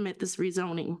not permit this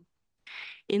rezoning.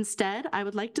 Instead, I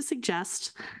would like to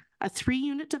suggest a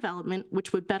 3-unit development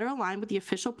which would better align with the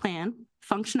official plan,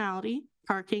 functionality,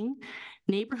 parking,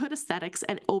 neighborhood aesthetics,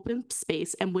 and open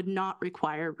space and would not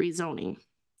require rezoning.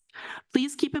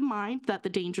 Please keep in mind that the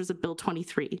dangers of Bill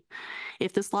 23.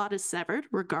 If this lot is severed,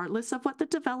 regardless of what the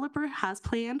developer has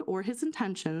planned or his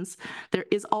intentions, there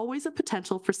is always a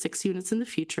potential for 6 units in the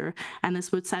future, and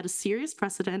this would set a serious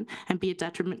precedent and be a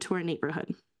detriment to our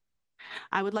neighborhood.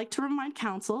 I would like to remind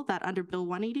council that under Bill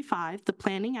 185, the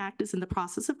Planning Act is in the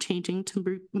process of changing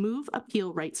to remove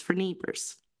appeal rights for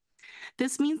neighbors.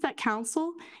 This means that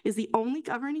council is the only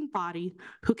governing body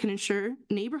who can ensure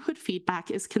neighborhood feedback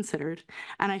is considered,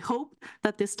 and I hope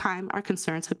that this time our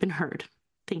concerns have been heard.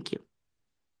 Thank you.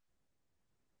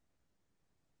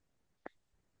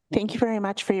 Thank you very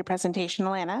much for your presentation,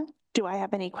 Alana. Do I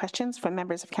have any questions from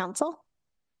members of council?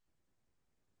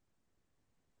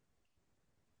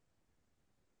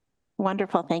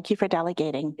 Wonderful. Thank you for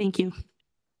delegating. Thank you.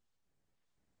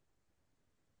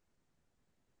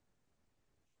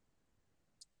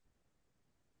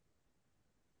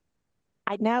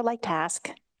 I'd now like to ask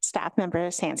staff member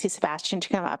Sansi Sebastian to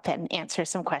come up and answer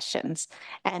some questions.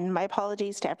 And my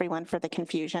apologies to everyone for the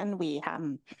confusion. We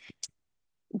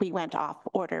went off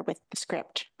order with the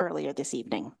script earlier this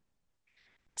evening.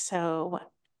 So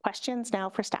questions now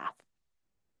for staff.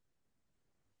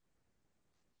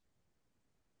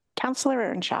 Councillor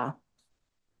Earnshaw.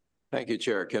 Thank you,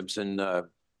 Chair Kimpson.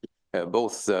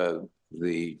 Both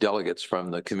the delegates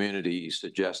from the community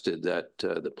suggested that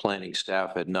the planning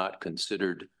staff had not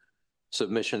considered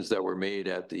submissions that were made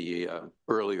at the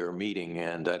earlier meeting,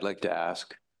 and I'd like to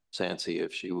ask Sansi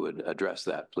if she would address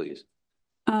that, please.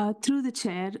 Through the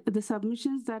chair, the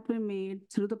submissions that were made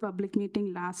through the public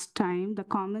meeting last time, the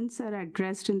comments are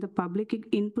addressed in the public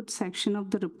input section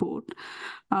of the report.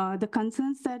 The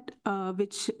concerns that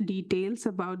which details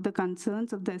about the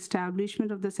concerns of the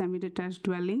establishment of the semi-detached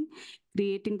dwelling,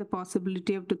 creating the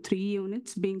possibility of the 3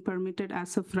 units being permitted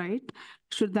as of right,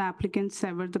 should the applicant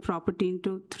sever the property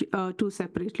into 2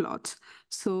 separate lots.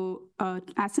 So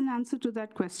as an answer to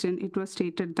that question, it was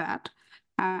stated that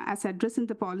as addressed in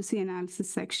the policy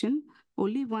analysis section,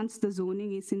 only once the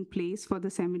zoning is in place for the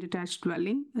semi-detached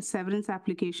dwelling, a severance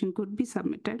application could be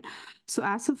submitted. So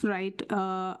as of right,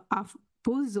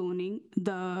 post-zoning,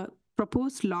 the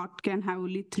proposed lot can have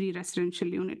only 3 residential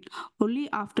units. Only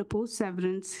after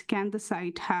post-severance can the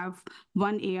site have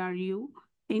 1 ARU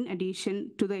in addition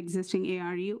to the existing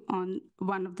ARU on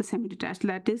one of the semi-detached.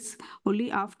 That is, only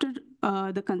after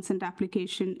the consent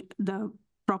application, the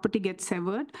property gets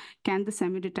severed, can the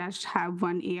semi-detached have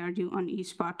 1 ARU on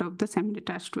each part of the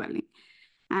semi-detached dwelling.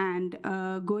 And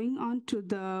going on to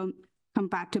the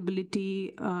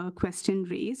compatibility question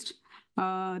raised,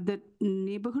 the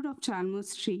neighborhood of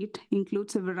Chalmers Street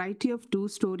includes a variety of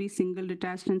 2-story single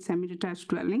detached and semi-detached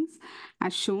dwellings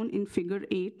as shown in figure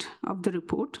 8 of the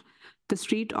report. The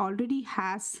street already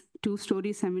has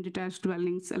two-story semi-detached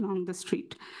dwellings along the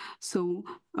street. So,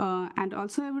 and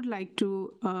also I would like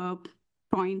to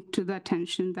point to the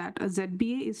attention that a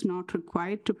ZBA is not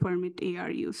required to permit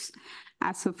ARUs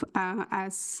as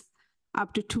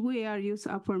up to 2 ARUs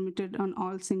are permitted on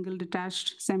all single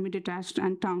detached, semi-detached,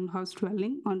 and townhouse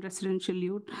dwelling on residential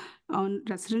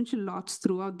lots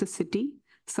throughout the city,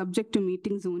 subject to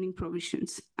meeting zoning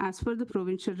provisions. As per the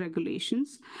provincial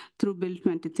regulations through Bill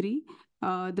 23,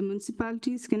 the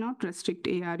municipalities cannot restrict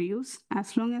ARUs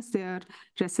as long as they are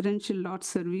residential lots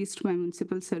serviced by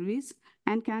municipal service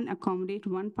and can accommodate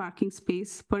 1 parking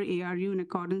space per ARU in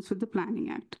accordance with the Planning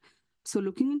Act. So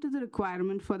looking into the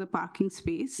requirement for the parking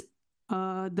space,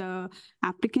 the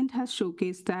applicant has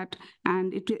showcased that,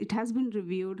 and it has been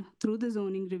reviewed through the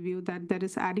zoning review, that there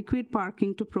is adequate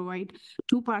parking to provide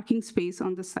 2 parking spaces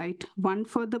on the site, 1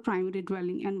 for the primary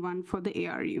dwelling and 1 for the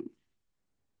ARU.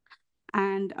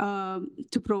 And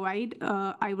to provide,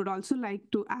 I would also like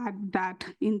to add that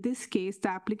in this case, the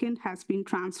applicant has been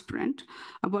transparent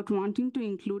about wanting to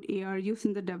include ARUs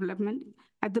in the development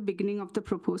at the beginning of the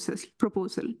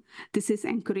proposal. This is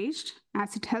encouraged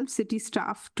as it helps city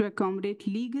staff to accommodate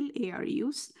legal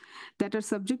ARUs that are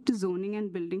subject to zoning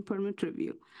and building permit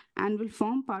review and will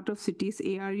form part of city's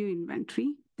ARU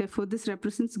inventory. Therefore, this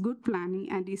represents good planning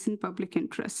and is in public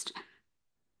interest.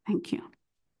 Thank you.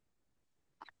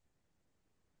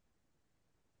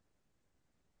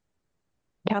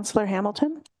 Councillor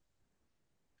Hamilton.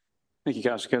 Thank you,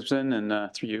 Councillor Gibson,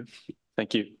 and through you.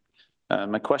 Thank you.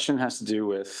 My question has to do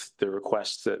with the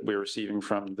request that we're receiving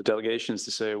from the delegations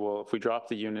to say, well, if we drop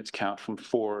the units count from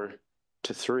 4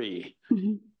 to 3,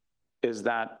 is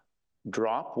that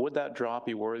drop, would that drop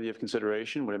be worthy of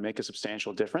consideration? Would it make a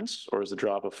substantial difference, or is the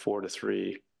drop of 4 to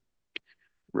 3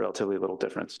 relatively little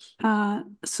difference?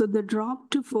 So the drop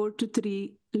to 4 to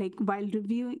 3, like while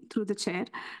reviewing through the chair,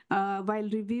 while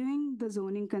reviewing the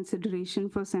zoning consideration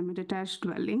for semi-detached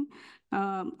dwelling,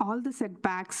 all the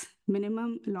setbacks,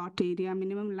 minimum lot area,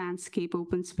 minimum landscape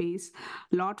open space,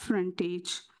 lot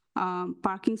frontage,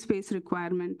 parking space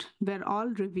requirement were all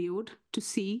reviewed to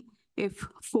see if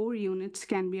 4 units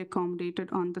can be accommodated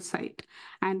on the site.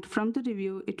 And from the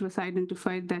review, it was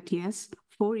identified that yes,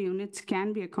 4 units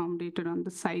can be accommodated on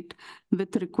the site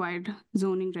with required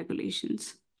zoning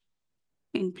regulations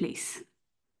in place.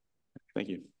 Thank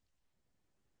you.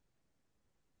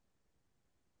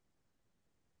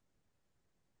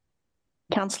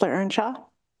 Councillor Earnshaw.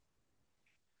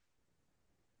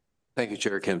 Thank you,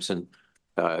 Chair Kempson.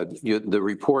 The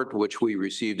report which we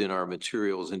received in our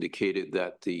materials indicated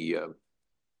that the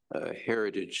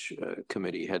Heritage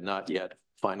Committee had not yet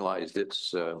finalized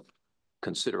its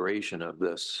consideration of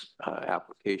this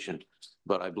application.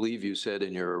 But I believe you said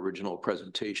in your original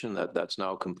presentation that that's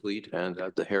now complete and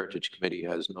that the Heritage Committee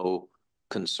has no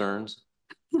concerns.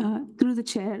 Through the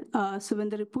chair, so when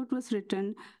the report was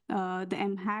written, the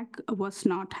MHAC was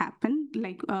not happened.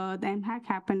 Like the MHAC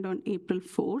happened on April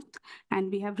 4th,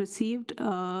 and we have received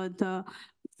the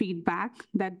feedback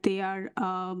that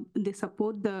they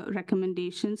support the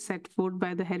recommendations set forth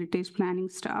by the heritage planning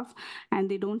staff, and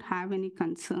they don't have any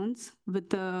concerns with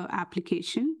the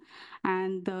application.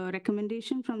 And the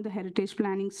recommendation from the heritage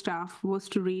planning staff was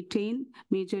to retain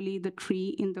majorly the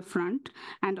tree in the front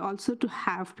and also to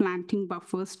have planting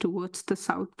buffers towards the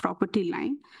south property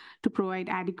line to provide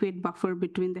adequate buffer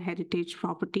between the heritage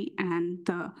property and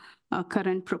the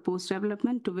current proposed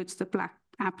development, to which the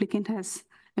applicant has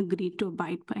agreed to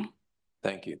abide by.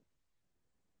 Thank you.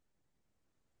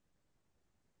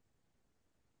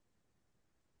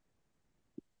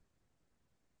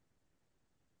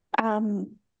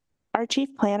 Our Chief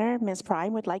Planner, Ms.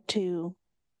 Prime, would like to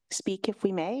speak if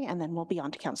we may, and then we'll be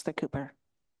on to Councillor Cooper.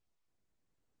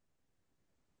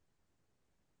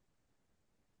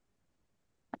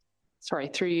 Sorry,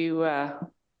 through you,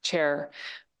 Chair.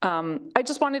 I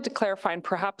just wanted to clarify, and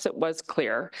perhaps it was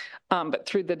clear, but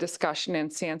through the discussion in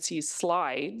Sancy's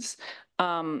slides,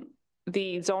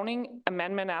 the zoning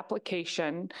amendment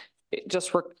application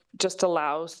just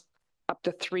allows up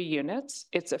to 3 units.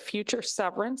 It's a future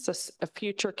severance, a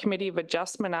future committee of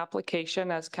adjustment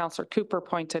application, as Councillor Cooper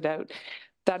pointed out,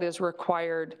 that is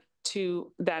required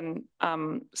to then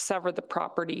sever the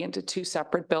property into 2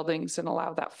 separate buildings and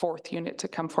allow that 4th unit to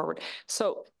come forward.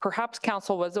 So perhaps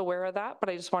council was aware of that, but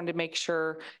I just wanted to make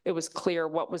sure it was clear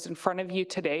what was in front of you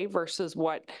today versus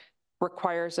what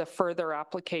requires a further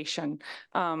application.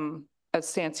 As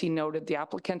Sancy noted, the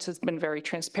applicant has been very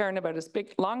transparent about his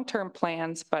big long-term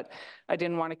plans, but I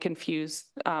didn't want to confuse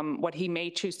what he may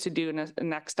choose to do in a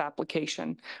next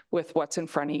application with what's in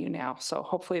front of you now. So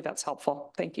hopefully that's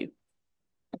helpful. Thank you.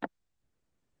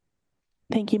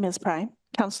 Thank you, Ms. Prime.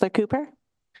 Councillor Cooper.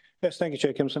 Yes, thank you,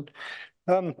 Chair Kimson.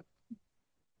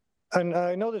 And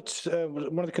I know that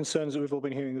one of the concerns that we've all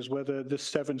been hearing is whether this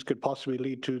severance could possibly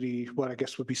lead to what I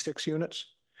guess would be 6 units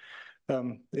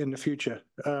in the future.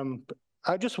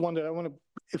 I just wonder,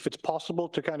 if it's possible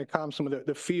to kind of calm some of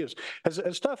the fears. Has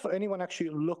staff, anyone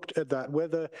actually looked at that?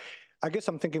 Whether, I guess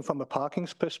I'm thinking from a parking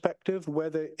perspective,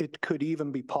 whether it could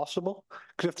even be possible?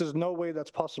 Because if there's no way that's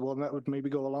possible, then that would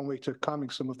maybe go a long way to calming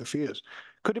some of the fears.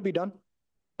 Could it be done?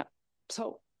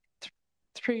 So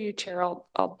through you, Chair,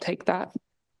 I'll take that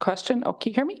question. Oh,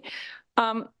 can you hear me?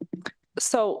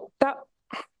 So that,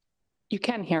 you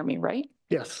can hear me, right?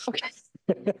 Yes. Okay.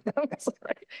 I'm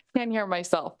sorry. Can't hear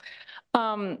myself.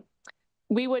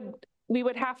 We would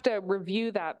have to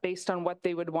review that based on what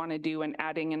they would want to do in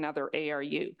adding another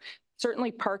ARU.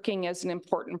 Certainly parking is an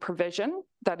important provision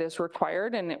that is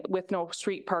required, and with no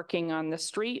street parking on the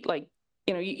street, like,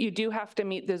 you know, you do have to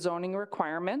meet the zoning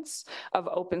requirements of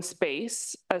open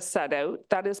space as set out.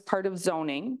 That is part of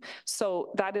zoning.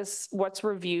 So that is what's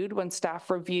reviewed when staff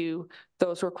review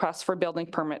those requests for building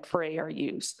permit for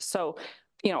ARUs. So,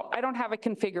 you know, I don't have a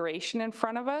configuration in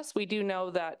front of us. We do know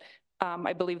that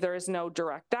I believe there is no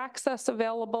direct access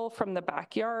available from the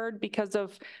backyard because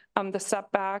of the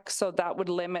setback. So that would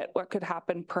limit what could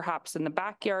happen perhaps in the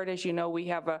backyard. As you know, we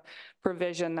have a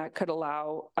provision that could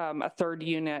allow a third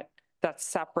unit that's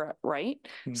separate, right?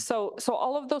 So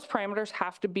all of those parameters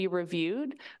have to be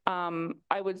reviewed.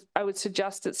 I would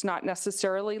suggest it's not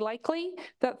necessarily likely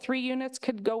that 3 units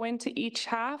could go into each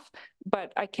half,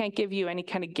 but I can't give you any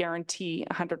kind of guarantee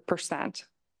 100%.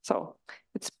 So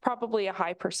it's probably a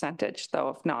high percentage, though,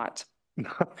 if not.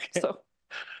 Okay. So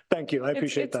thank you. I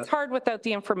appreciate that. It's hard without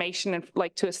the information and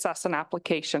like to assess an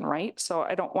application, right? So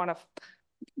I don't want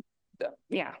to.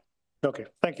 Yeah. Okay.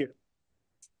 Thank you.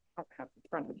 I don't have it in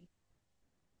front of me.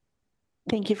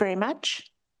 Thank you very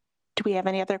much. Do we have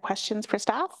any other questions for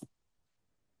staff?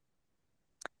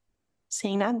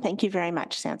 Seeing none, thank you very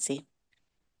much, Sancy.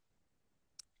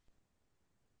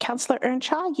 Councillor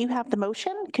Earnshaw, you have the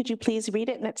motion. Could you please read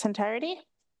it in its entirety?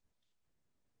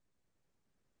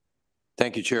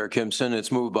 Thank you, Chair Kimson.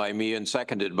 It's moved by me and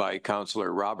seconded by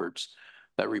Councillor Roberts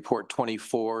that report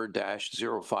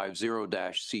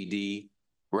 24-050-CD,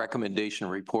 recommendation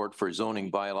report for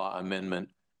zoning bylaw amendment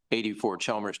 84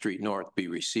 Chalmers Street North be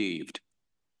received,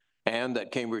 and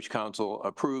that Cambridge Council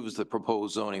approves the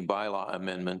proposed zoning bylaw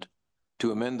amendment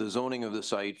to amend the zoning of the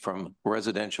site from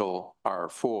residential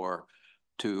R4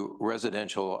 to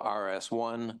residential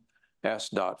RS1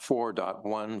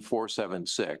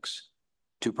 S.4.1476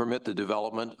 to permit the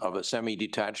development of a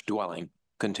semi-detached dwelling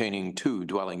containing 2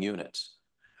 dwelling units,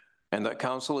 and that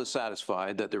council is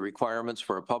satisfied that the requirements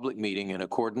for a public meeting in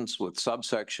accordance with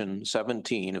subsection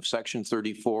 17 of section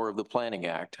 34 of the Planning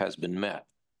Act has been met,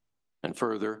 and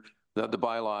further, that the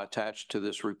bylaw attached to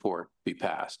this report be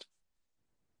passed.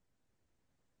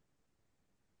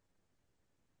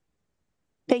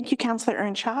 Thank you, Councillor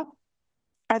Earnshaw.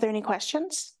 Are there any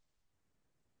questions?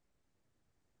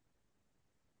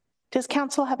 Does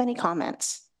council have any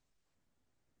comments?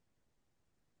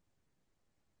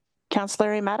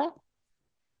 Councillor Imetta?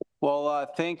 Well,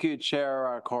 thank you,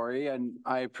 Chair Corey, and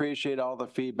I appreciate all the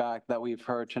feedback that we've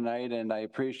heard tonight, and I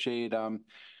appreciate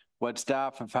what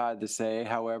staff have had to say.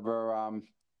 However,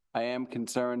 I am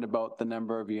concerned about the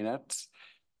number of units,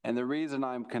 and the reason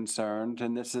I'm concerned,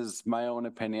 and this is my own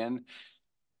opinion,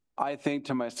 I think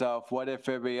to myself, what if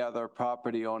every other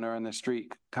property owner in the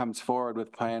street comes forward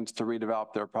with plans to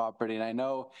redevelop their property? And I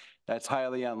know that's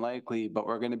highly unlikely, but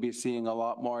we're going to be seeing a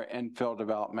lot more infill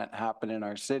development happen in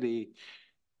our city.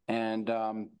 And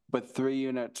with 3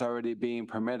 units already being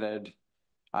permitted,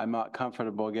 I'm not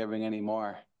comfortable giving any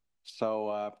more.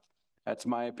 So that's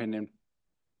my opinion.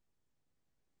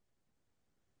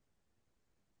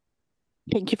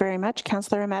 Thank you very much,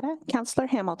 Councillor Imetta. Councillor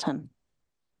Hamilton.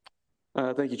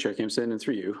 Thank you, Chair Kimson, and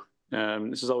through you.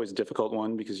 This is always a difficult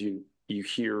one because you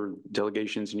hear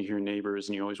delegations and you hear neighbors,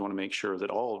 and you always want to make sure that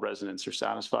all residents are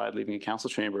satisfied leaving a council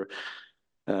chamber.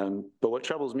 But what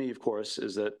troubles me, of course,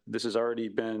 is that this has already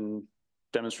been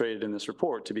demonstrated in this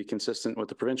report to be consistent with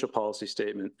the provincial policy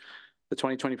statement, the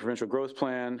 2020 Provincial Growth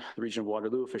Plan, the Region of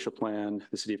Waterloo Official Plan,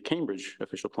 the City of Cambridge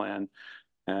Official Plan.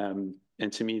 And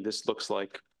to me, this looks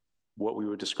like what we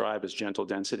would describe as gentle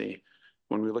density.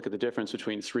 When we look at the difference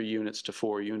between 3 units to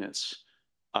 4 units,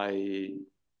 I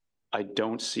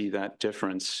don't see that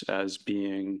difference as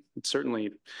being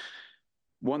certainly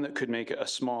one that could make a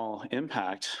small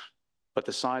impact, but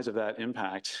the size of that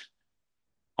impact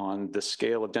on the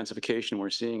scale of densification we're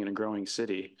seeing in a growing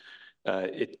city,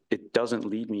 it doesn't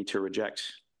lead me to reject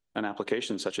an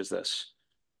application such as this.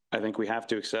 I think we have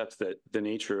to accept that the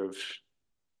nature of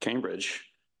Cambridge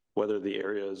whether the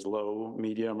area is low,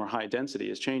 medium, or high density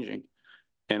is changing.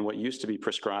 And what used to be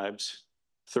prescribed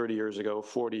 30 years ago,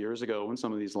 40 years ago, when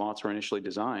some of these lots were initially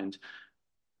designed,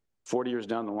 40 years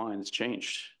down the line, it's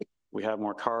changed. We have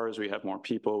more cars, we have more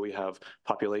people, we have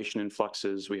population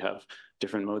influxes, we have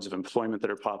different modes of employment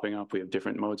that are popping up, we have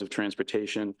different modes of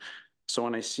transportation. So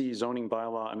when I see zoning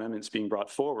bylaw amendments being brought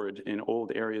forward in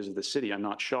old areas of the city, I'm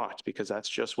not shocked, because that's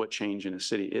just what change in a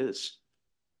city is.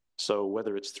 So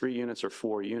whether it's 3 units or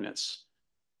 4 units,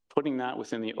 putting that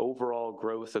within the overall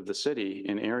growth of the city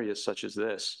in areas such as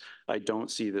this, I don't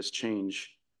see this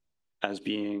change as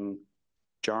being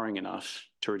jarring enough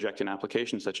to reject an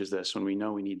application such as this when we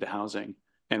know we need the housing.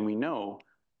 And we know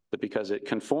that because it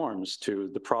conforms to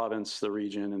the province, the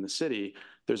region, and the city,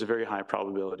 there's a very high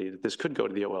probability that this could go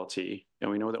to the OLT.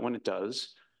 And we know that when it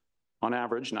does, on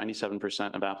average,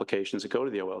 97% of applications that go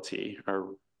to the OLT are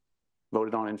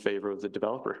voted on in favor of the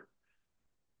developer.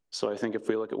 So I think if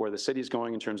we look at where the city is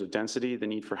going in terms of density, the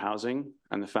need for housing,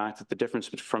 and the fact that the difference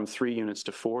from 3 units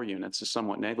to 4 units is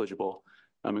somewhat negligible,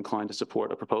 I'm inclined to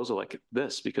support a proposal like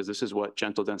this, because this is what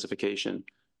gentle densification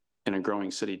in a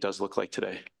growing city does look like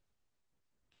today.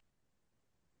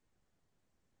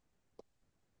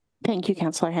 Thank you,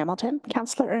 Councillor Hamilton.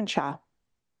 Councillor Earnshaw.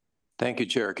 Thank you,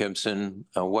 Chair Kempson.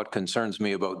 What concerns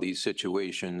me about these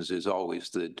situations is always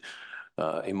the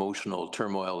emotional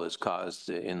turmoil is caused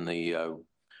in the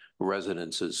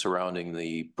residences surrounding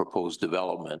the proposed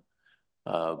development.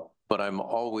 But I'm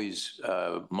always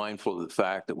mindful of the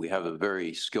fact that we have a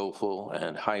very skillful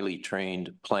and highly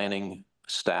trained planning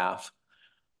staff.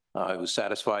 I was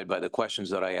satisfied by the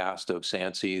questions that I asked of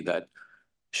Sancy, that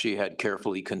she had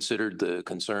carefully considered the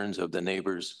concerns of the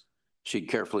neighbors. She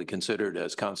carefully considered,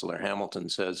 as Councillor Hamilton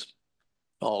says,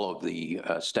 all of the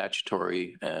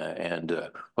statutory and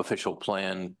official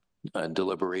plan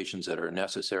deliberations that are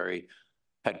necessary,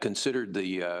 had considered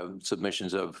the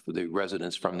submissions of the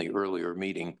residents from the earlier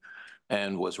meeting,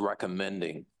 and was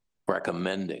recommending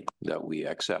that we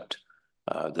accept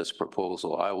this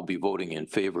proposal. I will be voting in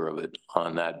favor of it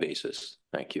on that basis.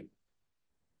 Thank you.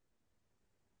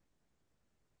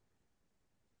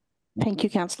 Thank you,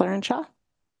 Councillor Earnshaw.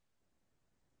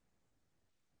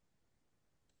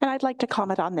 And I'd like to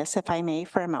comment on this, if I may,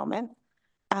 for a moment.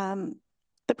 The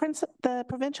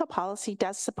provincial policy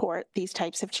does support these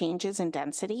types of changes in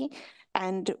density,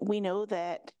 and we know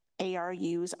that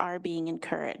ARUs are being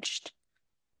encouraged.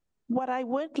 What I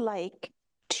would like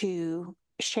to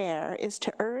share is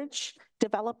to urge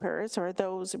developers or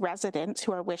those residents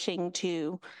who are wishing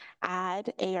to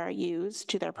add ARUs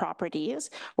to their properties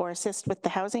or assist with the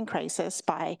housing crisis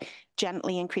by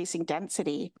gently increasing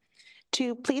density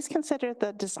to please consider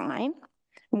the design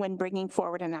when bringing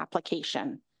forward an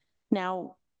application.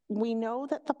 Now, we know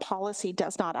that the policy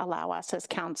does not allow us as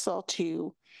council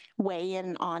to weigh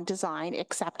in on design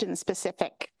except in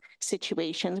specific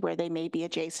situations where they may be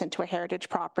adjacent to a heritage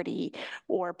property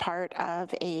or part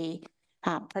of a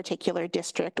particular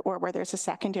district, or where there's a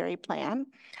secondary plan.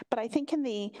 But I think in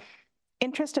the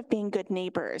interest of being good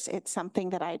neighbors, it's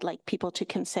something that I'd like people to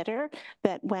consider,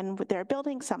 that when they're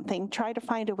building something, try to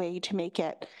find a way to make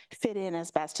it fit in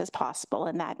as best as possible.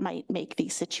 And that might make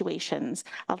these situations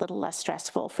a little less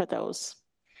stressful for those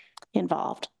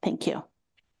involved. Thank you.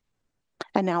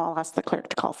 And now I'll ask the clerk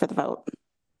to call for the vote.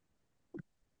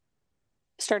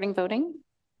 Starting voting.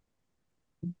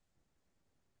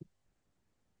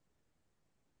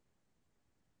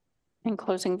 And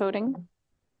closing voting.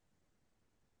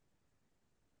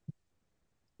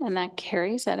 And that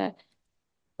carries at a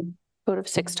vote of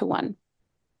 6-1.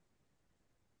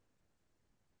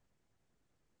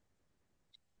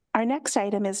 Our next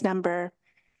item is number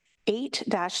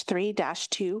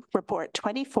 8-3-2, Report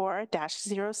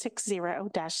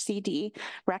 24-060-CD,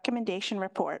 Recommendation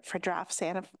Report for Draft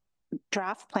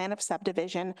Plan of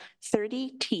Subdivision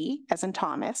 30T, as in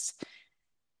Thomas,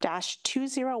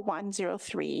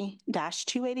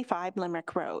 -20103-285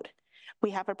 Limerick Road.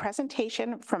 We have a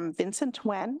presentation from Vincent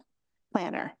Wen,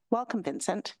 planner. Welcome,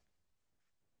 Vincent.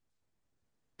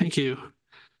 Thank you.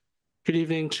 Good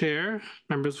evening, Chair,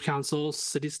 members of council,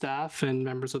 city staff, and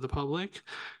members of the public.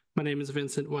 My name is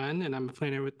Vincent Wen, and I'm a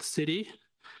planner with the city.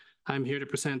 I'm here to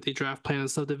present the draft plan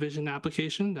of subdivision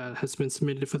application that has been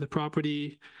submitted for the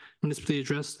property municipally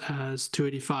addressed as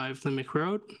 285 Limerick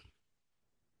Road.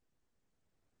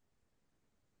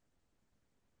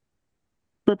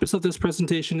 The purpose of this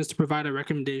presentation is to provide a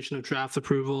recommendation of draft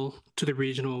approval to the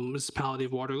regional municipality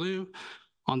of Waterloo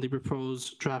on the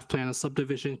proposed draft plan of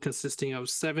subdivision consisting of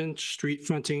 7 street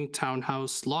fronting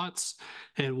townhouse lots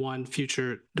and 1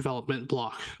 future development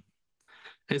block.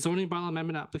 A zoning bylaw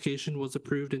amendment application was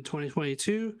approved in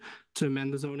 2022 to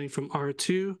amend the zoning from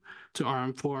R2 to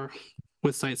RM4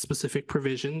 with site-specific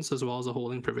provisions as well as a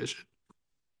holding provision.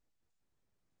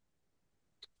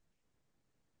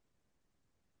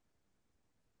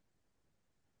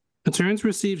 Concerns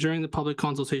received during the public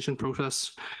consultation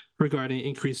process regarding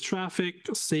increased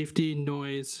traffic, safety,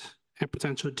 noise, and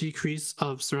potential decrease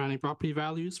of surrounding property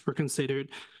values were considered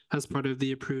as part of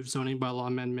the approved zoning bylaw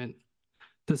amendment.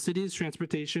 The city's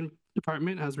transportation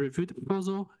department has reviewed the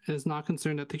proposal and is not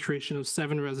concerned that the creation of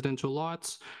 7 residential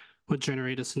lots would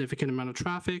generate a significant amount of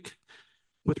traffic.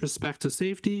 With respect to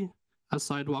safety, a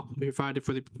sidewalk will be provided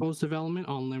for the proposed development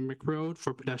on Limerick Road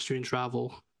for pedestrian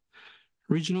travel.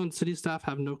 Regional and city staff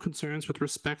have no concerns with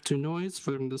respect to noise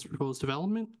from this proposed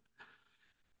development.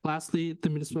 Lastly, the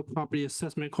Municipal Property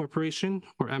Assessment Corporation,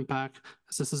 or MPAC,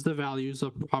 assesses the values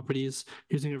of properties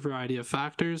using a variety of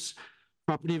factors.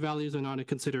 Property values are not a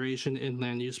consideration in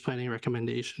land use planning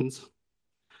recommendations.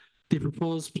 The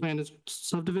proposed plan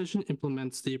subdivision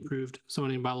implements the approved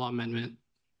zoning bylaw amendment.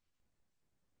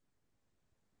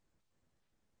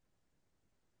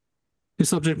 The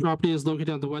subject property is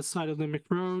located on the west side of Limerick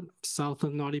Road, south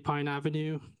of Naughty Pine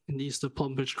Avenue, and east of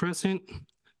Plumbush Crescent.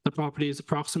 The property is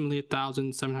approximately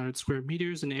 1,700 square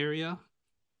meters in area.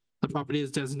 The property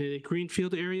is designated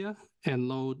Greenfield area and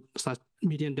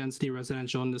low/medium density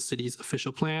residential in the city's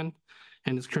official plan,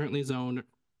 and is currently zoned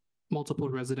multiple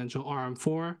residential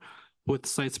RM4 with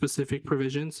site-specific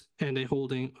provisions and a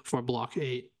holding for Block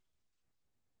 8.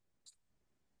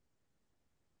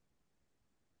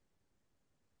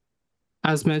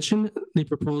 As mentioned, the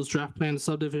proposed draft plan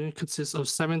subdivision consists of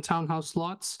 7 townhouse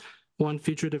lots, 1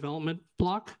 future development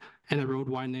block, and a road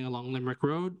widening along Limerick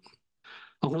Road.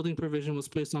 A holding provision was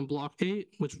placed on Block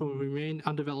 8, which will remain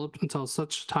undeveloped until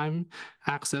such time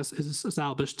access is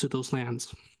established to those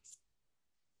lands.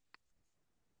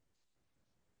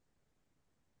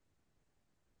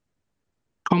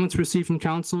 Comments received from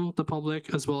council, the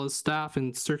public, as well as staff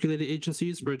and circulated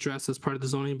agencies were addressed as part of the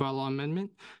zoning bylaw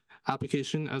amendment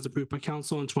application as approved by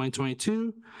council in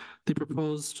 2022. The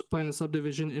proposed plan of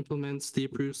subdivision implements the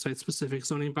approved site-specific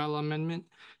zoning bylaw amendment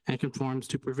and conforms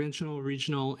to provincial,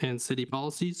 regional, and city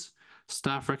policies.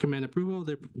 Staff recommend approval of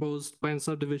the proposed plan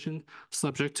subdivision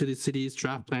subject to the city's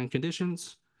draft plan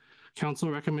conditions.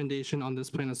 Council recommendation on this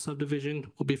plan of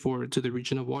subdivision will be forwarded to the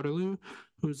Region of Waterloo,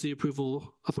 who is the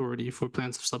approval authority for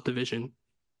plans of subdivision.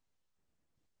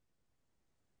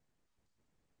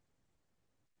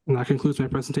 And that concludes my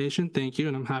presentation. Thank you,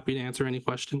 and I'm happy to answer any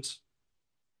questions.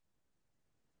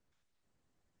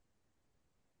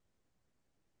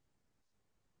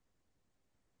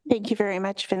 Thank you very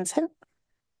much, Vincent.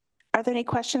 Are there any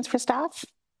questions for staff?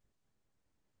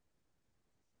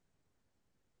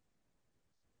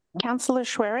 Councillor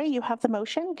Schwery, you have the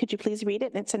motion. Could you please read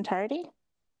it in its entirety?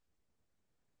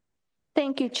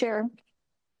 Thank you, Chair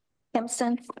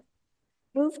Kempson.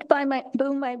 Moved by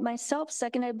myself,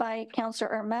 seconded by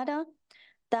Councillor Armetta,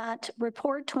 that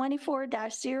report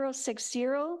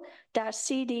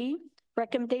 24-060-CD,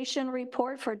 recommendation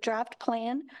report for draft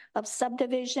plan of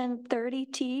subdivision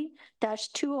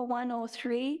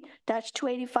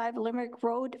 30T-20103-285 Limerick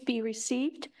Road be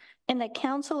received, and the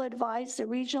council advised the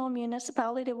regional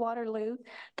municipality of Waterloo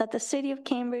that the city of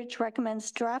Cambridge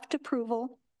recommends draft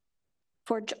approval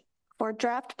for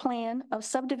draft plan of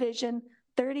subdivision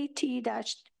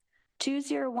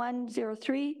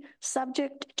 30T-20103,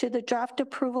 subject to the draft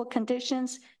approval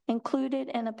conditions included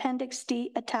in Appendix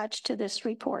D attached to this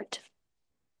report.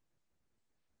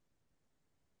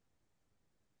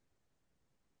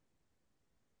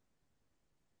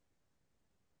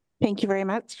 Thank you very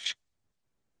much.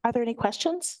 Are there any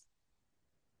questions?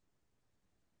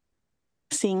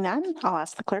 Seeing none, I'll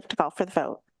ask the clerk to call for the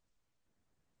vote.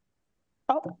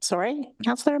 Oh, sorry,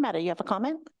 Councillor Armetta, you have a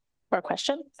comment? Or a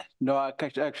question? No, I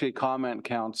could actually comment,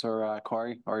 Councillor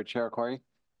Corey, or Chair Corey.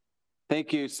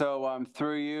 Thank you. So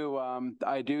through you,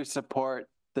 I do support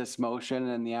this motion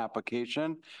and the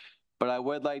application, but I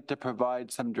would like to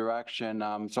provide some direction.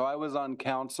 So I was on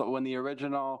council when the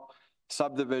original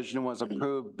subdivision was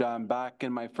approved back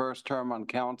in my first term on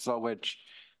council, which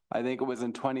I think it was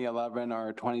in 2011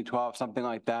 or 2012, something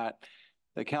like that.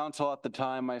 The council at the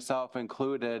time, myself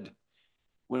included,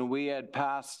 when we had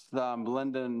passed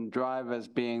Linden Drive as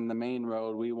being the main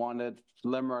road, we wanted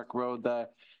Limerick Road to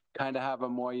kind of have a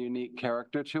more unique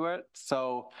character to it.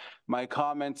 So my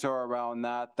comments are around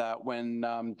that when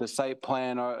the site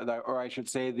plan, or I should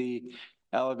say the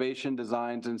elevation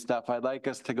designs and stuff, I'd like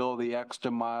us to go the extra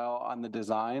mile on the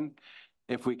design,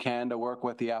 if we can, to work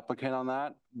with the applicant on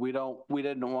that. We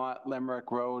didn't want Limerick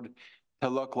Road to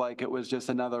look like it was just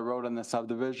another road in the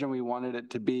subdivision. We wanted it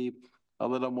to be a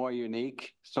little more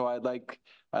unique. So I'd like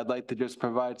to just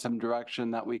provide some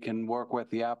direction that we can work with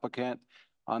the applicant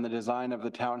on the design of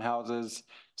the townhouses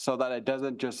so that it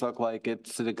doesn't just look like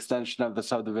it's an extension of the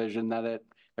subdivision, that it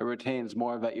retains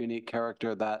more of that unique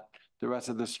character that the rest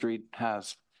of the street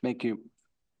has. Thank you.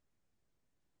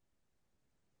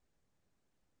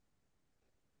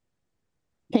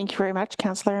 Thank you very much,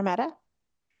 Councillor Ameta.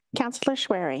 Councillor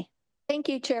Schwery. Thank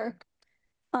you, Chair.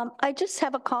 I just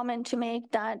have a comment to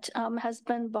make that has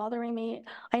been bothering me.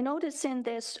 I notice in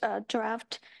this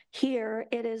draft here,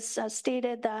 it is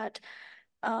stated that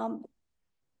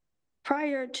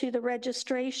prior to the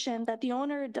registration, that the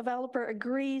owner or developer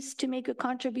agrees to make a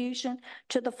contribution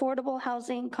to the Affordable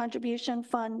Housing Contribution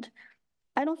Fund.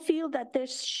 I don't feel that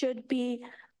this should be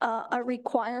a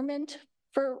requirement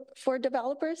for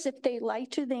developers. If they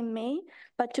like to, they may,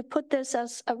 but to put this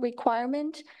as a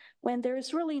requirement when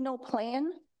there's really no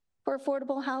plan for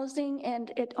affordable housing,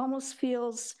 and it almost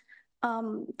feels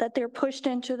that they're pushed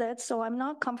into that. So I'm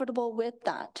not comfortable with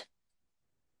that.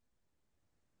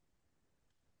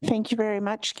 Thank you very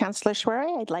much, Councillor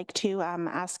Schwery. I'd like to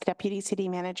ask Deputy City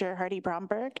Manager Hardy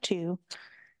Bromberg to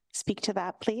speak to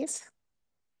that, please.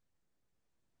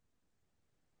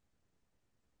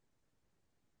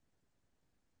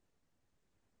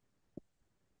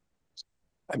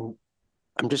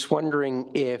 I'm just wondering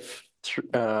if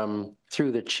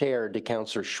through the chair to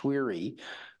Councillor Schwery,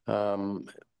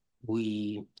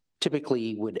 we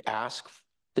typically would ask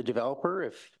the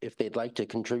developer if they'd like to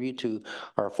contribute to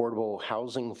our affordable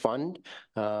housing fund.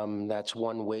 That's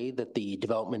one way that the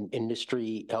development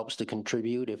industry helps to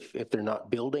contribute if they're not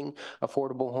building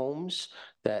affordable homes,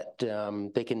 that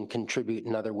they can contribute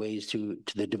in other ways to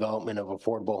the development of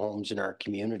affordable homes in our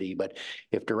community. But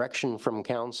if direction from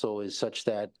council is such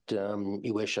that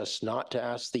you wish us not to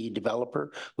ask the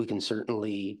developer,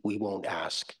 we won't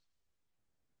ask.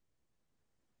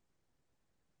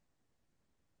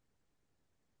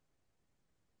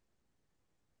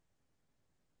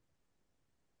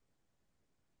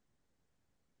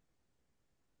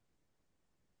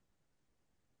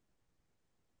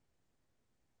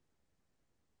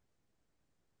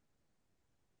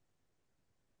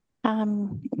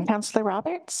 Councillor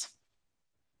Roberts.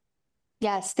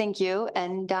 Yes, thank you.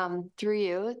 And through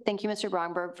you, thank you, Mr.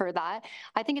 Bromberg, for that.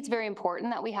 I think it's very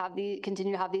important that we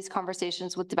continue to have these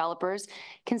conversations with developers,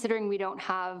 considering we don't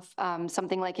have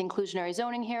something like inclusionary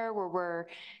zoning here, where we're,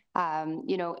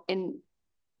 in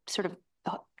sort of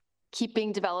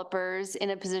keeping developers in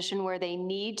a position where they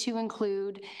need to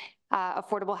include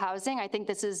affordable housing. I think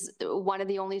this is one of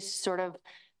the only sort of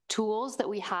tools that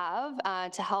we have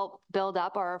to help build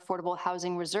up our Affordable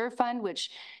Housing Reserve Fund, which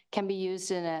can be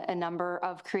used in a number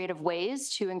of creative ways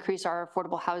to increase our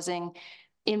affordable housing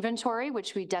inventory,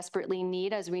 which we desperately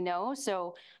need, as we know.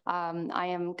 So I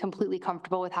am completely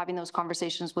comfortable with having those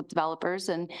conversations with developers.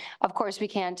 And of course, we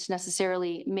can't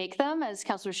necessarily make them, as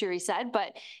Councillor Schwery said,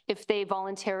 but if they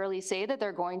voluntarily say that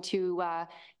they're going to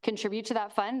contribute to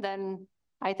that fund, then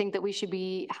I think that we should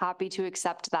be happy to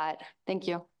accept that. Thank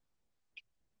you.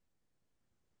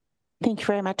 Thank you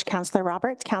very much, Councillor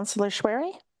Roberts. Councillor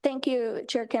Schwery. Thank you,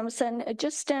 Chair Kimson.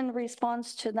 Just in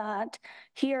response to that,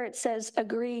 here it says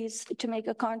agrees to make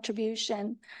a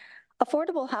contribution.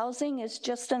 Affordable housing is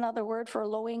just another word for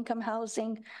low-income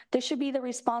housing. This should be the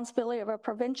responsibility of a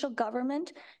provincial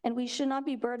government, and we should not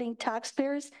be burdening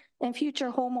taxpayers and future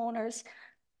homeowners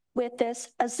with this,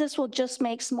 as this will just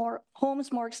make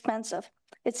homes more expensive.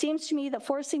 It seems to me that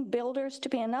forcing builders to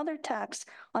pay another tax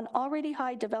on already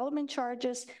high development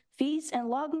charges, fees, and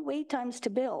long wait times to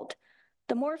build.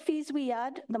 The more fees we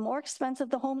add, the more expensive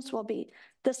the homes will be.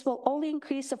 This will only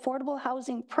increase affordable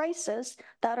housing prices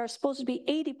that are supposed to be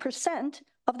 80%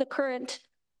 of the current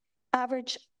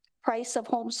average price of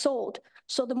homes sold.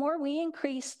 So the more we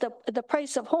increase the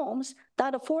price of homes,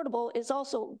 that affordable is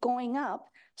also going up.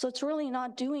 So it's really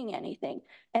not doing anything.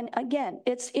 And again,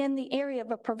 it's in the area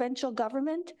of a provincial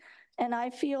government. And I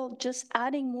feel just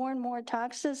adding more and more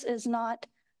taxes is not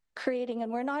creating,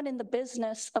 and we're not in the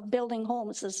business of building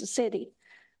homes as a city.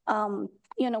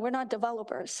 We're not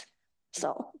developers.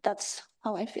 So that's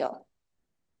how I feel.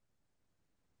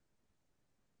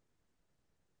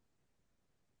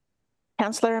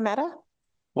 Councillor Ameta.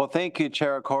 Well, thank you,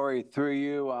 Chair Corey. Through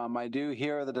you, I do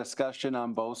hear the discussion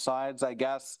on both sides. I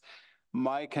guess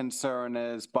my concern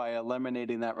is by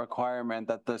eliminating that requirement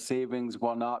that the savings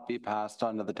will not be passed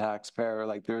on to the taxpayer.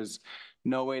 Like there's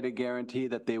no way to guarantee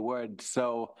that they would.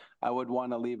 So I would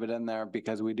want to leave it in there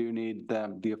because we do need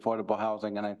the affordable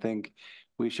housing. And I think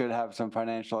we should have some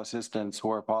financial assistance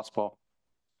where possible.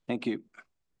 Thank you.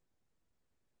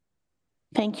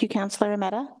 Thank you, Councillor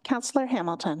Ameta. Councillor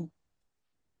Hamilton.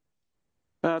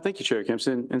 Thank you, Chair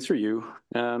Kempson, and through you.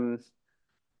 I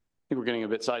think we're getting a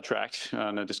bit sidetracked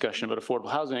on a discussion about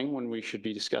affordable housing when we should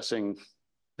be discussing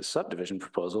the subdivision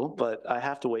proposal, but I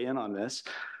have to weigh in on this.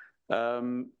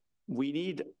 We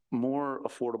need more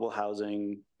affordable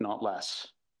housing, not less.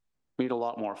 We need a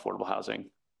lot more affordable housing,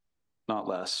 not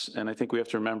less. And I think we have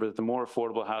to remember that the more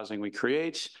affordable housing we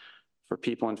create for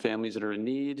people and families that are in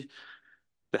need,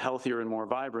 the healthier and more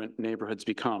vibrant neighborhoods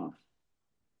become,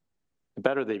 the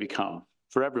better they become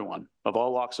for everyone of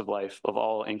all walks of life, of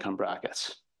all income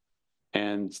brackets.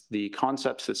 And the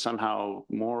concepts that somehow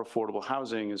more affordable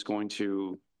housing is going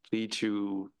to lead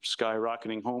to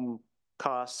skyrocketing home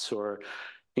costs or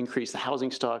increase the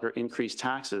housing stock or increase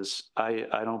taxes, I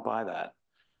don't buy that.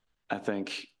 I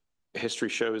think history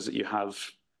shows that you have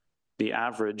the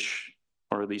average,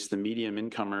 or at least the medium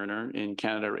income earner in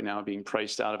Canada right now being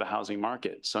priced out of a housing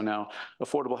market. So now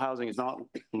affordable housing is not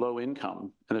low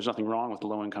income, and there's nothing wrong with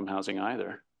low income housing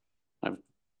either. I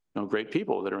know great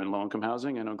people that are in low income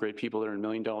housing. I know great people that are in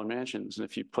 $1 million mansions. And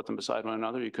if you put them beside one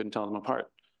another, you couldn't tell them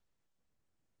apart,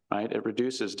 right? It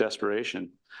reduces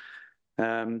desperation.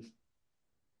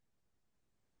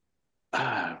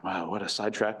 Wow, what a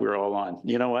sidetrack we're all on.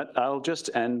 You know what? I'll just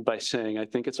end by saying I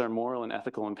think it's our moral and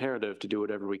ethical imperative to do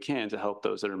whatever we can to help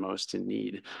those that are most in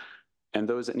need. And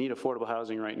those that need affordable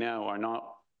housing right now are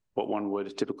not what one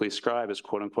would typically describe as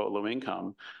quote unquote low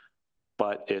income,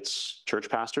 but it's church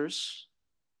pastors,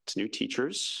 it's new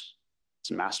teachers,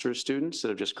 it's master's students that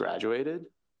have just graduated.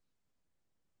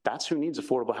 That's who needs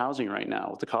affordable housing right now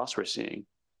with the costs we're seeing.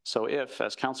 So if,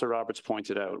 as Councillor Roberts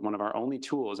pointed out, one of our only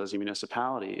tools as a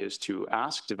municipality is to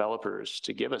ask developers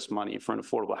to give us money for an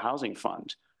affordable housing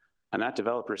fund, and that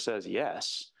developer says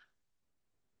yes,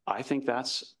 I think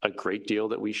that's a great deal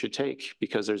that we should take,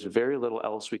 because there's very little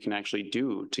else we can actually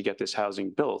do to get this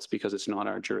housing built because it's not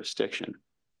our jurisdiction.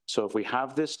 So if we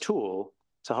have this tool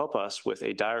to help us with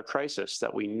a dire crisis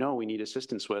that we know we need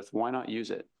assistance with, why not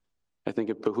use it? I think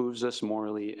it behooves us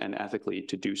morally and ethically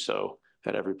to do so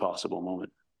at every possible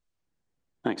moment.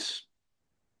 Thanks.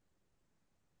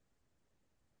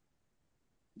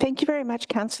 Thank you very much,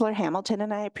 Councillor Hamilton,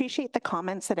 and I appreciate the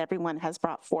comments that everyone has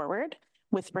brought forward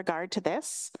with regard to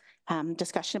this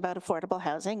discussion about affordable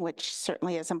housing, which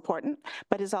certainly is important,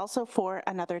 but is also for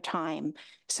another time.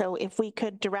 So if we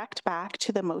could direct back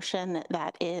to the motion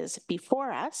that is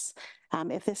before us,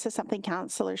 if this is something,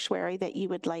 Councillor Schwery, that you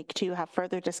would like to have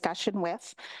further discussion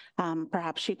with,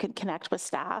 perhaps you could connect with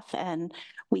staff and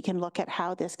we can look at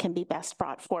how this can be best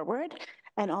brought forward.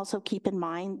 And also keep in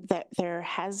mind that there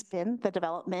has been the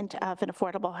development of an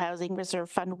Affordable Housing Reserve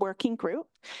Fund working group.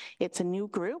 It's a new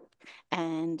group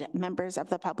and members of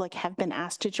the public have been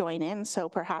asked to join in. So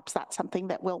perhaps that's something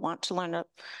that we'll want to learn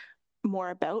more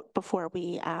about before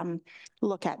we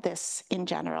look at this in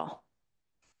general.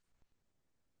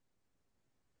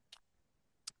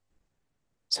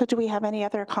 So do we have any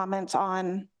other comments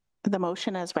on the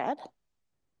motion as read?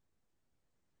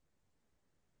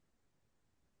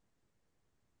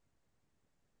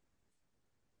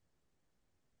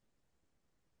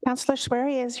 Councillor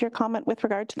Schwery, is your comment with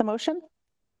regard to the motion?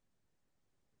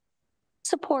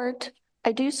 Support.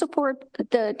 I do support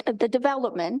the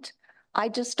development. I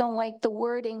just don't like the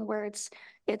wording where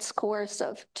it's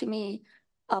coercive to me,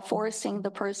 forcing the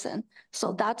person.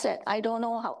 So that's it. I don't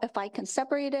know if I can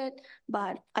separate it,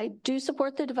 but I do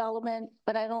support the development,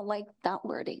 but I don't like that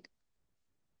wording.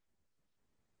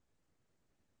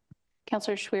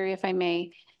 Councillor Schwery, if I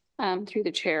may, through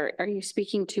the chair, are you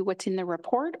speaking to what's in the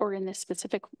report or in the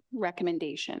specific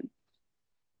recommendation?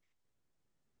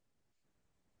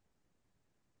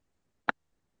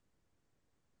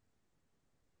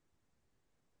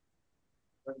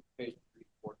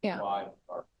 Yeah.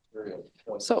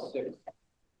 So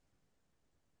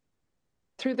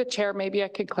through the chair, maybe I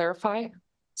could clarify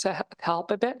to help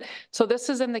a bit. So this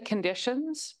is in the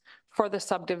conditions for the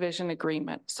subdivision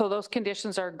agreement. So those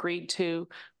conditions are agreed to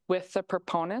with the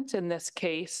proponent. In this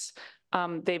case,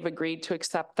 they've agreed to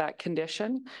accept that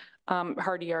condition.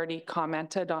 Hardy already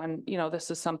commented on,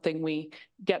 this is something we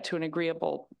get to an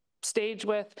agreeable stage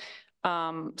with.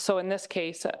 So in this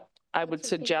case, I would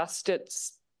suggest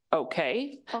it's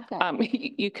okay.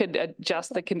 You could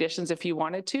adjust the conditions if you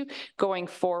wanted to. Going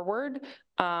forward,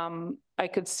 I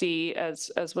could see, as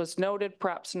was noted,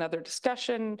 perhaps another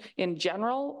discussion in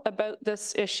general about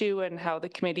this issue and how the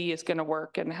committee is going to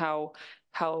work and how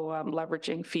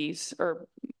leveraging fees or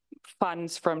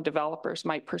funds from developers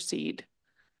might proceed.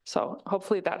 So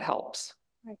hopefully that helps.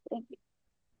 All right, thank you.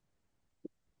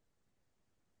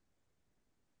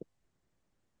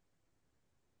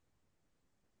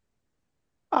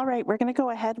 All right, we're going to go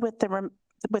ahead with the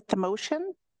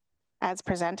motion as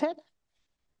presented.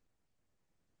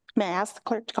 May I ask the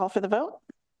clerk to call for the vote?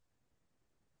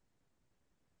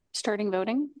 Starting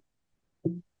voting.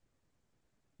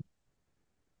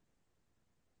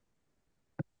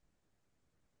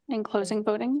 And closing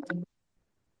voting.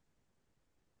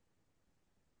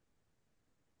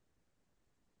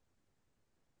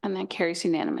 And that carries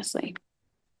unanimously.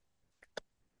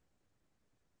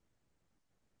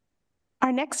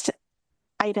 Our next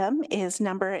item is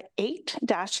number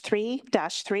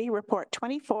 8-3-3, Report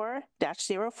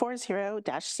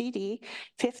 24-040-CD,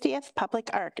 50th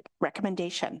Public Art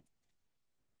Recommendation.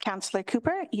 Councillor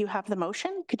Cooper, you have the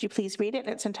motion. Could you please read it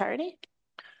in its entirety?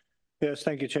 Yes,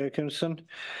 thank you, Chair Kimson.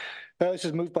 This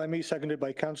is moved by me, seconded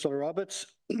by Councillor Roberts.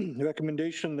 The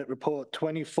recommendation that Report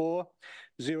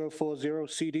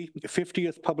 24-040-CD,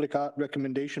 50th Public Art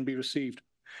Recommendation be received,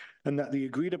 and that the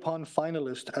agreed upon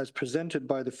finalist as presented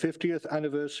by the 50th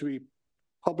Anniversary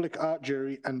Public Art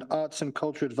Jury and Arts and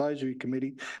Culture Advisory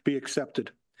Committee be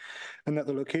accepted, and that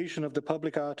the location of the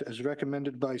public art as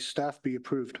recommended by staff be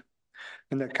approved,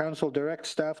 and that Council direct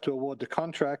staff to award the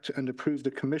contract and approve the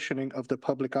commissioning of the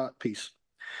public art piece,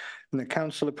 and that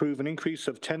Council approve an increase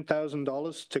of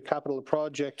 $10,000 to capital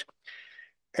project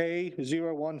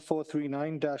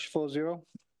A01439-40,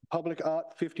 Public Art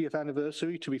 50th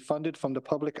Anniversary, to be funded from the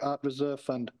Public Art Reserve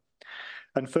Fund.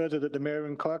 And further, that the Mayor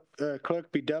and clerk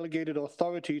be delegated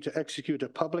authority to execute a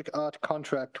public art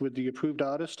contract with the approved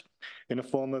artist in a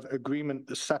form of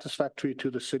agreement satisfactory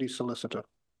to the city solicitor.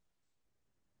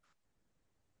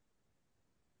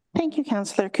 Thank you,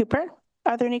 Councillor Cooper.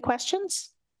 Are there any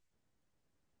questions?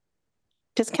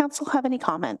 Does council have any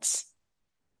comments?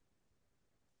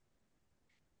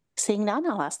 Seeing none,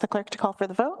 I'll ask the clerk to call for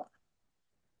the vote.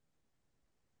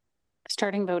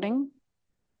 Starting voting.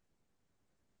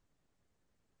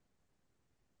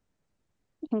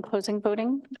 And closing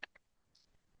voting.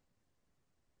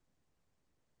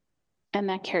 And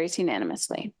that carries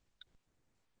unanimously.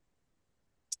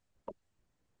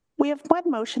 We have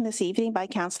one motion this evening by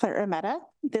Councillor Urmeta.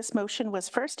 This motion was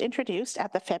first introduced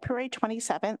at the February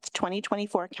 27th,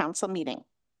 2024 council meeting.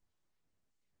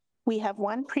 We have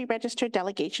one pre-registered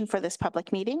delegation for this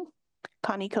public meeting.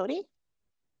 Connie Cody.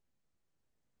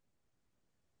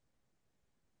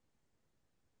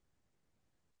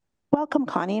 Welcome,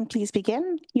 Connie, and please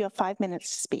begin. You have 5 minutes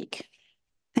to speak.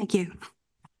 Thank you.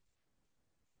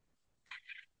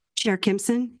 Chair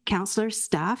Kimson, councillors,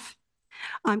 staff,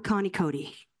 I'm Connie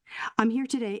Cody. I'm here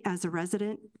today as a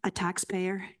resident, a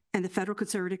taxpayer, and the federal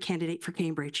Conservative candidate for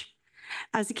Cambridge.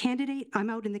 As a candidate, I'm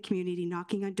out in the community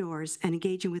knocking on doors and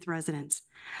engaging with residents.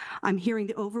 I'm hearing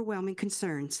the overwhelming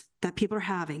concerns that people are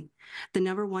having, the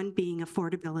number one being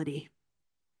affordability.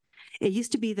 It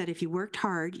used to be that if you worked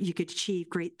hard, you could achieve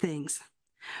great things.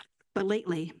 But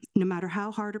lately, no matter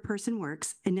how hard a person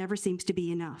works, it never seems to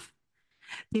be enough.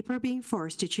 People are being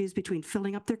forced to choose between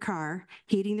filling up their car,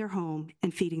 heating their home,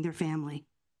 and feeding their family.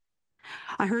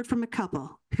 I heard from a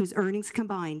couple whose earnings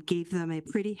combined gave them a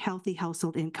pretty healthy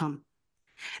household income.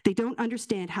 They don't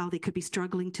understand how they could be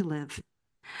struggling to live.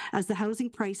 As the housing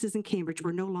prices in Cambridge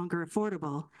were no longer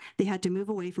affordable, they had to move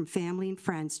away from family and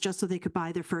friends just so they could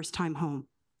buy their first-time home.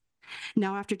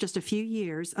 Now, after just a few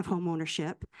years of home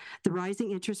ownership, the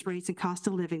rising interest rates and cost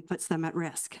of living puts them at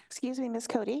risk. Excuse me, Ms.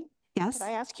 Cody. Yes? Could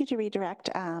I ask you to redirect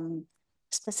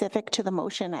specific to the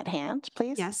motion at hand,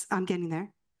 please? Yes, I'm getting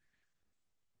there.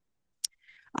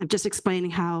 I'm just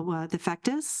explaining how the effect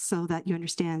is so that you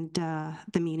understand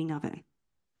the meaning of it.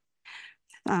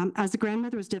 As a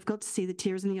grandmother, it was difficult to see the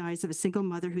tears in the eyes of a single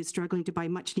mother who's struggling to buy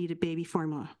much-needed baby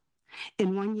formula.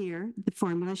 In 1 year, the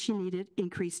formula she needed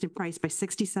increased in price by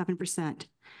 67%.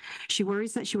 She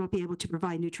worries that she won't be able to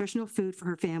provide nutritional food for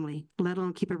her family, let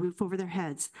alone keep a roof over their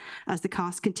heads, as the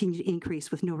costs continue to increase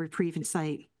with no reprieve in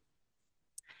sight.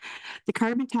 The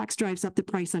carbon tax drives up the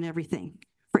price on everything,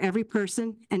 for every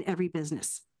person and every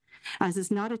business, as it's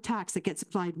not a tax that gets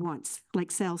applied once,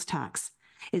 like sales tax.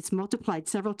 It's multiplied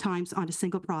several times on a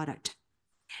single product.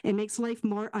 It makes life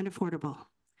more unaffordable.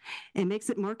 It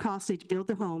makes it more costly to build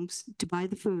the homes, to buy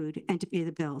the food, and to pay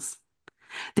the bills.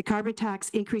 The carbon tax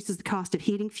increases the cost of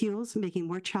heating fuels, making it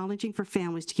more challenging for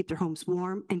families to keep their homes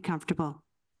warm and comfortable.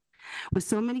 With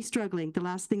so many struggling, the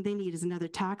last thing they need is another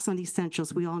tax on the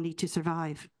essentials we all need to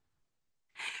survive.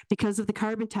 Because of the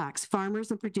carbon tax,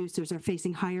 farmers and producers are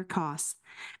facing higher costs,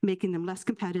 making them less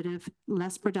competitive,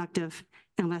 less productive,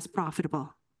 and less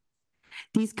profitable.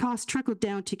 These costs trickle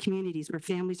down to communities where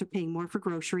families are paying more for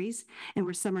groceries and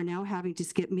where some are now having to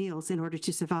skip meals in order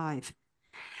to survive.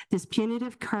 This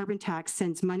punitive carbon tax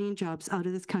sends money and jobs out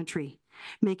of this country,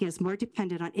 making us more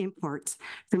dependent on imports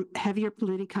from heavier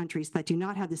polluting countries that do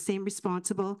not have the same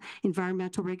responsible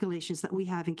environmental regulations that we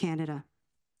have in Canada.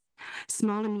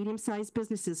 Small and medium-sized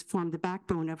businesses form the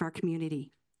backbone of our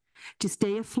community. To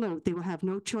stay afloat, they will have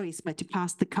no choice but to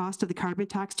pass the cost of the carbon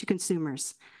tax to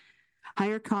consumers.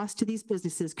 Higher costs to these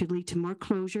businesses could lead to more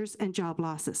closures and job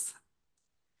losses.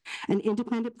 An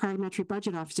independent parliamentary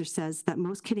budget officer says that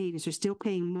most Canadians are still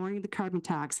paying more in the carbon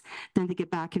tax than they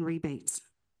get back in rebates.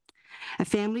 A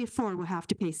family of 4 will have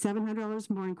to pay $700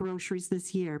 more in groceries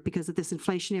this year because of this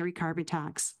inflationary carbon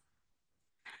tax.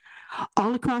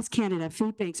 All across Canada,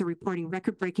 food banks are reporting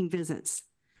record-breaking visits.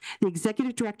 The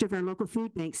executive director of our local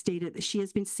food bank stated that she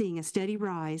has been seeing a steady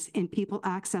rise in people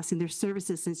accessing their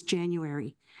services since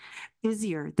January,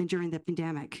 busier than during the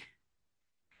pandemic.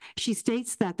 She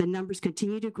states that the numbers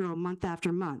continue to grow month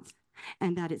after month,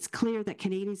 and that it's clear that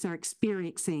Canadians are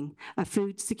experiencing a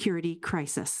food security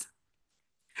crisis.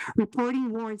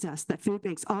 Reporting warns us that food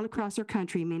banks all across our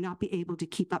country may not be able to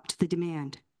keep up to the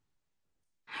demand.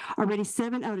 Already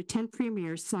 7 out of 10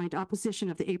 premiers signed opposition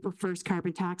of the April 1st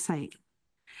carbon tax hike.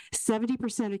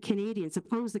 70% of Canadians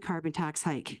oppose the carbon tax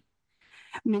hike.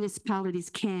 Municipalities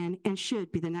can and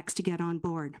should be the next to get on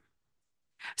board.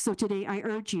 So today, I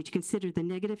urge you to consider the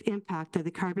negative impact that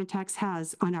the carbon tax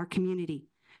has on our community,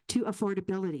 to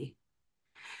affordability.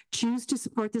 Choose to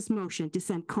support this motion to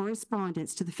send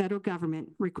correspondence to the federal government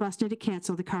requesting to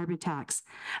cancel the carbon tax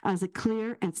as a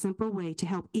clear and simple way to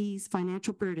help ease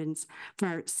financial burdens for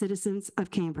our citizens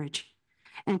of Cambridge,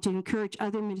 and to encourage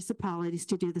other municipalities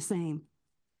to do the same.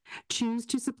 Choose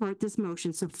to support this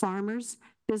motion so farmers,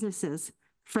 businesses,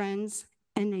 friends,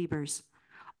 and neighbors,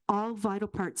 all vital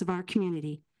parts of our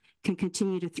community, can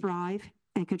continue to thrive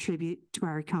and contribute to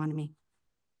our economy.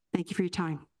 Thank you for your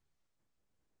time.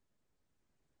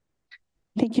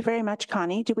 Thank you very much,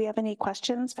 Connie. Do we have any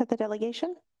questions for the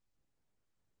delegation?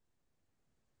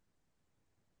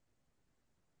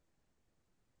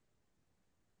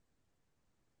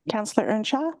 Councillor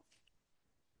Earnshaw?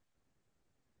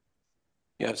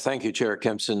 Yes, thank you, Chair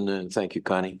Kempson, and thank you,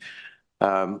 Connie.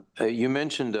 You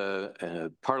mentioned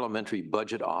a parliamentary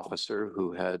budget officer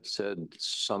who had said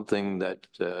something that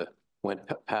went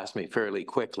past me fairly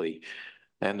quickly.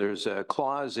 And there's a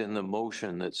clause in the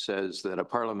motion that says that a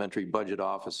parliamentary budget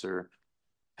officer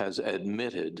has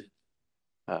admitted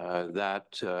that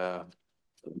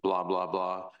blah, blah,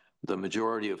 blah, the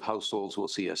majority of households will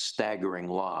see a staggering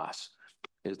loss.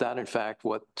 Is that in fact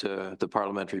what the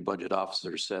parliamentary budget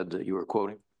officer said that you were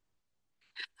quoting?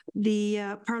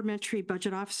 The parliamentary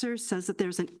budget officer says that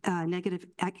there's a negative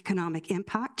economic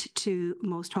impact to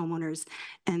most homeowners,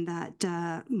 and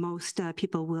that most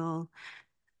people will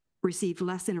receive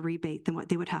less in a rebate than what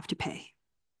they would have to pay.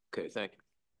 Okay, thank you.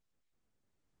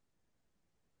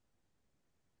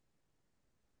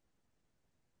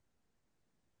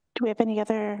 Do we have any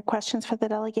other questions for the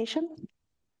delegation?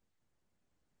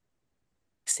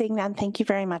 Seeing none, thank you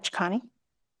very much, Connie.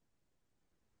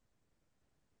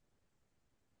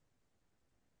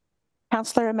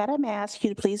 Councillor Ameta, may I ask you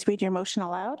to please read your motion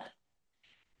aloud?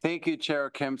 Thank you,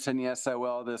 Chair Kempson. Yes, I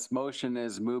will. This motion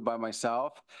is moved by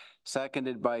myself,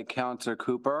 seconded by Councillor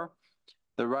Cooper.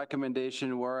 The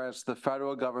recommendation, whereas the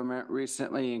federal government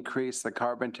recently increased the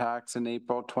carbon tax in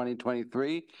April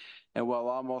 2023 and will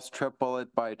almost triple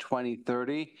it by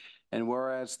 2030. And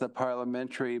whereas the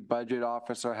parliamentary budget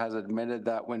officer has admitted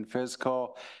that when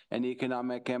fiscal and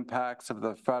economic impacts of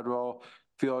the federal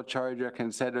fuel charge are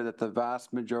considered, that the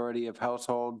vast majority of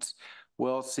households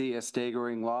will see a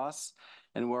staggering loss.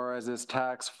 And whereas this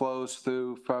tax flows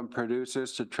through from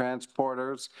producers to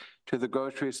transporters to the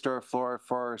grocery store floor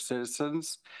for our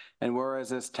citizens, and whereas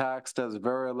this tax does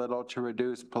very little to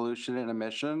reduce pollution and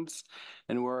emissions,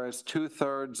 and whereas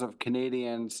 2/3 of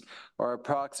Canadians are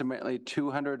approximately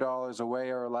 $200 away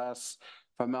or less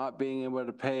from not being able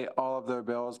to pay all of their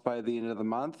bills by the end of the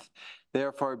month,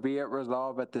 therefore be it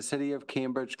resolved that the City of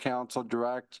Cambridge Council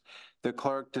direct the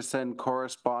clerk to send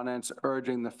correspondence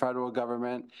urging the federal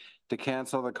government to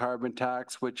cancel the carbon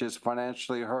tax, which is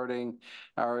financially hurting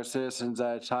our citizens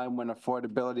at a time when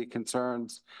affordability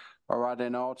concerns are at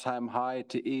an all-time high,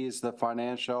 to ease the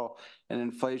financial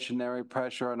and inflationary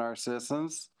pressure on our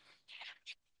citizens.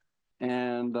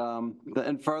 And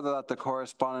further, that the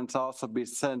correspondence also be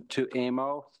sent to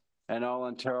AMO and all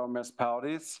Ontario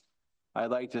municipalities.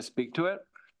 I'd like to speak to it.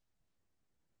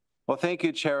 Well, thank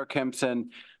you, Chair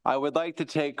Kempson. I would like to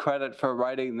take credit for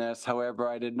writing this. However,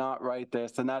 I did not write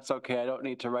this, and that's okay. I don't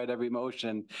need to write every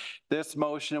motion. This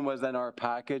motion was in our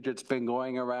package. It's been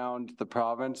going around the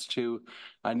province to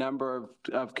a number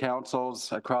of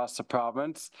councils across the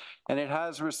province, and it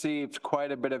has received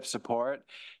quite a bit of support.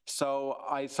 So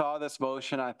I saw this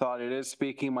motion. I thought it is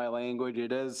speaking my language.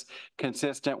 It is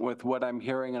consistent with what I'm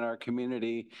hearing in our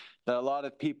community, that a lot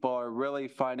of people are really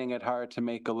finding it hard to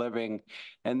make a living,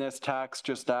 and this tax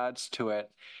just adds to it.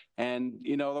 And,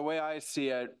 you know, the way I see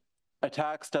it, a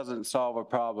tax doesn't solve a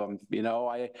problem, you know.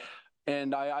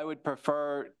 I would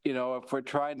prefer, you know, if we're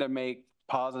trying to make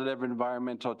positive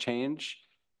environmental change,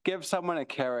 give someone a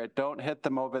carrot. Don't hit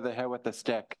them over the head with a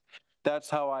stick. That's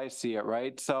how I see it,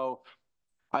 right? So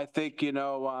I think, you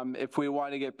know, if we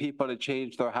want to get people to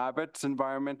change their habits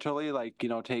environmentally, like, you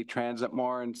know, take transit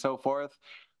more and so forth,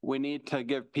 we need to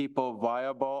give people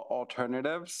viable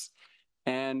alternatives.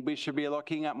 And we should be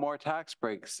looking at more tax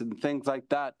breaks and things like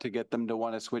that to get them to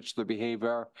want to switch their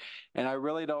behavior. And I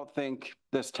really don't think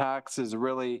this tax is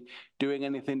really doing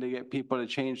anything to get people to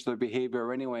change their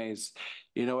behavior anyways.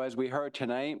 You know, as we heard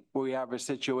tonight, we have a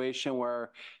situation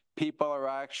where people are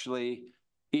actually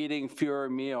eating fewer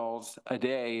meals a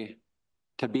day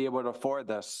to be able to afford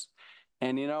this.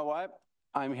 And you know what?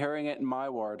 I'm hearing it in my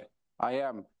ward. I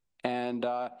am. And,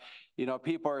 you know,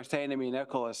 people are saying to me,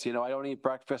 Nicholas, you know, I don't eat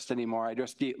breakfast anymore. I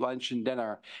just eat lunch and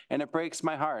dinner. And it breaks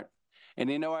my heart.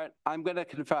 And you know what? I'm going to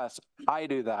confess, I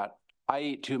do that. I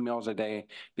eat 2 meals a day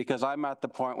because I'm at the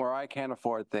point where I can't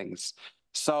afford things.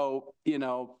 So, you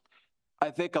know, I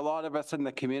think a lot of us in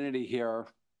the community here,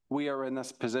 we are in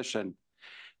this position.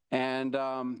 And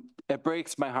it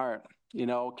breaks my heart. You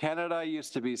know, Canada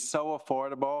used to be so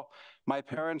affordable. My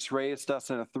parents raised us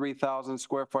in a 3,000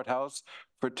 square foot house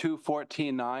for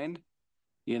 $214,900,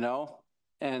 you know,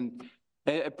 and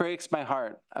it breaks my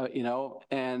heart, you know,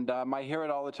 and I hear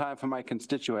it all the time from my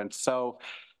constituents. So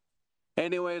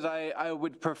anyways, I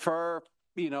would prefer,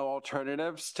 you know,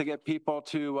 alternatives to get people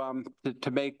to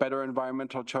make better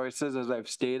environmental choices, as I've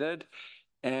stated.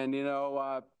 And, you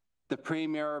know, the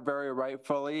Premier very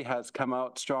rightfully has come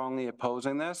out strongly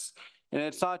opposing this. And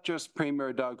it's not just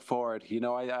Premier Doug Ford. You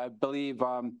know, I believe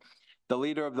the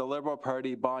leader of the Liberal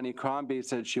Party, Bonnie Crombie,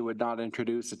 said she would not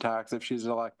introduce a tax if she's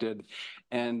elected.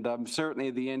 And certainly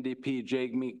the NDP,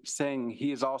 Jagmeet Singh,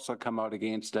 he's also come out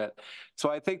against it. So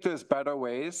I think there's better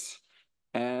ways.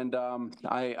 And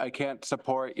I can't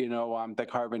support, you know, the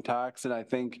carbon tax. And I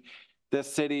think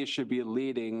this city should be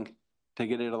leading to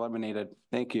get it eliminated.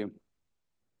 Thank you.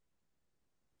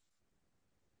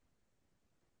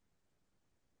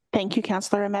 Thank you,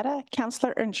 Councillor Ameta.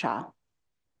 Councillor Earnshaw.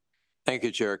 Thank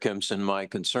you, Chair Kempson. My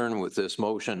concern with this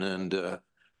motion, and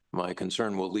my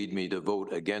concern will lead me to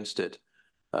vote against it,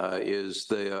 is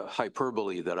the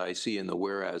hyperbole that I see in the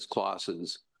whereas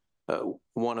clauses.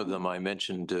 One of them I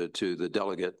mentioned to the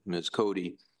delegate, Ms.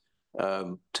 Cody,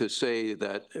 to say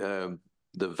that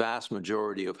the vast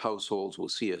majority of households will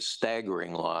see a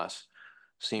staggering loss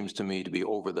seems to me to be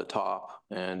over the top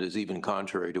and is even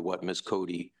contrary to what Ms.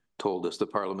 Cody told us the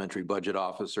parliamentary budget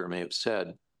officer may have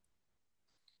said.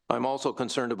 I'm also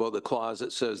concerned about the clause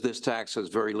that says this tax has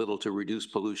very little to reduce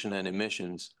pollution and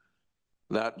emissions.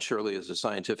 That surely is a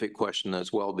scientific question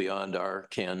that's well beyond our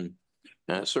ken,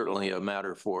 and it's certainly a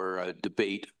matter for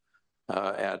debate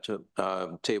at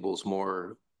tables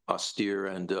more austere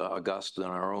and august than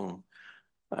our own.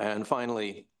 And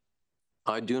finally,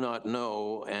 I do not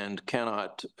know and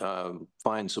cannot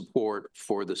find support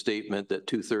for the statement that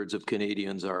 2/3 of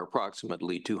Canadians are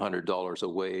approximately $200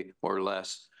 away or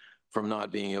less from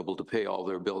not being able to pay all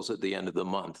their bills at the end of the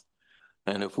month.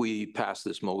 And if we pass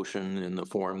this motion in the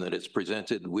form that it's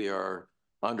presented, we are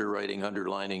underwriting,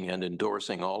 underlining, and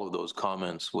endorsing all of those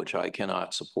comments, which I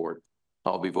cannot support.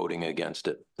 I'll be voting against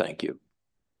it. Thank you.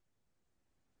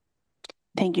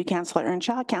 Thank you, Councillor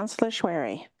Earnshaw. Councillor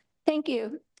Schwery. Thank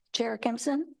you, Chair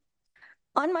Kempson.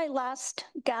 On my last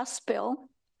gas bill,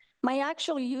 my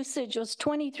actual usage was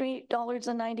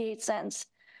 $23.98,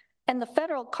 and the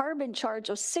federal carbon charge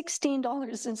was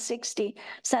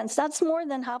 $16.60. That's more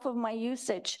than half of my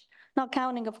usage, not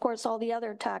counting, of course, all the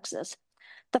other taxes.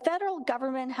 The federal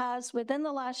government has, within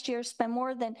the last year, spent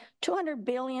more than $200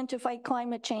 billion to fight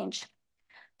climate change.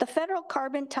 The federal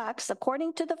carbon tax,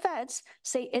 according to the feds,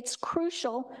 say it's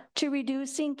crucial to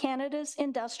reducing Canada's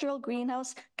industrial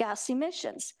greenhouse gas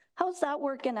emissions. How's that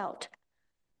working out?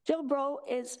 Jill Breaux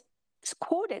is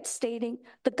quoted stating,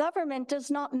 the government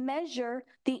does not measure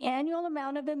the annual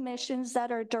amount of emissions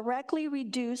that are directly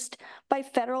reduced by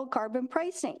federal carbon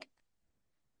pricing.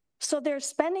 So they're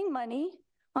spending money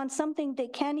on something they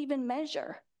can't even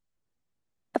measure.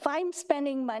 If I'm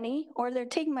spending money or they're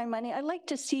taking my money, I'd like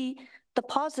to see the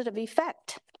positive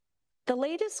effect. The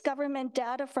latest government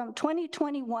data from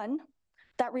 2021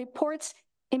 that reports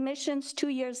emissions 2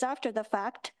 years after the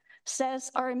fact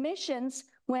says our emissions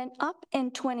went up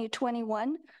in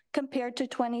 2021 compared to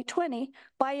 2020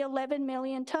 by 11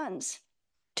 million tons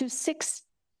to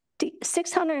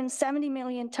 670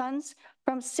 million tons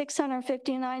from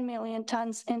 659 million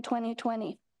tons in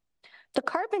 2020. The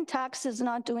carbon tax is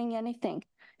not doing anything.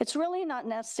 It's really not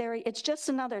necessary. It's just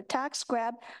another tax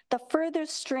grab that further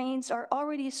strains our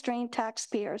already strained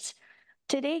taxpayers.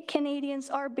 Today, Canadians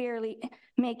are barely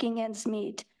making ends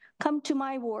meet. Come to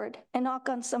my ward and knock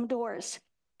on some doors.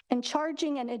 And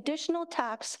charging an additional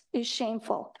tax is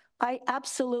shameful. I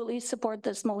absolutely support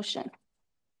this motion.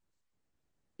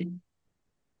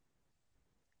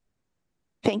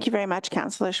 Thank you very much,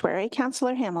 Councillor Schwery.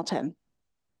 Councillor Hamilton.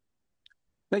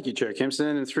 Thank you, Chair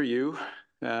Kimpson, and through you.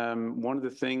 One of the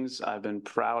things I've been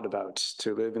proud about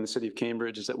to live in the city of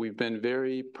Cambridge is that we've been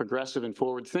very progressive and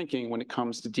forward-thinking when it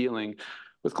comes to dealing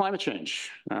with climate change.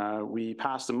 We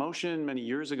passed a motion many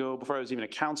years ago, before I was even a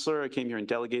councillor. I came here and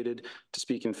delegated to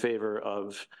speak in favor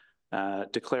of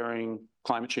declaring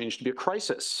climate change to be a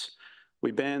crisis. We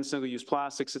banned single-use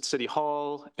plastics at City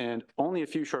Hall, and only a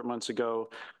few short months ago,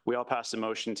 we all passed a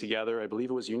motion together, I believe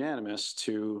it was unanimous,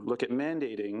 to look at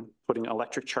mandating putting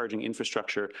electric charging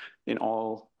infrastructure in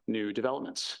all new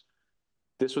developments.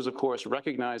 This was, of course,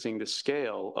 recognizing the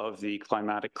scale of the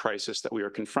climatic crisis that we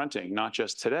are confronting, not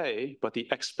just today, but the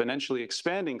exponentially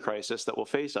expanding crisis that will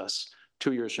face us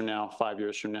 2 years from now, 5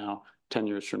 years from now, 10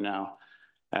 years from now.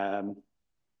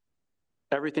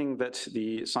 Everything that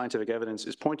the scientific evidence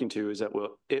is pointing to is that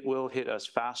it will hit us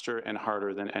faster and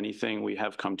harder than anything we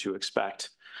have come to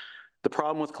expect. The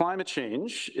problem with climate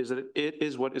change is that it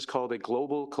is what is called a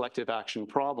global collective action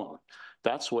problem.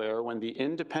 That's where, when the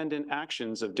independent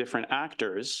actions of different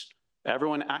actors,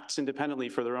 everyone acts independently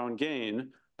for their own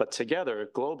gain, but together,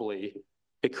 globally,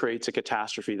 it creates a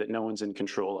catastrophe that no one's in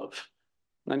control of.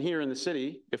 And here in the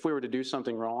city, if we were to do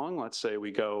something wrong, let's say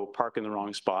we go park in the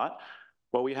wrong spot,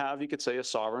 well, we have, you could say, a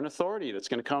sovereign authority that's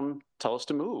going to come tell us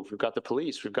to move. We've got the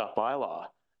police, we've got bylaw.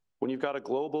 When you've got a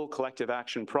global collective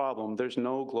action problem, there's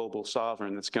no global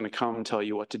sovereign that's going to come and tell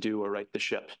you what to do or right the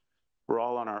ship. We're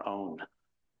all on our own.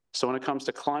 So when it comes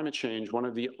to climate change, one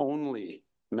of the only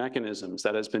mechanisms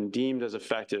that has been deemed as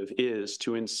effective is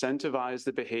to incentivize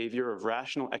the behavior of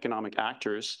rational economic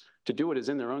actors to do what is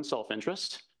in their own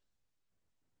self-interest,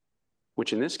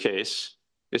 which in this case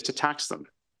is to tax them.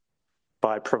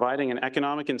 By providing an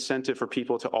economic incentive for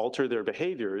people to alter their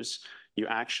behaviors, you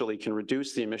actually can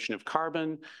reduce the emission of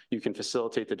carbon, you can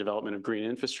facilitate the development of green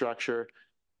infrastructure,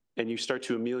 and you start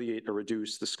to ameliorate or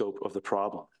reduce the scope of the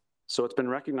problem. So it's been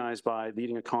recognized by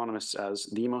leading economists as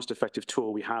the most effective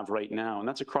tool we have right now, and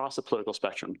that's across the political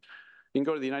spectrum. You can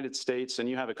go to the United States and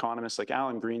you have economists like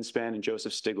Alan Greenspan and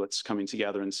Joseph Stiglitz coming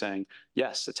together and saying,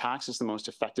 yes, the tax is the most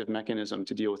effective mechanism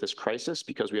to deal with this crisis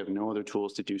because we have no other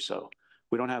tools to do so.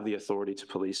 We don't have the authority to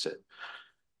police it.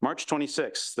 March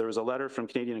 26th, there was a letter from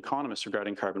Canadian economists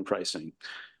regarding carbon pricing.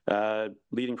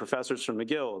 Leading professors from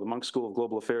McGill, the Munk School of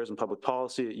Global Affairs and Public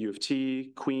Policy at U of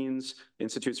T, Queen's,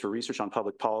 Institutes for Research on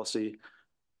Public Policy.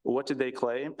 What did they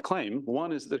claim?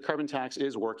 One is that carbon tax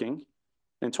is working.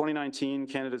 In 2019,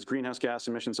 Canada's greenhouse gas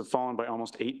emissions have fallen by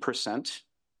almost 8%.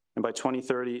 And by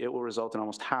 2030, it will result in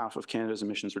almost half of Canada's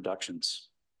emissions reductions.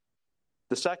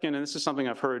 The second, and this is something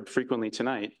I've heard frequently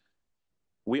tonight,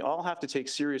 we all have to take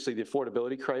seriously the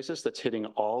affordability crisis that's hitting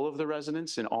all of the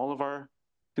residents in all of our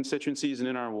constituencies and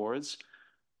in our wards.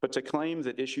 But to claim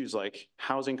that issues like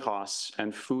housing costs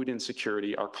and food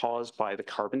insecurity are caused by the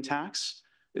carbon tax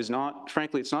is not,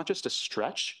 frankly, it's not just a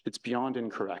stretch, it's beyond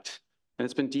incorrect. And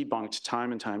it's been debunked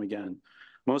time and time again.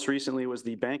 Most recently was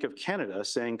the Bank of Canada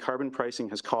saying carbon pricing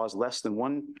has caused less than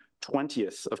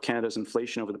 1/20th of Canada's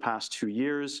inflation over the past 2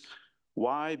 years.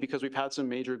 Why? Because we've had some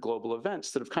major global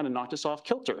events that have kind of knocked us off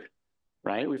kilter,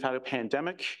 right? We've had a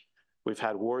pandemic, we've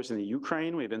had wars in the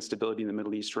Ukraine, we have instability in the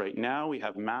Middle East right now, we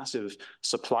have massive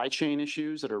supply chain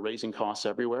issues that are raising costs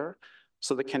everywhere.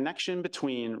 So the connection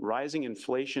between rising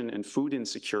inflation and food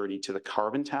insecurity to the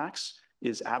carbon tax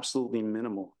is absolutely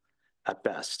minimal at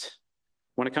best.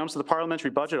 When it comes to the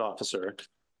Parliamentary Budget Officer,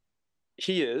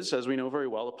 he is, as we know very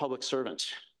well, a public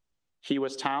servant. He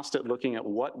was tasked at looking at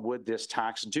what would this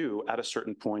tax do at a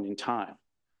certain point in time.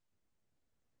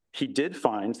 He did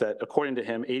find that, according to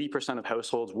him, 80% of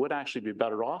households would actually be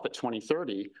better off at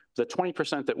 2030. The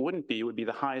 20% that wouldn't be would be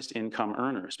the highest income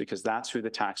earners, because that's who the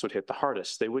tax would hit the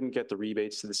hardest. They wouldn't get the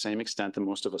rebates to the same extent that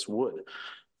most of us would.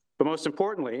 But most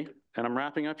importantly, and I'm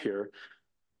wrapping up here,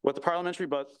 What the parliamentary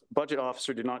budget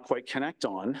officer did not quite connect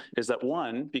on is that,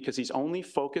 one, because he's only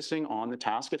focusing on the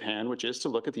task at hand, which is to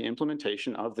look at the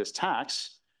implementation of this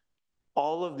tax,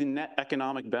 all of the net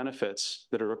economic benefits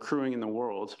that are accruing in the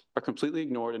world are completely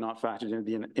ignored and not factored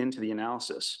into the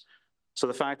analysis. So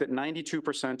the fact that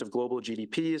 92% of global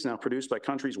GDP is now produced by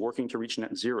countries working to reach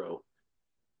net zero.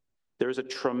 There is a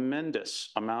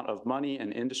tremendous amount of money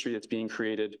and industry that's being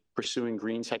created pursuing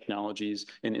green technologies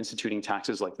and instituting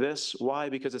taxes like this. Why?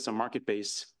 Because it's a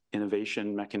market-based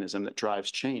innovation mechanism that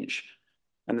drives change.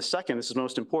 And the second, this is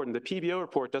most important, the PBO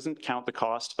report doesn't count the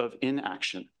cost of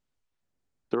inaction.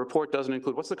 The report doesn't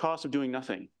include, what's the cost of doing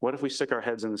nothing? What if we stick our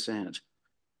heads in the sand?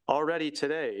 Already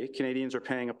today, Canadians are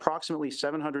paying approximately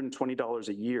 $720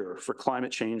 a year for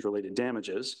climate change-related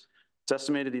damages. It's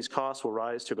estimated these costs will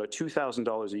rise to about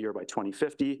 $2,000 a year by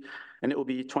 2050, and it will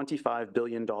be $25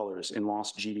 billion in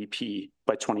lost GDP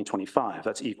by 2025.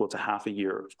 That's equal to half a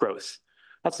year of growth.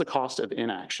 That's the cost of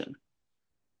inaction.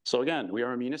 So again, we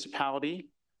are a municipality.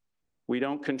 We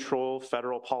don't control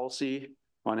federal policy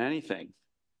on anything.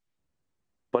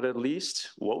 But at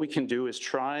least what we can do is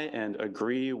try and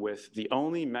agree with the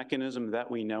only mechanism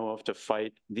that we know of to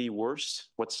fight the worst,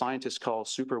 what scientists call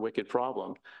super wicked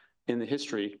problem in the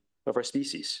history of our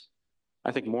species.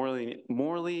 I think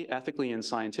morally, ethically, and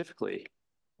scientifically,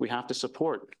 we have to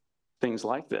support things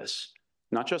like this,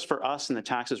 not just for us and the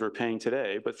taxes we're paying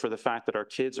today, but for the fact that our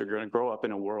kids are going to grow up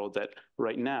in a world that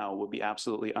right now will be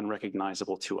absolutely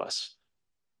unrecognizable to us.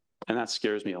 And that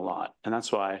scares me a lot. And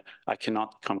that's why I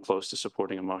cannot come close to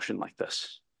supporting a motion like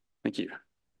this. Thank you.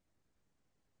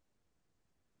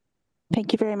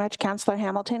 Thank you very much, Councillor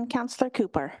Hamilton. Councillor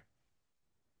Cooper.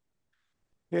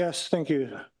 Yes, thank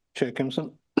you, Chair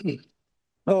Kimson.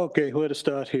 Okay, where to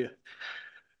start here?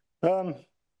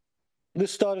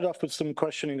 This started off with some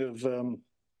questioning of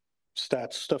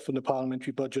stats, stuff from the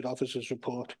Parliamentary Budget Officer's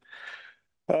report.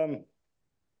 I'm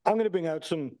going to bring out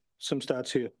some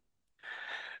stats here.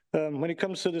 When it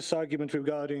comes to this argument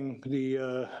regarding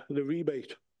the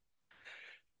rebate,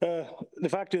 the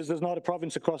fact is there's not a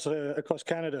province across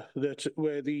Canada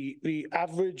where the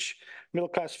average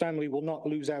middle-class family will not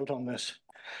lose out on this.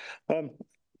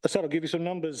 So I'll give you some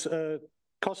numbers.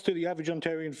 Cost to the average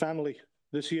Ontarian family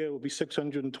this year will be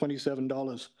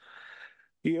 $627.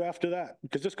 Year after that,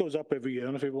 because this goes up every year, I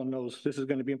don't know if everyone knows, this is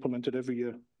going to be implemented every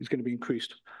year. It's going to be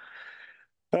increased.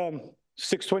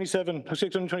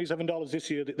 $627 this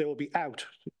year, they will be out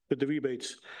with the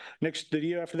rebates. The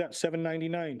year after that,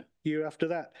 $799. Year after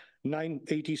that,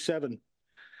 $987.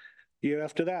 Year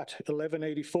after that,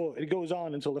 $1184. It goes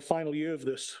on until the final year of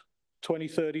this,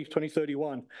 2030,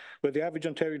 2031, where the average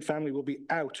Ontarian family will be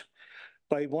out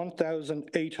by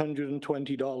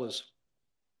 $1,820.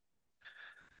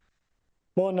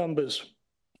 More numbers.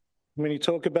 When you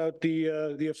talk about the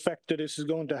effect that this is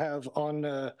going to have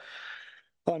on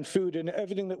food and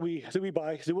everything that we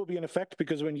buy, there will be an effect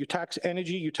because when you tax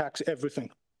energy, you tax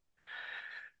everything.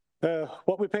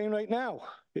 What we're paying right now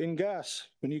in gas,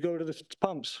 when you go to the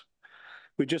pumps,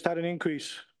 we just had an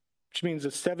increase, which means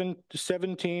that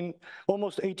 17,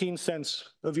 almost 18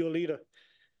 cents of your liter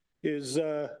is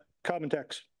carbon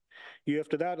tax. Year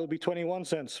after that, it'll be 21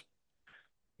 cents.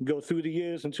 Go through the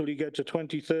years until you get to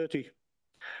 2030,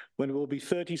 when it will be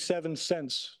 37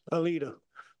 cents a liter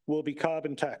will be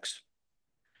carbon tax.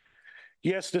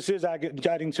 Yes, this is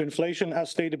adding to inflation, as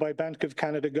stated by Bank of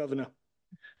Canada Governor,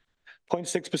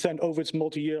 0.6% over its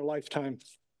multi-year lifetime.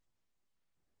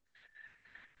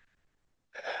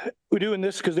 We're doing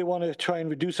this because they want to try and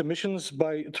reduce emissions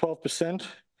by 12%.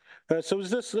 So is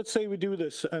this, let's say we do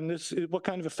this, and this, what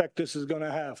kind of effect this is going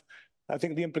to have? I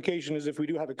think the implication is if we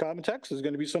do have a carbon tax, there's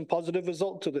going to be some positive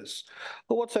result to this.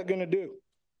 Well, what's that going to do?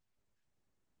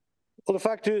 Well, the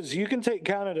fact is, you can take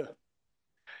Canada,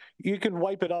 you can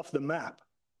wipe it off the map,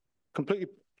 completely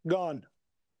gone,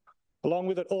 along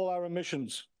with it all our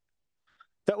emissions.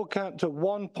 That will count to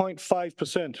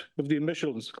 1.5% of the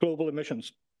emissions, global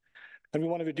emissions. And we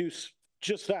want to reduce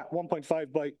just that,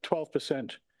 1.5 by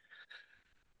 12%.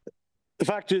 The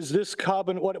fact is this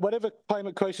carbon, whatever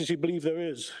climate crisis you believe there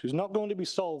is not going to be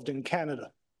solved in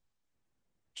Canada.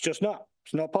 It's just not.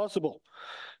 It's not possible.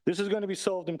 This is going to be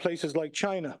solved in places like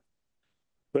China,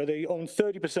 where they own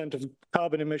 30% of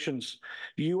carbon emissions.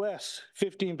 The US,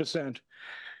 15%.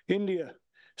 India,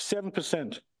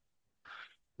 7%.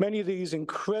 Many of these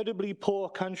incredibly poor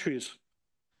countries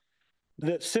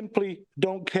that simply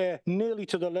don't care nearly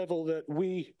to the level that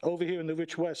we over here in the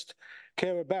rich West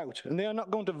care about. And they are not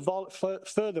going to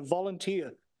further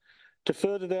volunteer to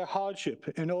further their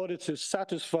hardship in order to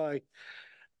satisfy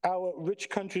our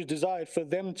rich country's desire for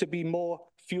them to be more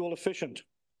fuel efficient.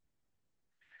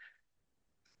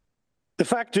 The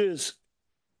fact is,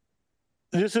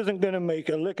 this isn't going to make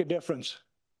a lick of difference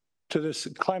to this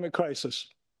climate crisis.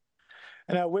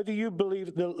 And now, whether you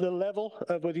believe the level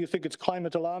of whether you think it's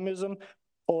climate alarmism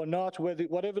or not,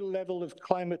 whatever level of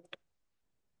climate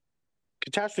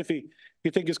catastrophe you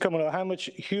think is coming, or how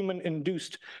much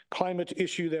human-induced climate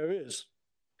issue there is,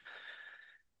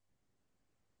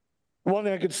 one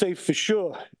thing I could say for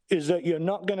sure is that you're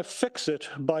not going to fix it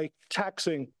by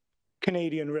taxing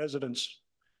Canadian residents.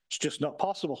 It's just not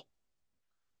possible.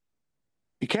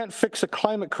 You can't fix a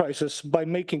climate crisis by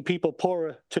making people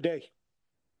poorer today.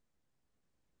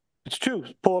 It's true,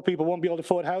 poor people won't be able to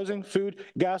afford housing, food,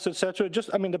 gas, etc. Just,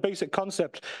 I mean, the basic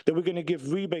concept that we're going to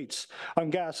give rebates on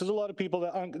gas. There's a lot of people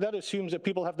that assumes that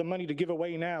people have the money to give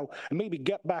away now and maybe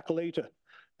get back later.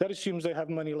 That assumes they have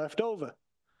money left over.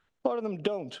 A lot of them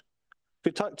don't.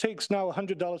 If it takes now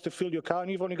 $100 to fill your car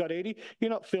and you've only got 80, you're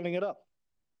not filling it up.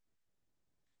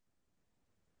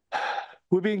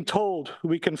 We're being told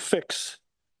we can fix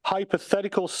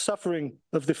hypothetical suffering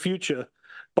of the future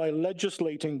by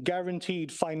legislating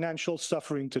guaranteed financial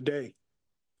suffering today.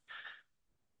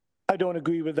 I don't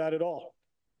agree with that at all.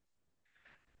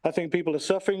 I think people are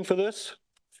suffering for this.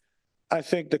 I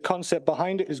think the concept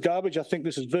behind it is garbage. I think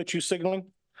this is virtue signaling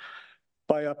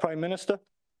by our Prime Minister.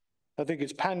 I think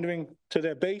it's pandering to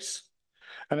their base.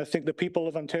 And I think the people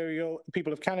of Ontario,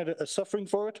 people of Canada are suffering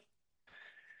for it.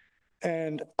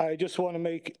 And I just want to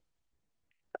make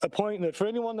a point that for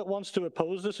anyone that wants to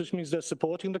oppose this, which means they're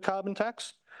supporting the carbon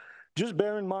tax, just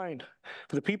bear in mind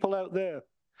for the people out there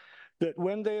that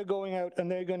when they are going out and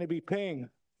they're going to be paying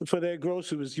for their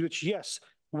groceries, which yes,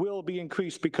 will be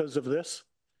increased because of this,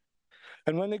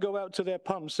 and when they go out to their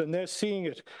pumps and they're seeing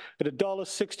it at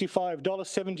 $1.65,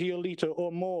 $1.70 a litre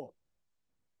or more,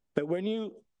 that when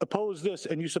you oppose this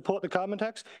and you support the carbon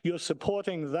tax, you're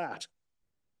supporting that.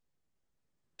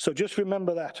 So just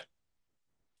remember that.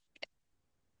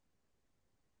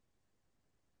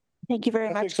 Thank you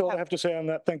very much. That's all I have to say on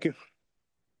that. Thank you.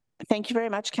 Thank you very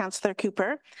much, Councillor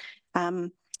Cooper.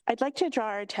 I'd like to draw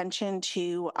our attention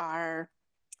to our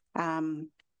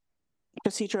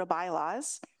procedural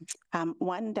bylaws.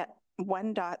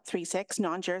 1.36,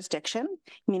 non-jurisdiction,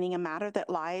 meaning a matter that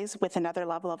lies with another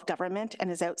level of government and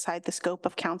is outside the scope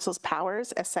of council's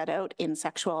powers as set out in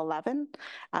Section 11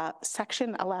 of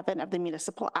the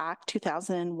Municipal Act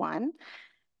 2001,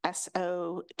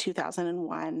 SO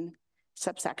 2001,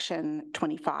 subsection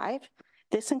 25.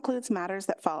 This includes matters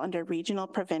that fall under regional,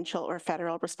 provincial, or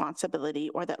federal responsibility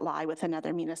or that lie with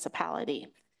another municipality.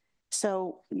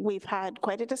 So we've had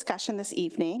quite a discussion this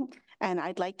evening, and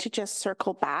I'd like to just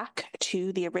circle back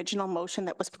to the original motion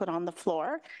that was put on the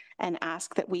floor and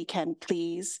ask that we can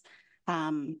please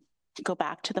go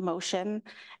back to the motion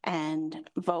and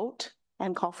vote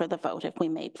and call for the vote, if we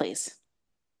may, please.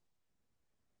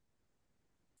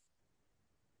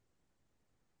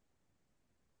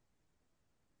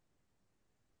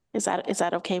 Is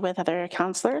that okay with other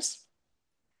councillors?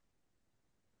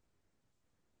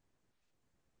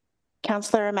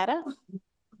 Councillor Ameta,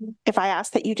 if I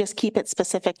ask that you just keep it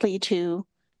specifically to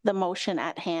the motion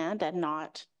at hand and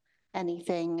not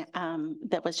anything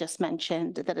that was just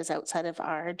mentioned that is outside of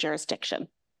our jurisdiction.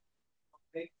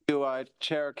 Thank you,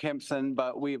 Chair Kimpson,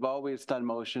 but we've always done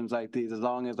motions like these as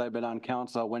long as I've been on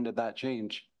council. When did that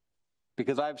change?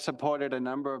 Because I've supported a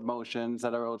number of motions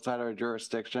that are outside our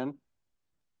jurisdiction.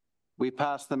 We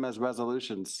passed them as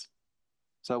resolutions.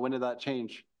 So when did that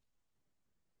change?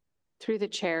 Through the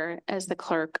chair, as the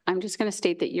clerk, I'm just going to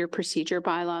state that your procedure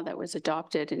bylaw that was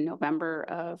adopted in November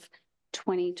of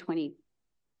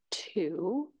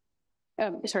 2022,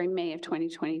 May of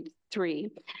 2023,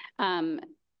 and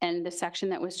the section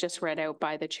that was just read out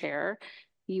by the chair,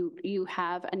 you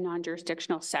have a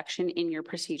non-jurisdictional section in your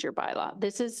procedure bylaw.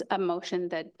 This is a motion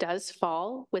that does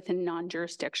fall within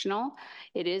non-jurisdictional.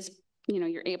 It is,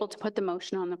 you're able to put the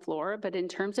motion on the floor, but in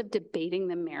terms of debating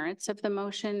the merits of the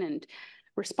motion and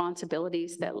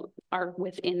responsibilities that are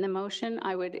within the motion,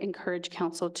 I would encourage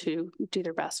council to do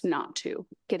their best not to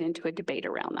get into a debate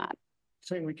around that.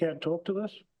 Saying we can't talk to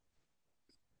this?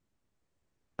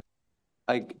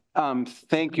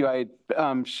 Thank you.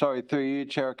 Sorry, through you,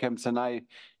 Chair Kimpson, I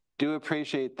do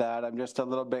appreciate that. I'm just a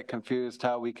little bit confused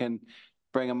how we can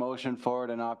bring a motion forward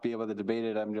and not be able to debate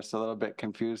it. I'm just a little bit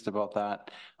confused about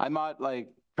that. I'm not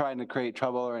trying to create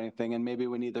trouble or anything, and maybe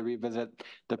we need to revisit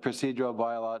the procedural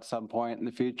bylaw at some point in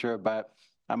the future, but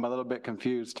I'm a little bit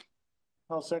confused.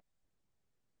 I'll second.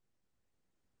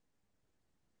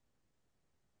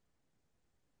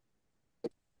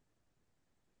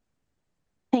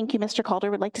 Thank you. Mr.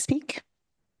 Calder would like to speak.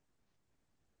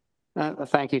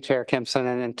 Thank you, Chair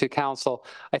Kimson, and to council.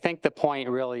 I think the point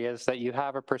really is that you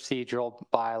have a procedural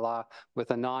bylaw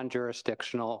with a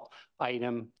non-jurisdictional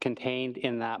item contained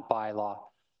in that bylaw.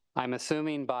 I'm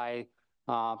assuming by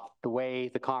the way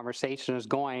the conversation is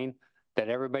going that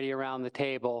everybody around the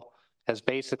table has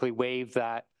basically waived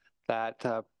that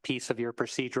piece of your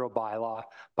procedural bylaw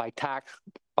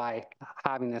by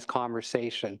having this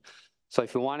conversation. So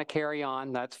if you want to carry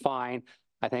on, that's fine.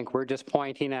 I think we're just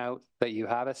pointing out that you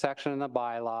have a section in the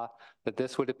bylaw that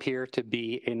this would appear to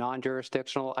be a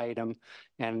non-jurisdictional item.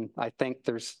 And I think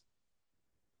there's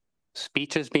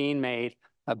speeches being made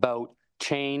about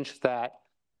change that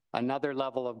another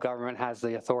level of government has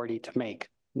the authority to make,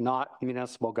 not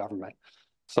municipal government.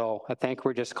 So I think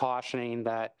we're just cautioning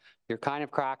that you're kind of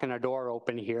cracking a door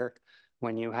open here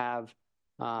when you have,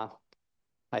 I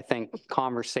think,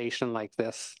 conversation like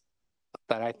this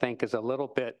that I think is a little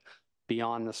bit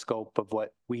beyond the scope of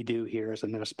what we do here as a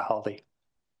municipality.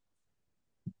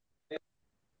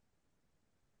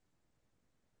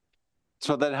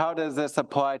 So then how does this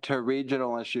apply to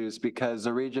regional issues? Because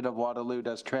the region of Waterloo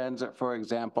does transit, for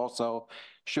example. So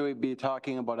should we be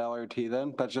talking about LRT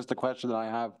then? That's just a question that I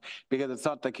have, because it's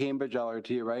not the Cambridge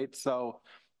LRT, right? So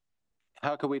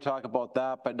how can we talk about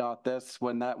that but not this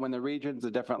when the region's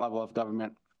a different level of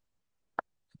government?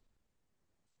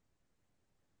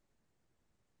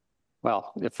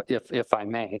 Well, if I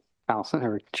may, Council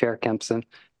or Chair Kempson,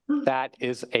 that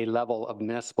is a level of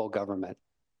municipal government,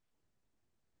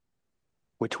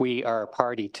 which we are a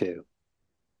party to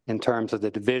in terms of the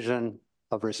division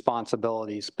of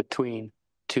responsibilities between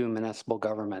two municipal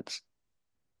governments,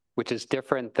 which is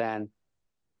different than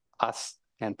us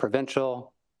and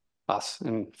provincial, us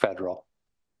and federal.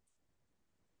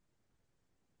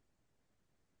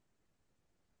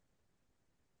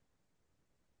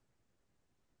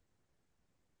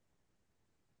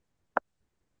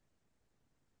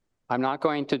 I'm not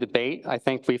going to debate. I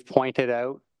think we've pointed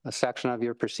out a section of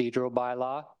your procedural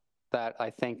bylaw that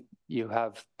I think you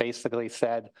have basically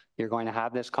said you're going to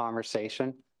have this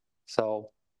conversation. So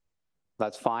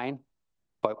that's fine,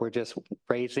 but we're just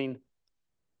raising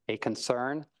a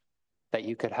concern that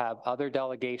you could have other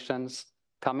delegations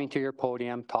coming to your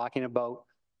podium talking about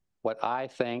what I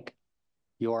think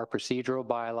your procedural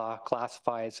bylaw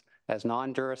classifies as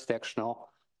non-jurisdictional.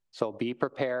 So be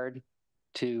prepared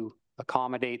to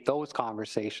accommodate those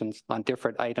conversations on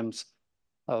different items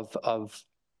of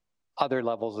other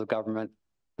levels of government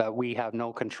that we have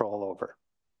no control over.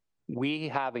 We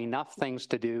have enough things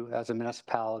to do as a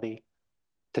municipality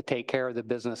to take care of the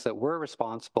business that we're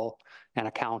responsible and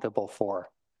accountable for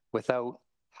without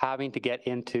having to get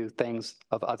into things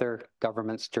of other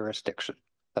government's jurisdiction.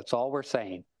 That's all we're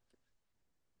saying.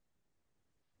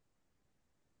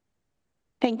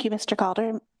 Thank you, Mr.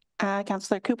 Calder.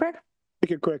 Councillor Cooper.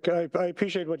 Make it quick. I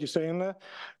appreciate what you're saying there.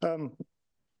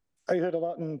 I heard a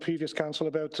lot in previous council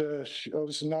about, oh,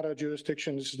 this is not our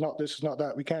jurisdiction, this is not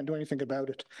that, we can't do anything about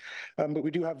it. But we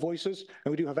do have voices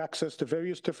and we do have access to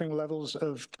various different levels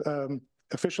of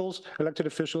officials, elected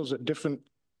officials at different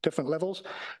levels.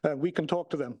 We can talk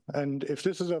to them. And if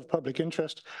this is of public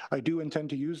interest, I do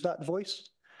intend to use that voice.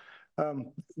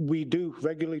 We do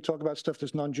regularly talk about stuff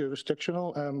that's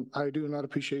non-jurisdictional. I do not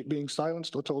appreciate being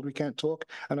silenced or told we can't talk.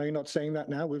 I know you're not saying that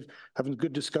now. We're having a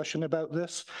good discussion about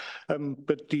this.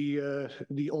 But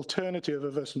the alternative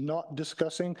of us not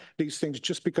discussing these things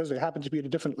just because they happen to be at a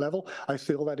different level, I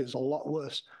feel that is a lot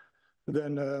worse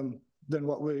than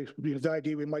what the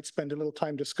idea we might spend a little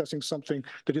time discussing something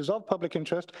that is of public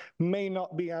interest, may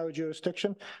not be our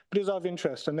jurisdiction, but is of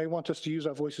interest, and they want us to use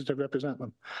our voices to represent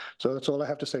them. So that's all I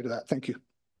have to say to that. Thank you.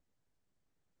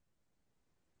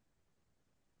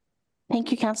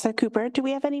 Thank you, Councillor Cooper. Do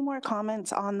we have any more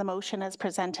comments on the motion as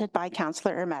presented by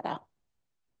Councillor Urmeta?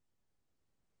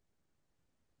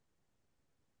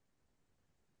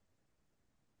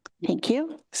 Thank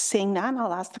you. Seeing none,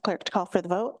 I'll ask the clerk to call for the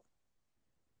vote.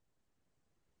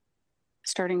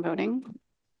 Starting voting.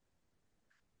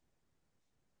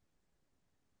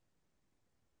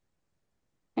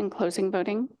 And closing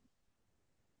voting.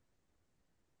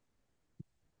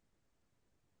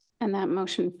 And that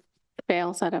motion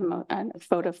fails at a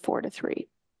vote of 4-3.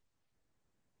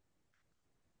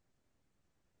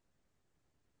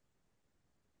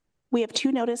 We have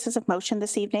two notices of motion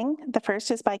this evening. The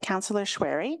first is by Councillor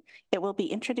Schwery. It will be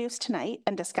introduced tonight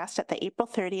and discussed at the April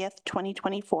 30th,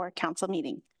 2024 council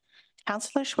meeting.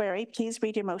 Councillor Schwery, please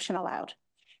read your motion aloud.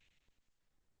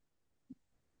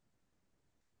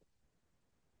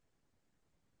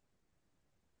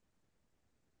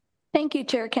 Thank you,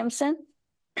 Chair Kimson.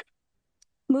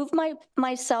 Moved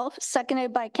myself,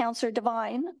 seconded by Councillor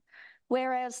Devine,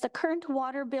 whereas the current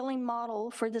water billing model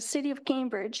for the city of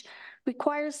Cambridge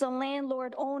requires the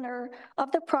landlord owner of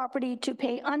the property to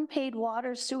pay unpaid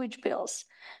water sewage bills.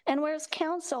 And whereas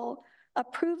council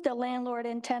approved the landlord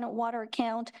and tenant water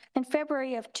account in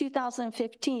February of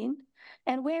 2015,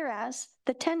 and whereas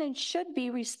the tenant should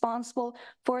be responsible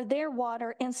for their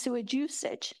water and sewage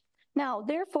usage. Now,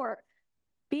 therefore,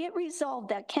 be it resolved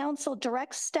that council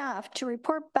directs staff to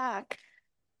report back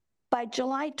by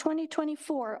July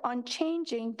 2024 on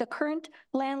changing the current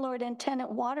landlord and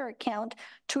tenant water account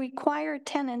to require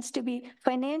tenants to be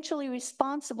financially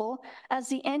responsible as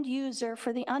the end user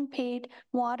for the unpaid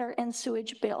water and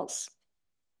sewage bills.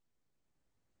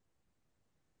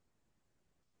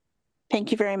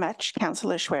 Thank you very much,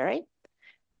 Councillor Schwery.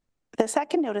 The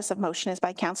second notice of motion is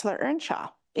by Councillor Earnshaw.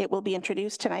 It will be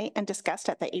introduced tonight and discussed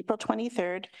at the April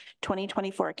 23rd,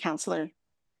 2024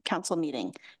 council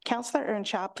meeting. Councillor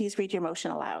Earnshaw, please read your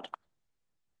motion aloud.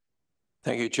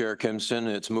 Thank you, Chair Kimson.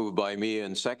 It's moved by me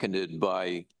and seconded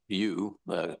by you,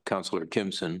 Councillor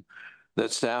Kimson,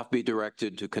 that staff be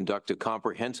directed to conduct a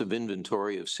comprehensive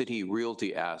inventory of city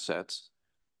realty assets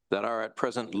that are at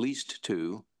present leased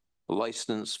to,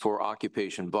 licensed for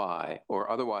occupation by, or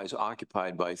otherwise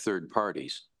occupied by third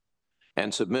parties,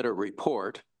 and submit a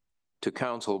report to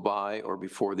council by or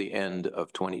before the end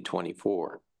of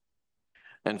 2024.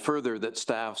 And further, that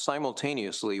staff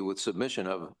simultaneously with submission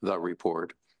of the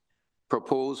report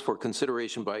propose for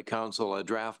consideration by council a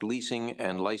draft leasing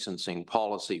and licensing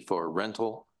policy for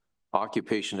rental,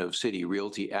 occupation of city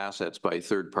realty assets by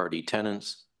third-party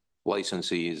tenants,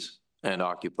 licensees, and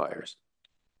occupiers.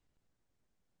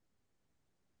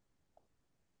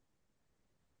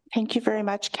 Thank you very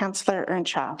much, Councillor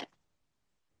Earnshaw.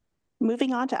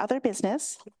 Moving on to other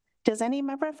business, does any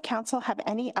member of council have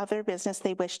any other business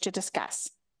they wish to discuss?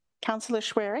 Councillor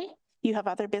Schwery, you have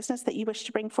other business that you wish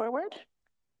to bring forward?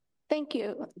 Thank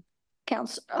you,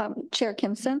 Chair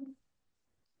Kimson.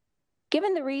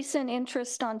 Given the recent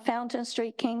interest on Fountain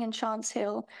Street, King and Shawns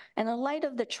Hill, and in light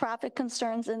of the traffic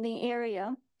concerns in the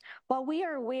area, while we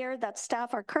are aware that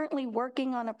staff are currently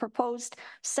working on a proposed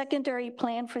secondary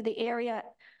plan for the area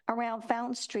around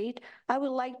Fountain Street, I would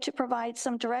like to provide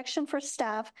some direction for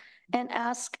staff and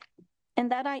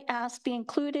that I ask be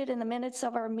included in the minutes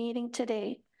of our meeting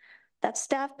today. That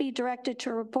staff be directed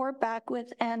to report back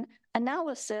with an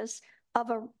analysis of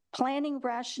a planning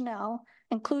rationale,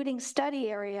 including study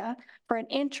area for an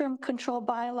interim control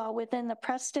bylaw within the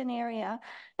Preston area,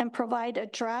 and provide a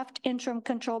draft interim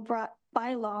control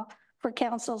bylaw for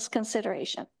council's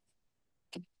consideration.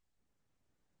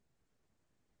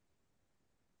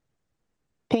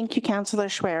 Thank you, Councillor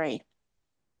Schwery.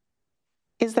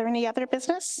 Is there any other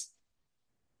business?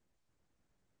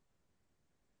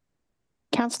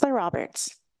 Councillor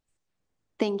Roberts.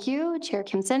 Thank you, Chair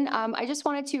Kimson. I just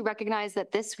wanted to recognize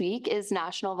that this week is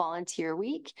National Volunteer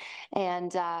Week,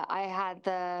 and I had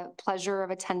the pleasure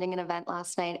of attending an event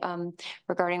last night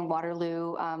regarding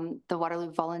Waterloo, the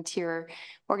Waterloo Volunteer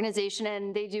Organization,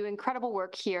 and they do incredible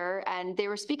work here. And they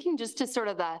were speaking just to sort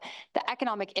of the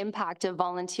economic impact of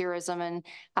volunteerism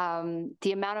and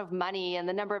the amount of money and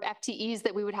the number of FTEs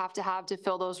that we would have to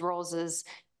fill those roles is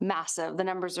massive. The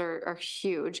numbers are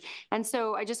huge. And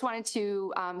so I just wanted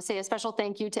to say a special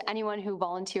thank you to anyone who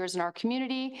volunteers in our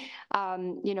community.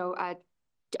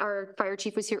 Our fire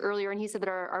chief was here earlier and he said that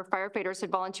our firefighters had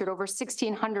volunteered over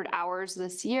 1,600 hours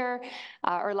this year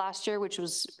or last year, which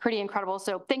was pretty incredible.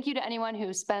 So thank you to anyone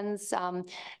who spends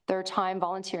their time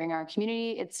volunteering in our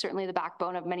community. It's certainly the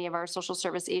backbone of many of our social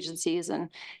service agencies, and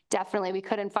definitely we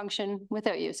couldn't function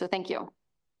without you. So thank you.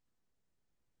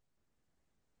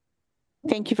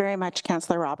 Thank you very much,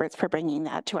 Councillor Roberts, for bringing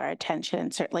that to our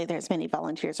attention. Certainly there's many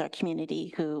volunteers in our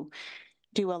community who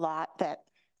do a lot that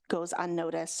goes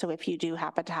unnoticed. So if you do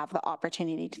happen to have the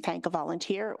opportunity to thank a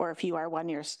volunteer, or if you are one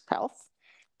yourself,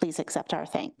 please accept our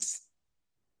thanks.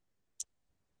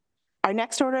 Our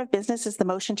next order of business is the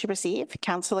motion to receive.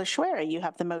 Councillor Schwery, you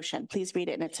have the motion. Please read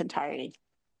it in its entirety.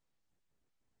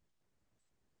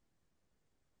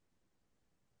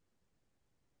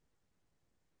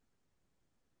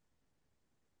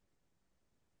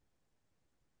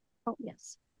 Oh,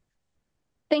 yes.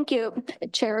 Thank you,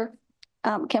 Chair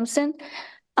Kimson.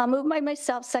 Moved by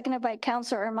myself, seconded by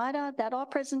Councillor Armada, that all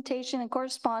presentation and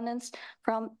correspondence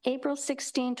from April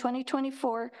 16,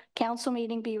 2024 council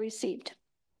meeting be received.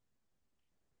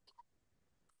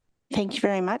 Thank you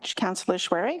very much, Councillor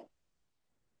Schwery.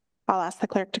 I'll ask the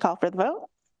clerk to call for the vote.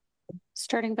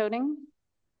 Starting voting.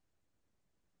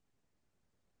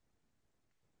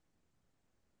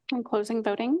 And closing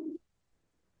voting.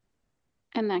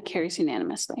 And that carries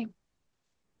unanimously.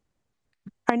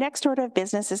 Our next order of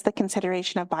business is the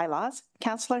consideration of bylaws.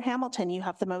 Councillor Hamilton, you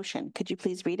have the motion. Could you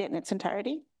please read it in its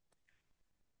entirety?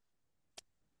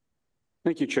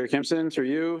 Thank you, Chair Kempson. Through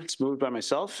you, it's moved by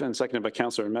myself and seconded by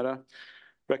Councillor Mehta.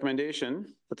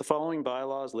 Recommendation that the following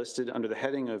bylaws listed under the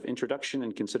heading of Introduction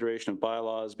and Consideration of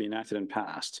Bylaws be enacted and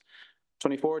passed.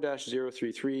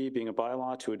 24-033 being a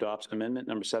bylaw to adopt amendment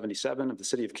number 77 of the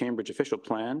City of Cambridge Official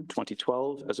Plan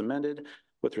 2012 as amended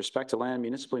with respect to land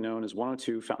municipally known as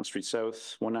 102 Fountain Street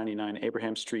South, 199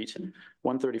 Abraham Street,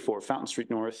 134 Fountain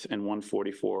Street North, and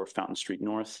 144 Fountain Street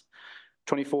North.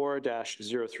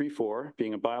 24-034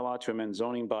 being a bylaw to amend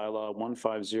zoning bylaw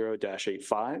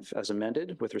 150-85 as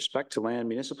amended with respect to land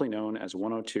municipally known as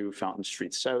 102 Fountain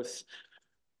Street South,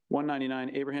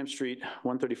 199 Abraham Street,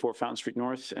 134 Fountain Street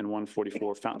North, and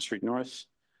 144 Fountain Street North.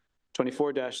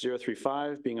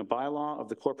 24-035 being a bylaw of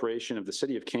the Corporation of the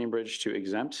City of Cambridge to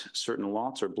exempt certain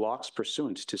lots or blocks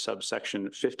pursuant to subsection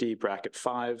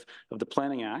 50(5) of the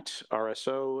Planning Act,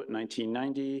 RSO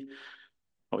 1990.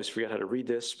 Always forget how to read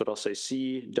this, but I'll say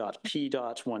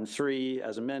C.P.13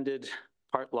 as amended,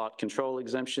 part lot control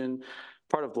exemption,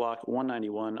 part of block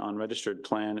 191 on registered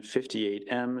plan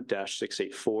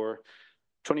 58M-684.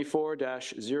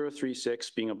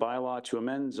 24-036 being a bylaw to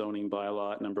amend zoning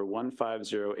bylaw number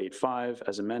 15085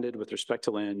 as amended with respect to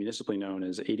land municipally known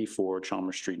as 84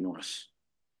 Chalmers Street North.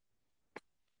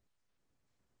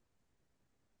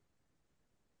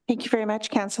 Thank you very much,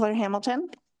 Councillor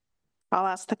Hamilton. I'll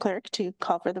ask the clerk to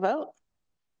call for the vote.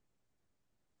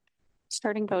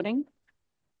 Starting voting.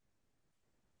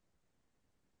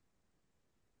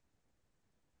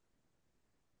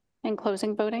 And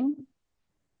closing voting.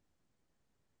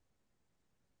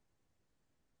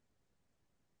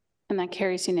 And that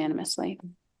carries unanimously.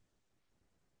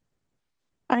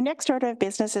 Our next order of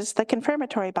business is the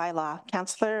confirmatory bylaw.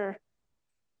 Councillor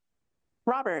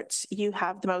Roberts, you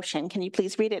have the motion. Can you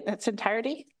please read it in its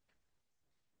entirety?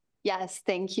 Yes,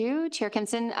 thank you. Chair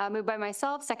Kempson, moved by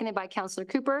myself, seconded by Councillor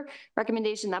Cooper.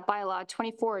 Recommendation that bylaw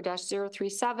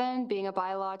 24-037, being a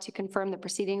bylaw to confirm the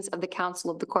proceedings of the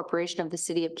Council of the Corporation of the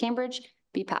City of Cambridge,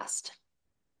 be passed.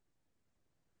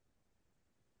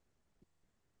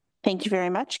 Thank you very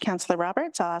much, Councillor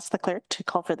Roberts. I'll ask the clerk to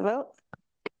call for the vote.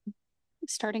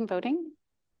 Starting voting.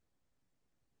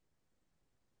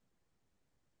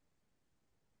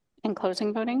 And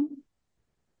closing voting.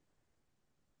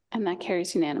 And that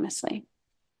carries unanimously.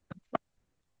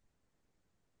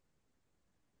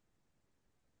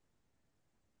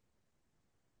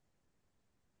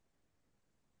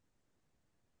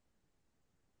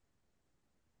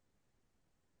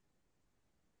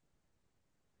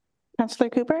 Councillor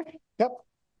Cooper? Yep.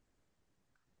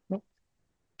 Nope.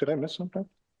 Did I miss something?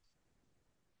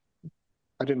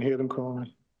 I didn't hear them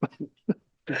calling.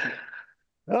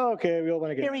 Okay, we all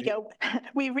want to get. Here we go.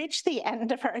 We reached the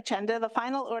end of our agenda. The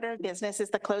final order of business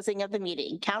is the closing of the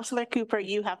meeting. Councillor Cooper,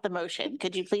 you have the motion.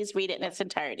 Could you please read it in its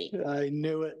entirety? I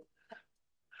knew it.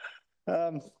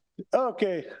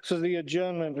 Okay, so the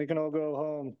adjournment, we can all go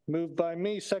home. Moved by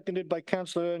me, seconded by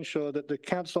Councillor Earnshaw, that the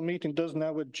council meeting does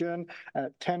now adjourn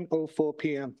at 10:04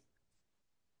 p.m.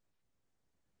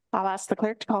 I'll ask the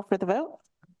clerk to call for the vote.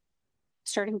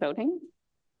 Starting voting.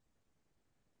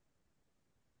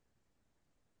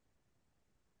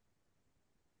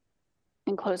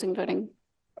 And closing voting.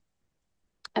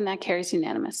 And that carries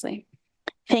unanimously.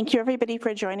 Thank you, everybody,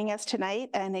 for joining us tonight,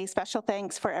 and a special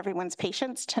thanks for everyone's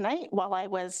patience tonight while I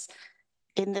was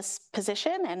in this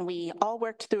position, and we all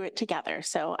worked through it together.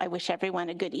 So I wish everyone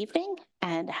a good evening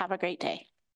and have a great day.